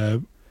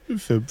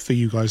for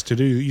you guys to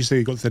do? You say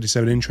you've got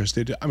 37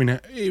 interested. I mean,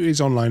 it is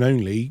online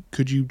only.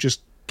 Could you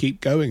just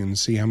keep going and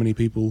see how many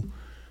people...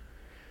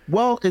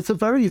 Well, it's a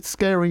very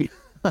scary...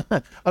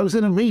 I was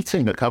in a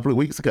meeting a couple of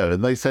weeks ago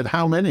and they said,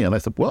 how many? And I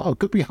said, well, it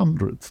could be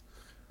hundreds.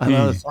 And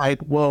I was like,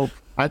 well,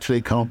 actually,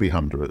 it can't be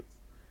hundreds.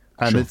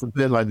 And it's a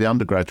bit like the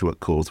undergraduate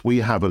course. We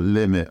have a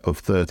limit of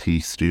 30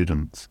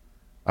 students.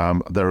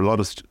 There are a lot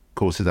of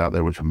courses out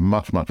there which are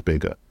much, much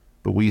bigger.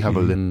 But we have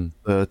a limit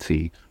of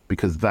 30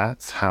 because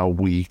that's how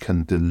we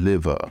can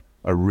deliver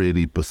a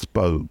really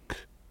bespoke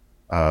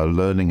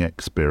learning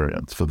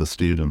experience for the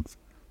students.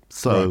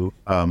 So,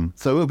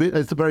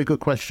 it's a very good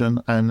question,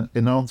 and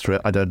in answer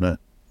it, I don't know.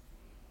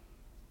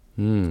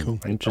 Cool,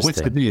 interesting. I wish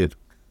I did.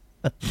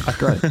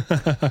 Great.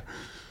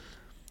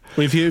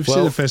 Well, if you've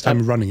seen the first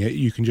time running it,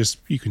 you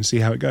can see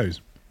how it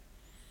goes.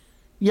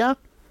 Yeah,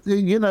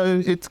 you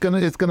know, it's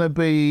gonna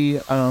be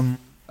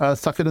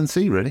suck it and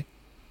see, really.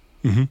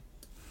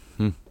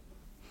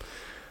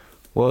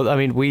 Well, I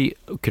mean, we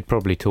could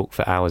probably talk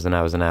for hours and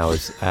hours and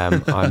hours.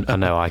 I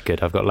know I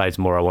could. I've got loads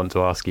more I want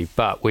to ask you,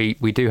 but we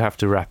do have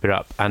to wrap it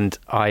up. And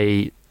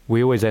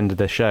we always end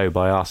the show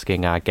by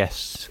asking our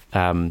guests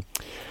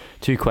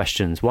two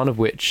questions. One of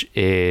which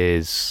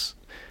is,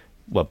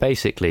 well,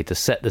 basically to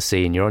set the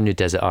scene. You're on your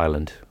desert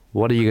island.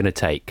 What are you going to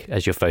take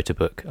as your photo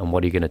book, and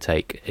what are you going to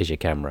take as your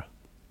camera?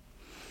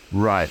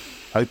 Right.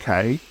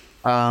 Okay.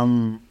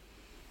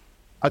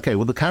 Okay.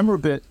 Well, the camera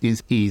bit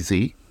is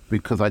easy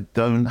because I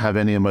don't have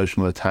any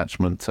emotional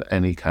attachment to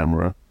any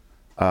camera.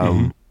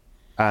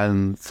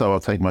 And so I'll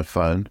take my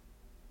phone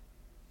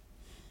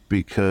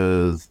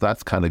because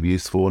that's kind of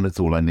useful and it's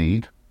all I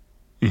need.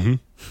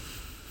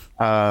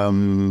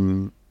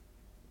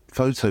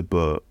 Photo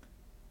book.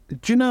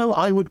 Do you know,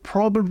 I would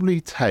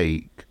probably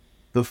take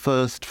the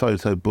first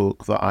photo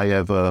book that I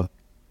ever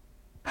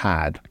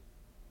had.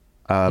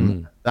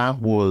 That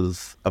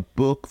was a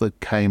book that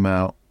came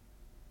out,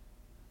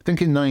 I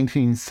think, in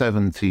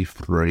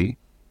 1973,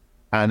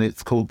 and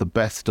it's called The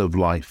Best of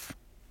Life.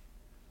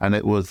 And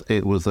it was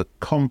a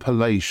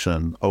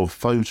compilation of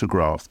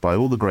photographs by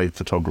all the great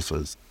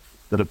photographers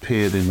that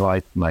appeared in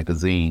Life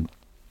magazine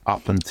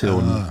up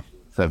until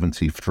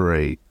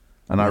 73.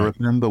 And I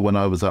remember when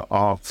I was at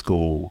art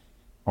school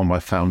on my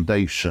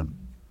foundation,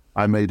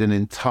 I made an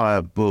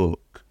entire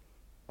book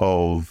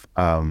of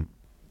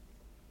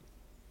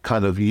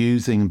kind of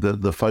using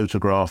the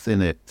photographs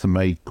in it to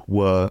make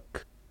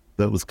work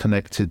that was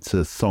connected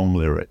to song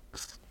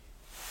lyrics.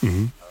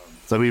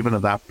 So even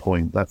at that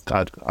point,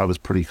 I was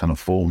pretty kind of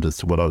formed as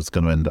to what I was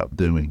going to end up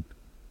doing.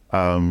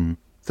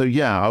 So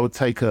yeah, I would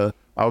take my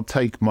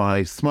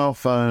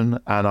smartphone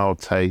and I'll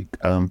take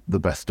The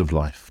Best of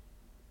Life.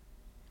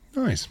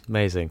 Nice.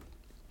 Amazing.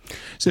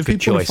 So if Good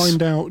people want choice. to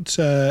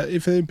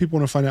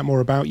find out,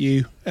 more about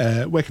you,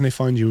 where can they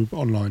find you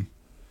online?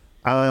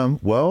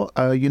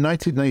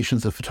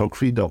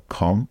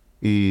 UnitedNationsOfPhotography.com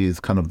is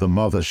kind of the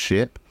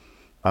mothership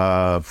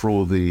for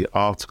all the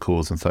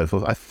articles and so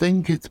forth. I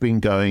think it's been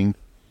going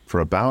for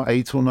about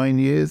 8 or 9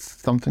 years,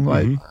 something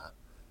like that.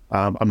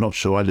 I'm not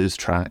sure, I lose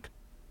track.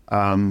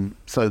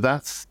 So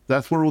that's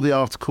where all the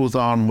articles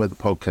are and where the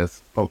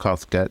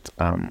podcasts get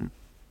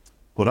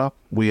put up.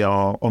 We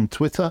are on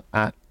Twitter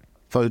at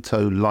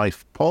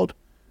PhotoLifePod.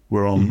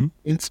 We're on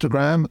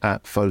Instagram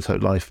at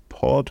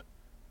PhotoLifePod.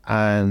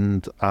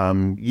 And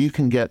you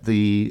can get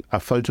the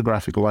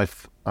Photographic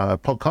Life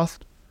podcast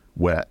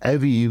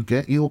wherever you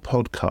get your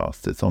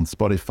podcast. It's on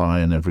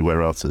Spotify and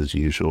everywhere else as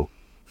usual.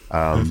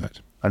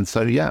 Perfect. And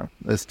so, yeah,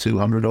 there's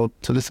 200 odd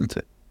to listen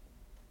to.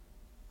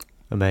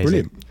 Amazing.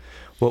 Brilliant.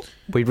 Well,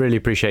 we really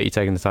appreciate you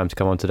taking the time to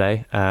come on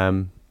today.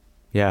 And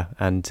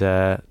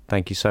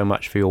thank you so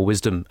much for your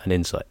wisdom and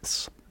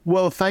insights.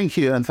 Well, thank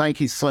you. And thank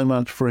you so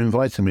much for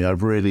inviting me.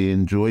 I've really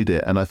enjoyed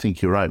it. And I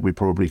think you're right. We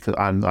probably could,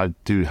 and I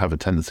do have a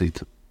tendency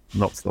to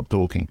not stop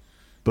talking,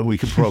 but we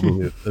could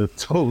probably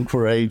talk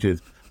for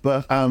ages.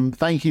 But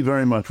thank you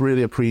very much.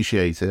 Really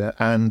appreciate it.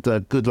 And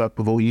good luck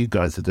with all you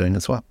guys are doing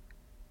as well.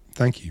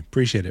 Thank you.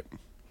 Appreciate it.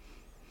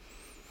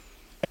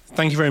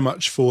 Thank you very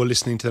much for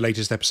listening to the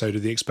latest episode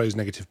of the Exposed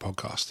Negative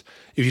podcast.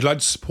 If you'd like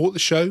to support the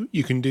show,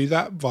 you can do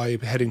that by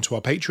heading to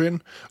our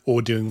Patreon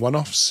or doing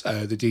one-offs.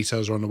 The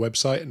details are on the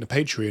website, and the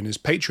Patreon is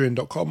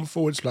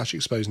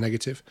patreon.com/exposed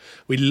negative.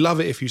 We'd love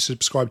it if you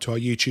subscribe to our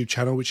YouTube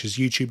channel, which is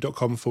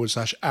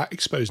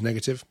youtube.com/@exposed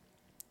negative.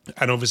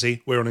 And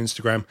obviously, we're on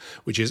Instagram,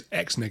 which is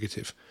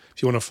xnegative.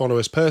 If you want to follow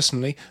us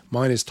personally,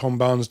 mine is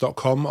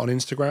tombarnes.com on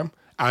Instagram.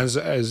 And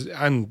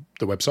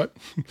the website.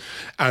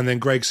 And then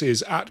Greg's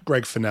is at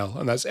Greg Fennell,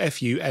 and that's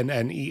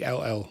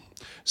Funnell.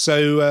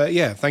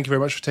 So, thank you very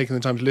much for taking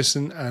the time to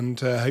listen, and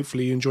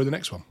hopefully you enjoy the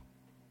next one.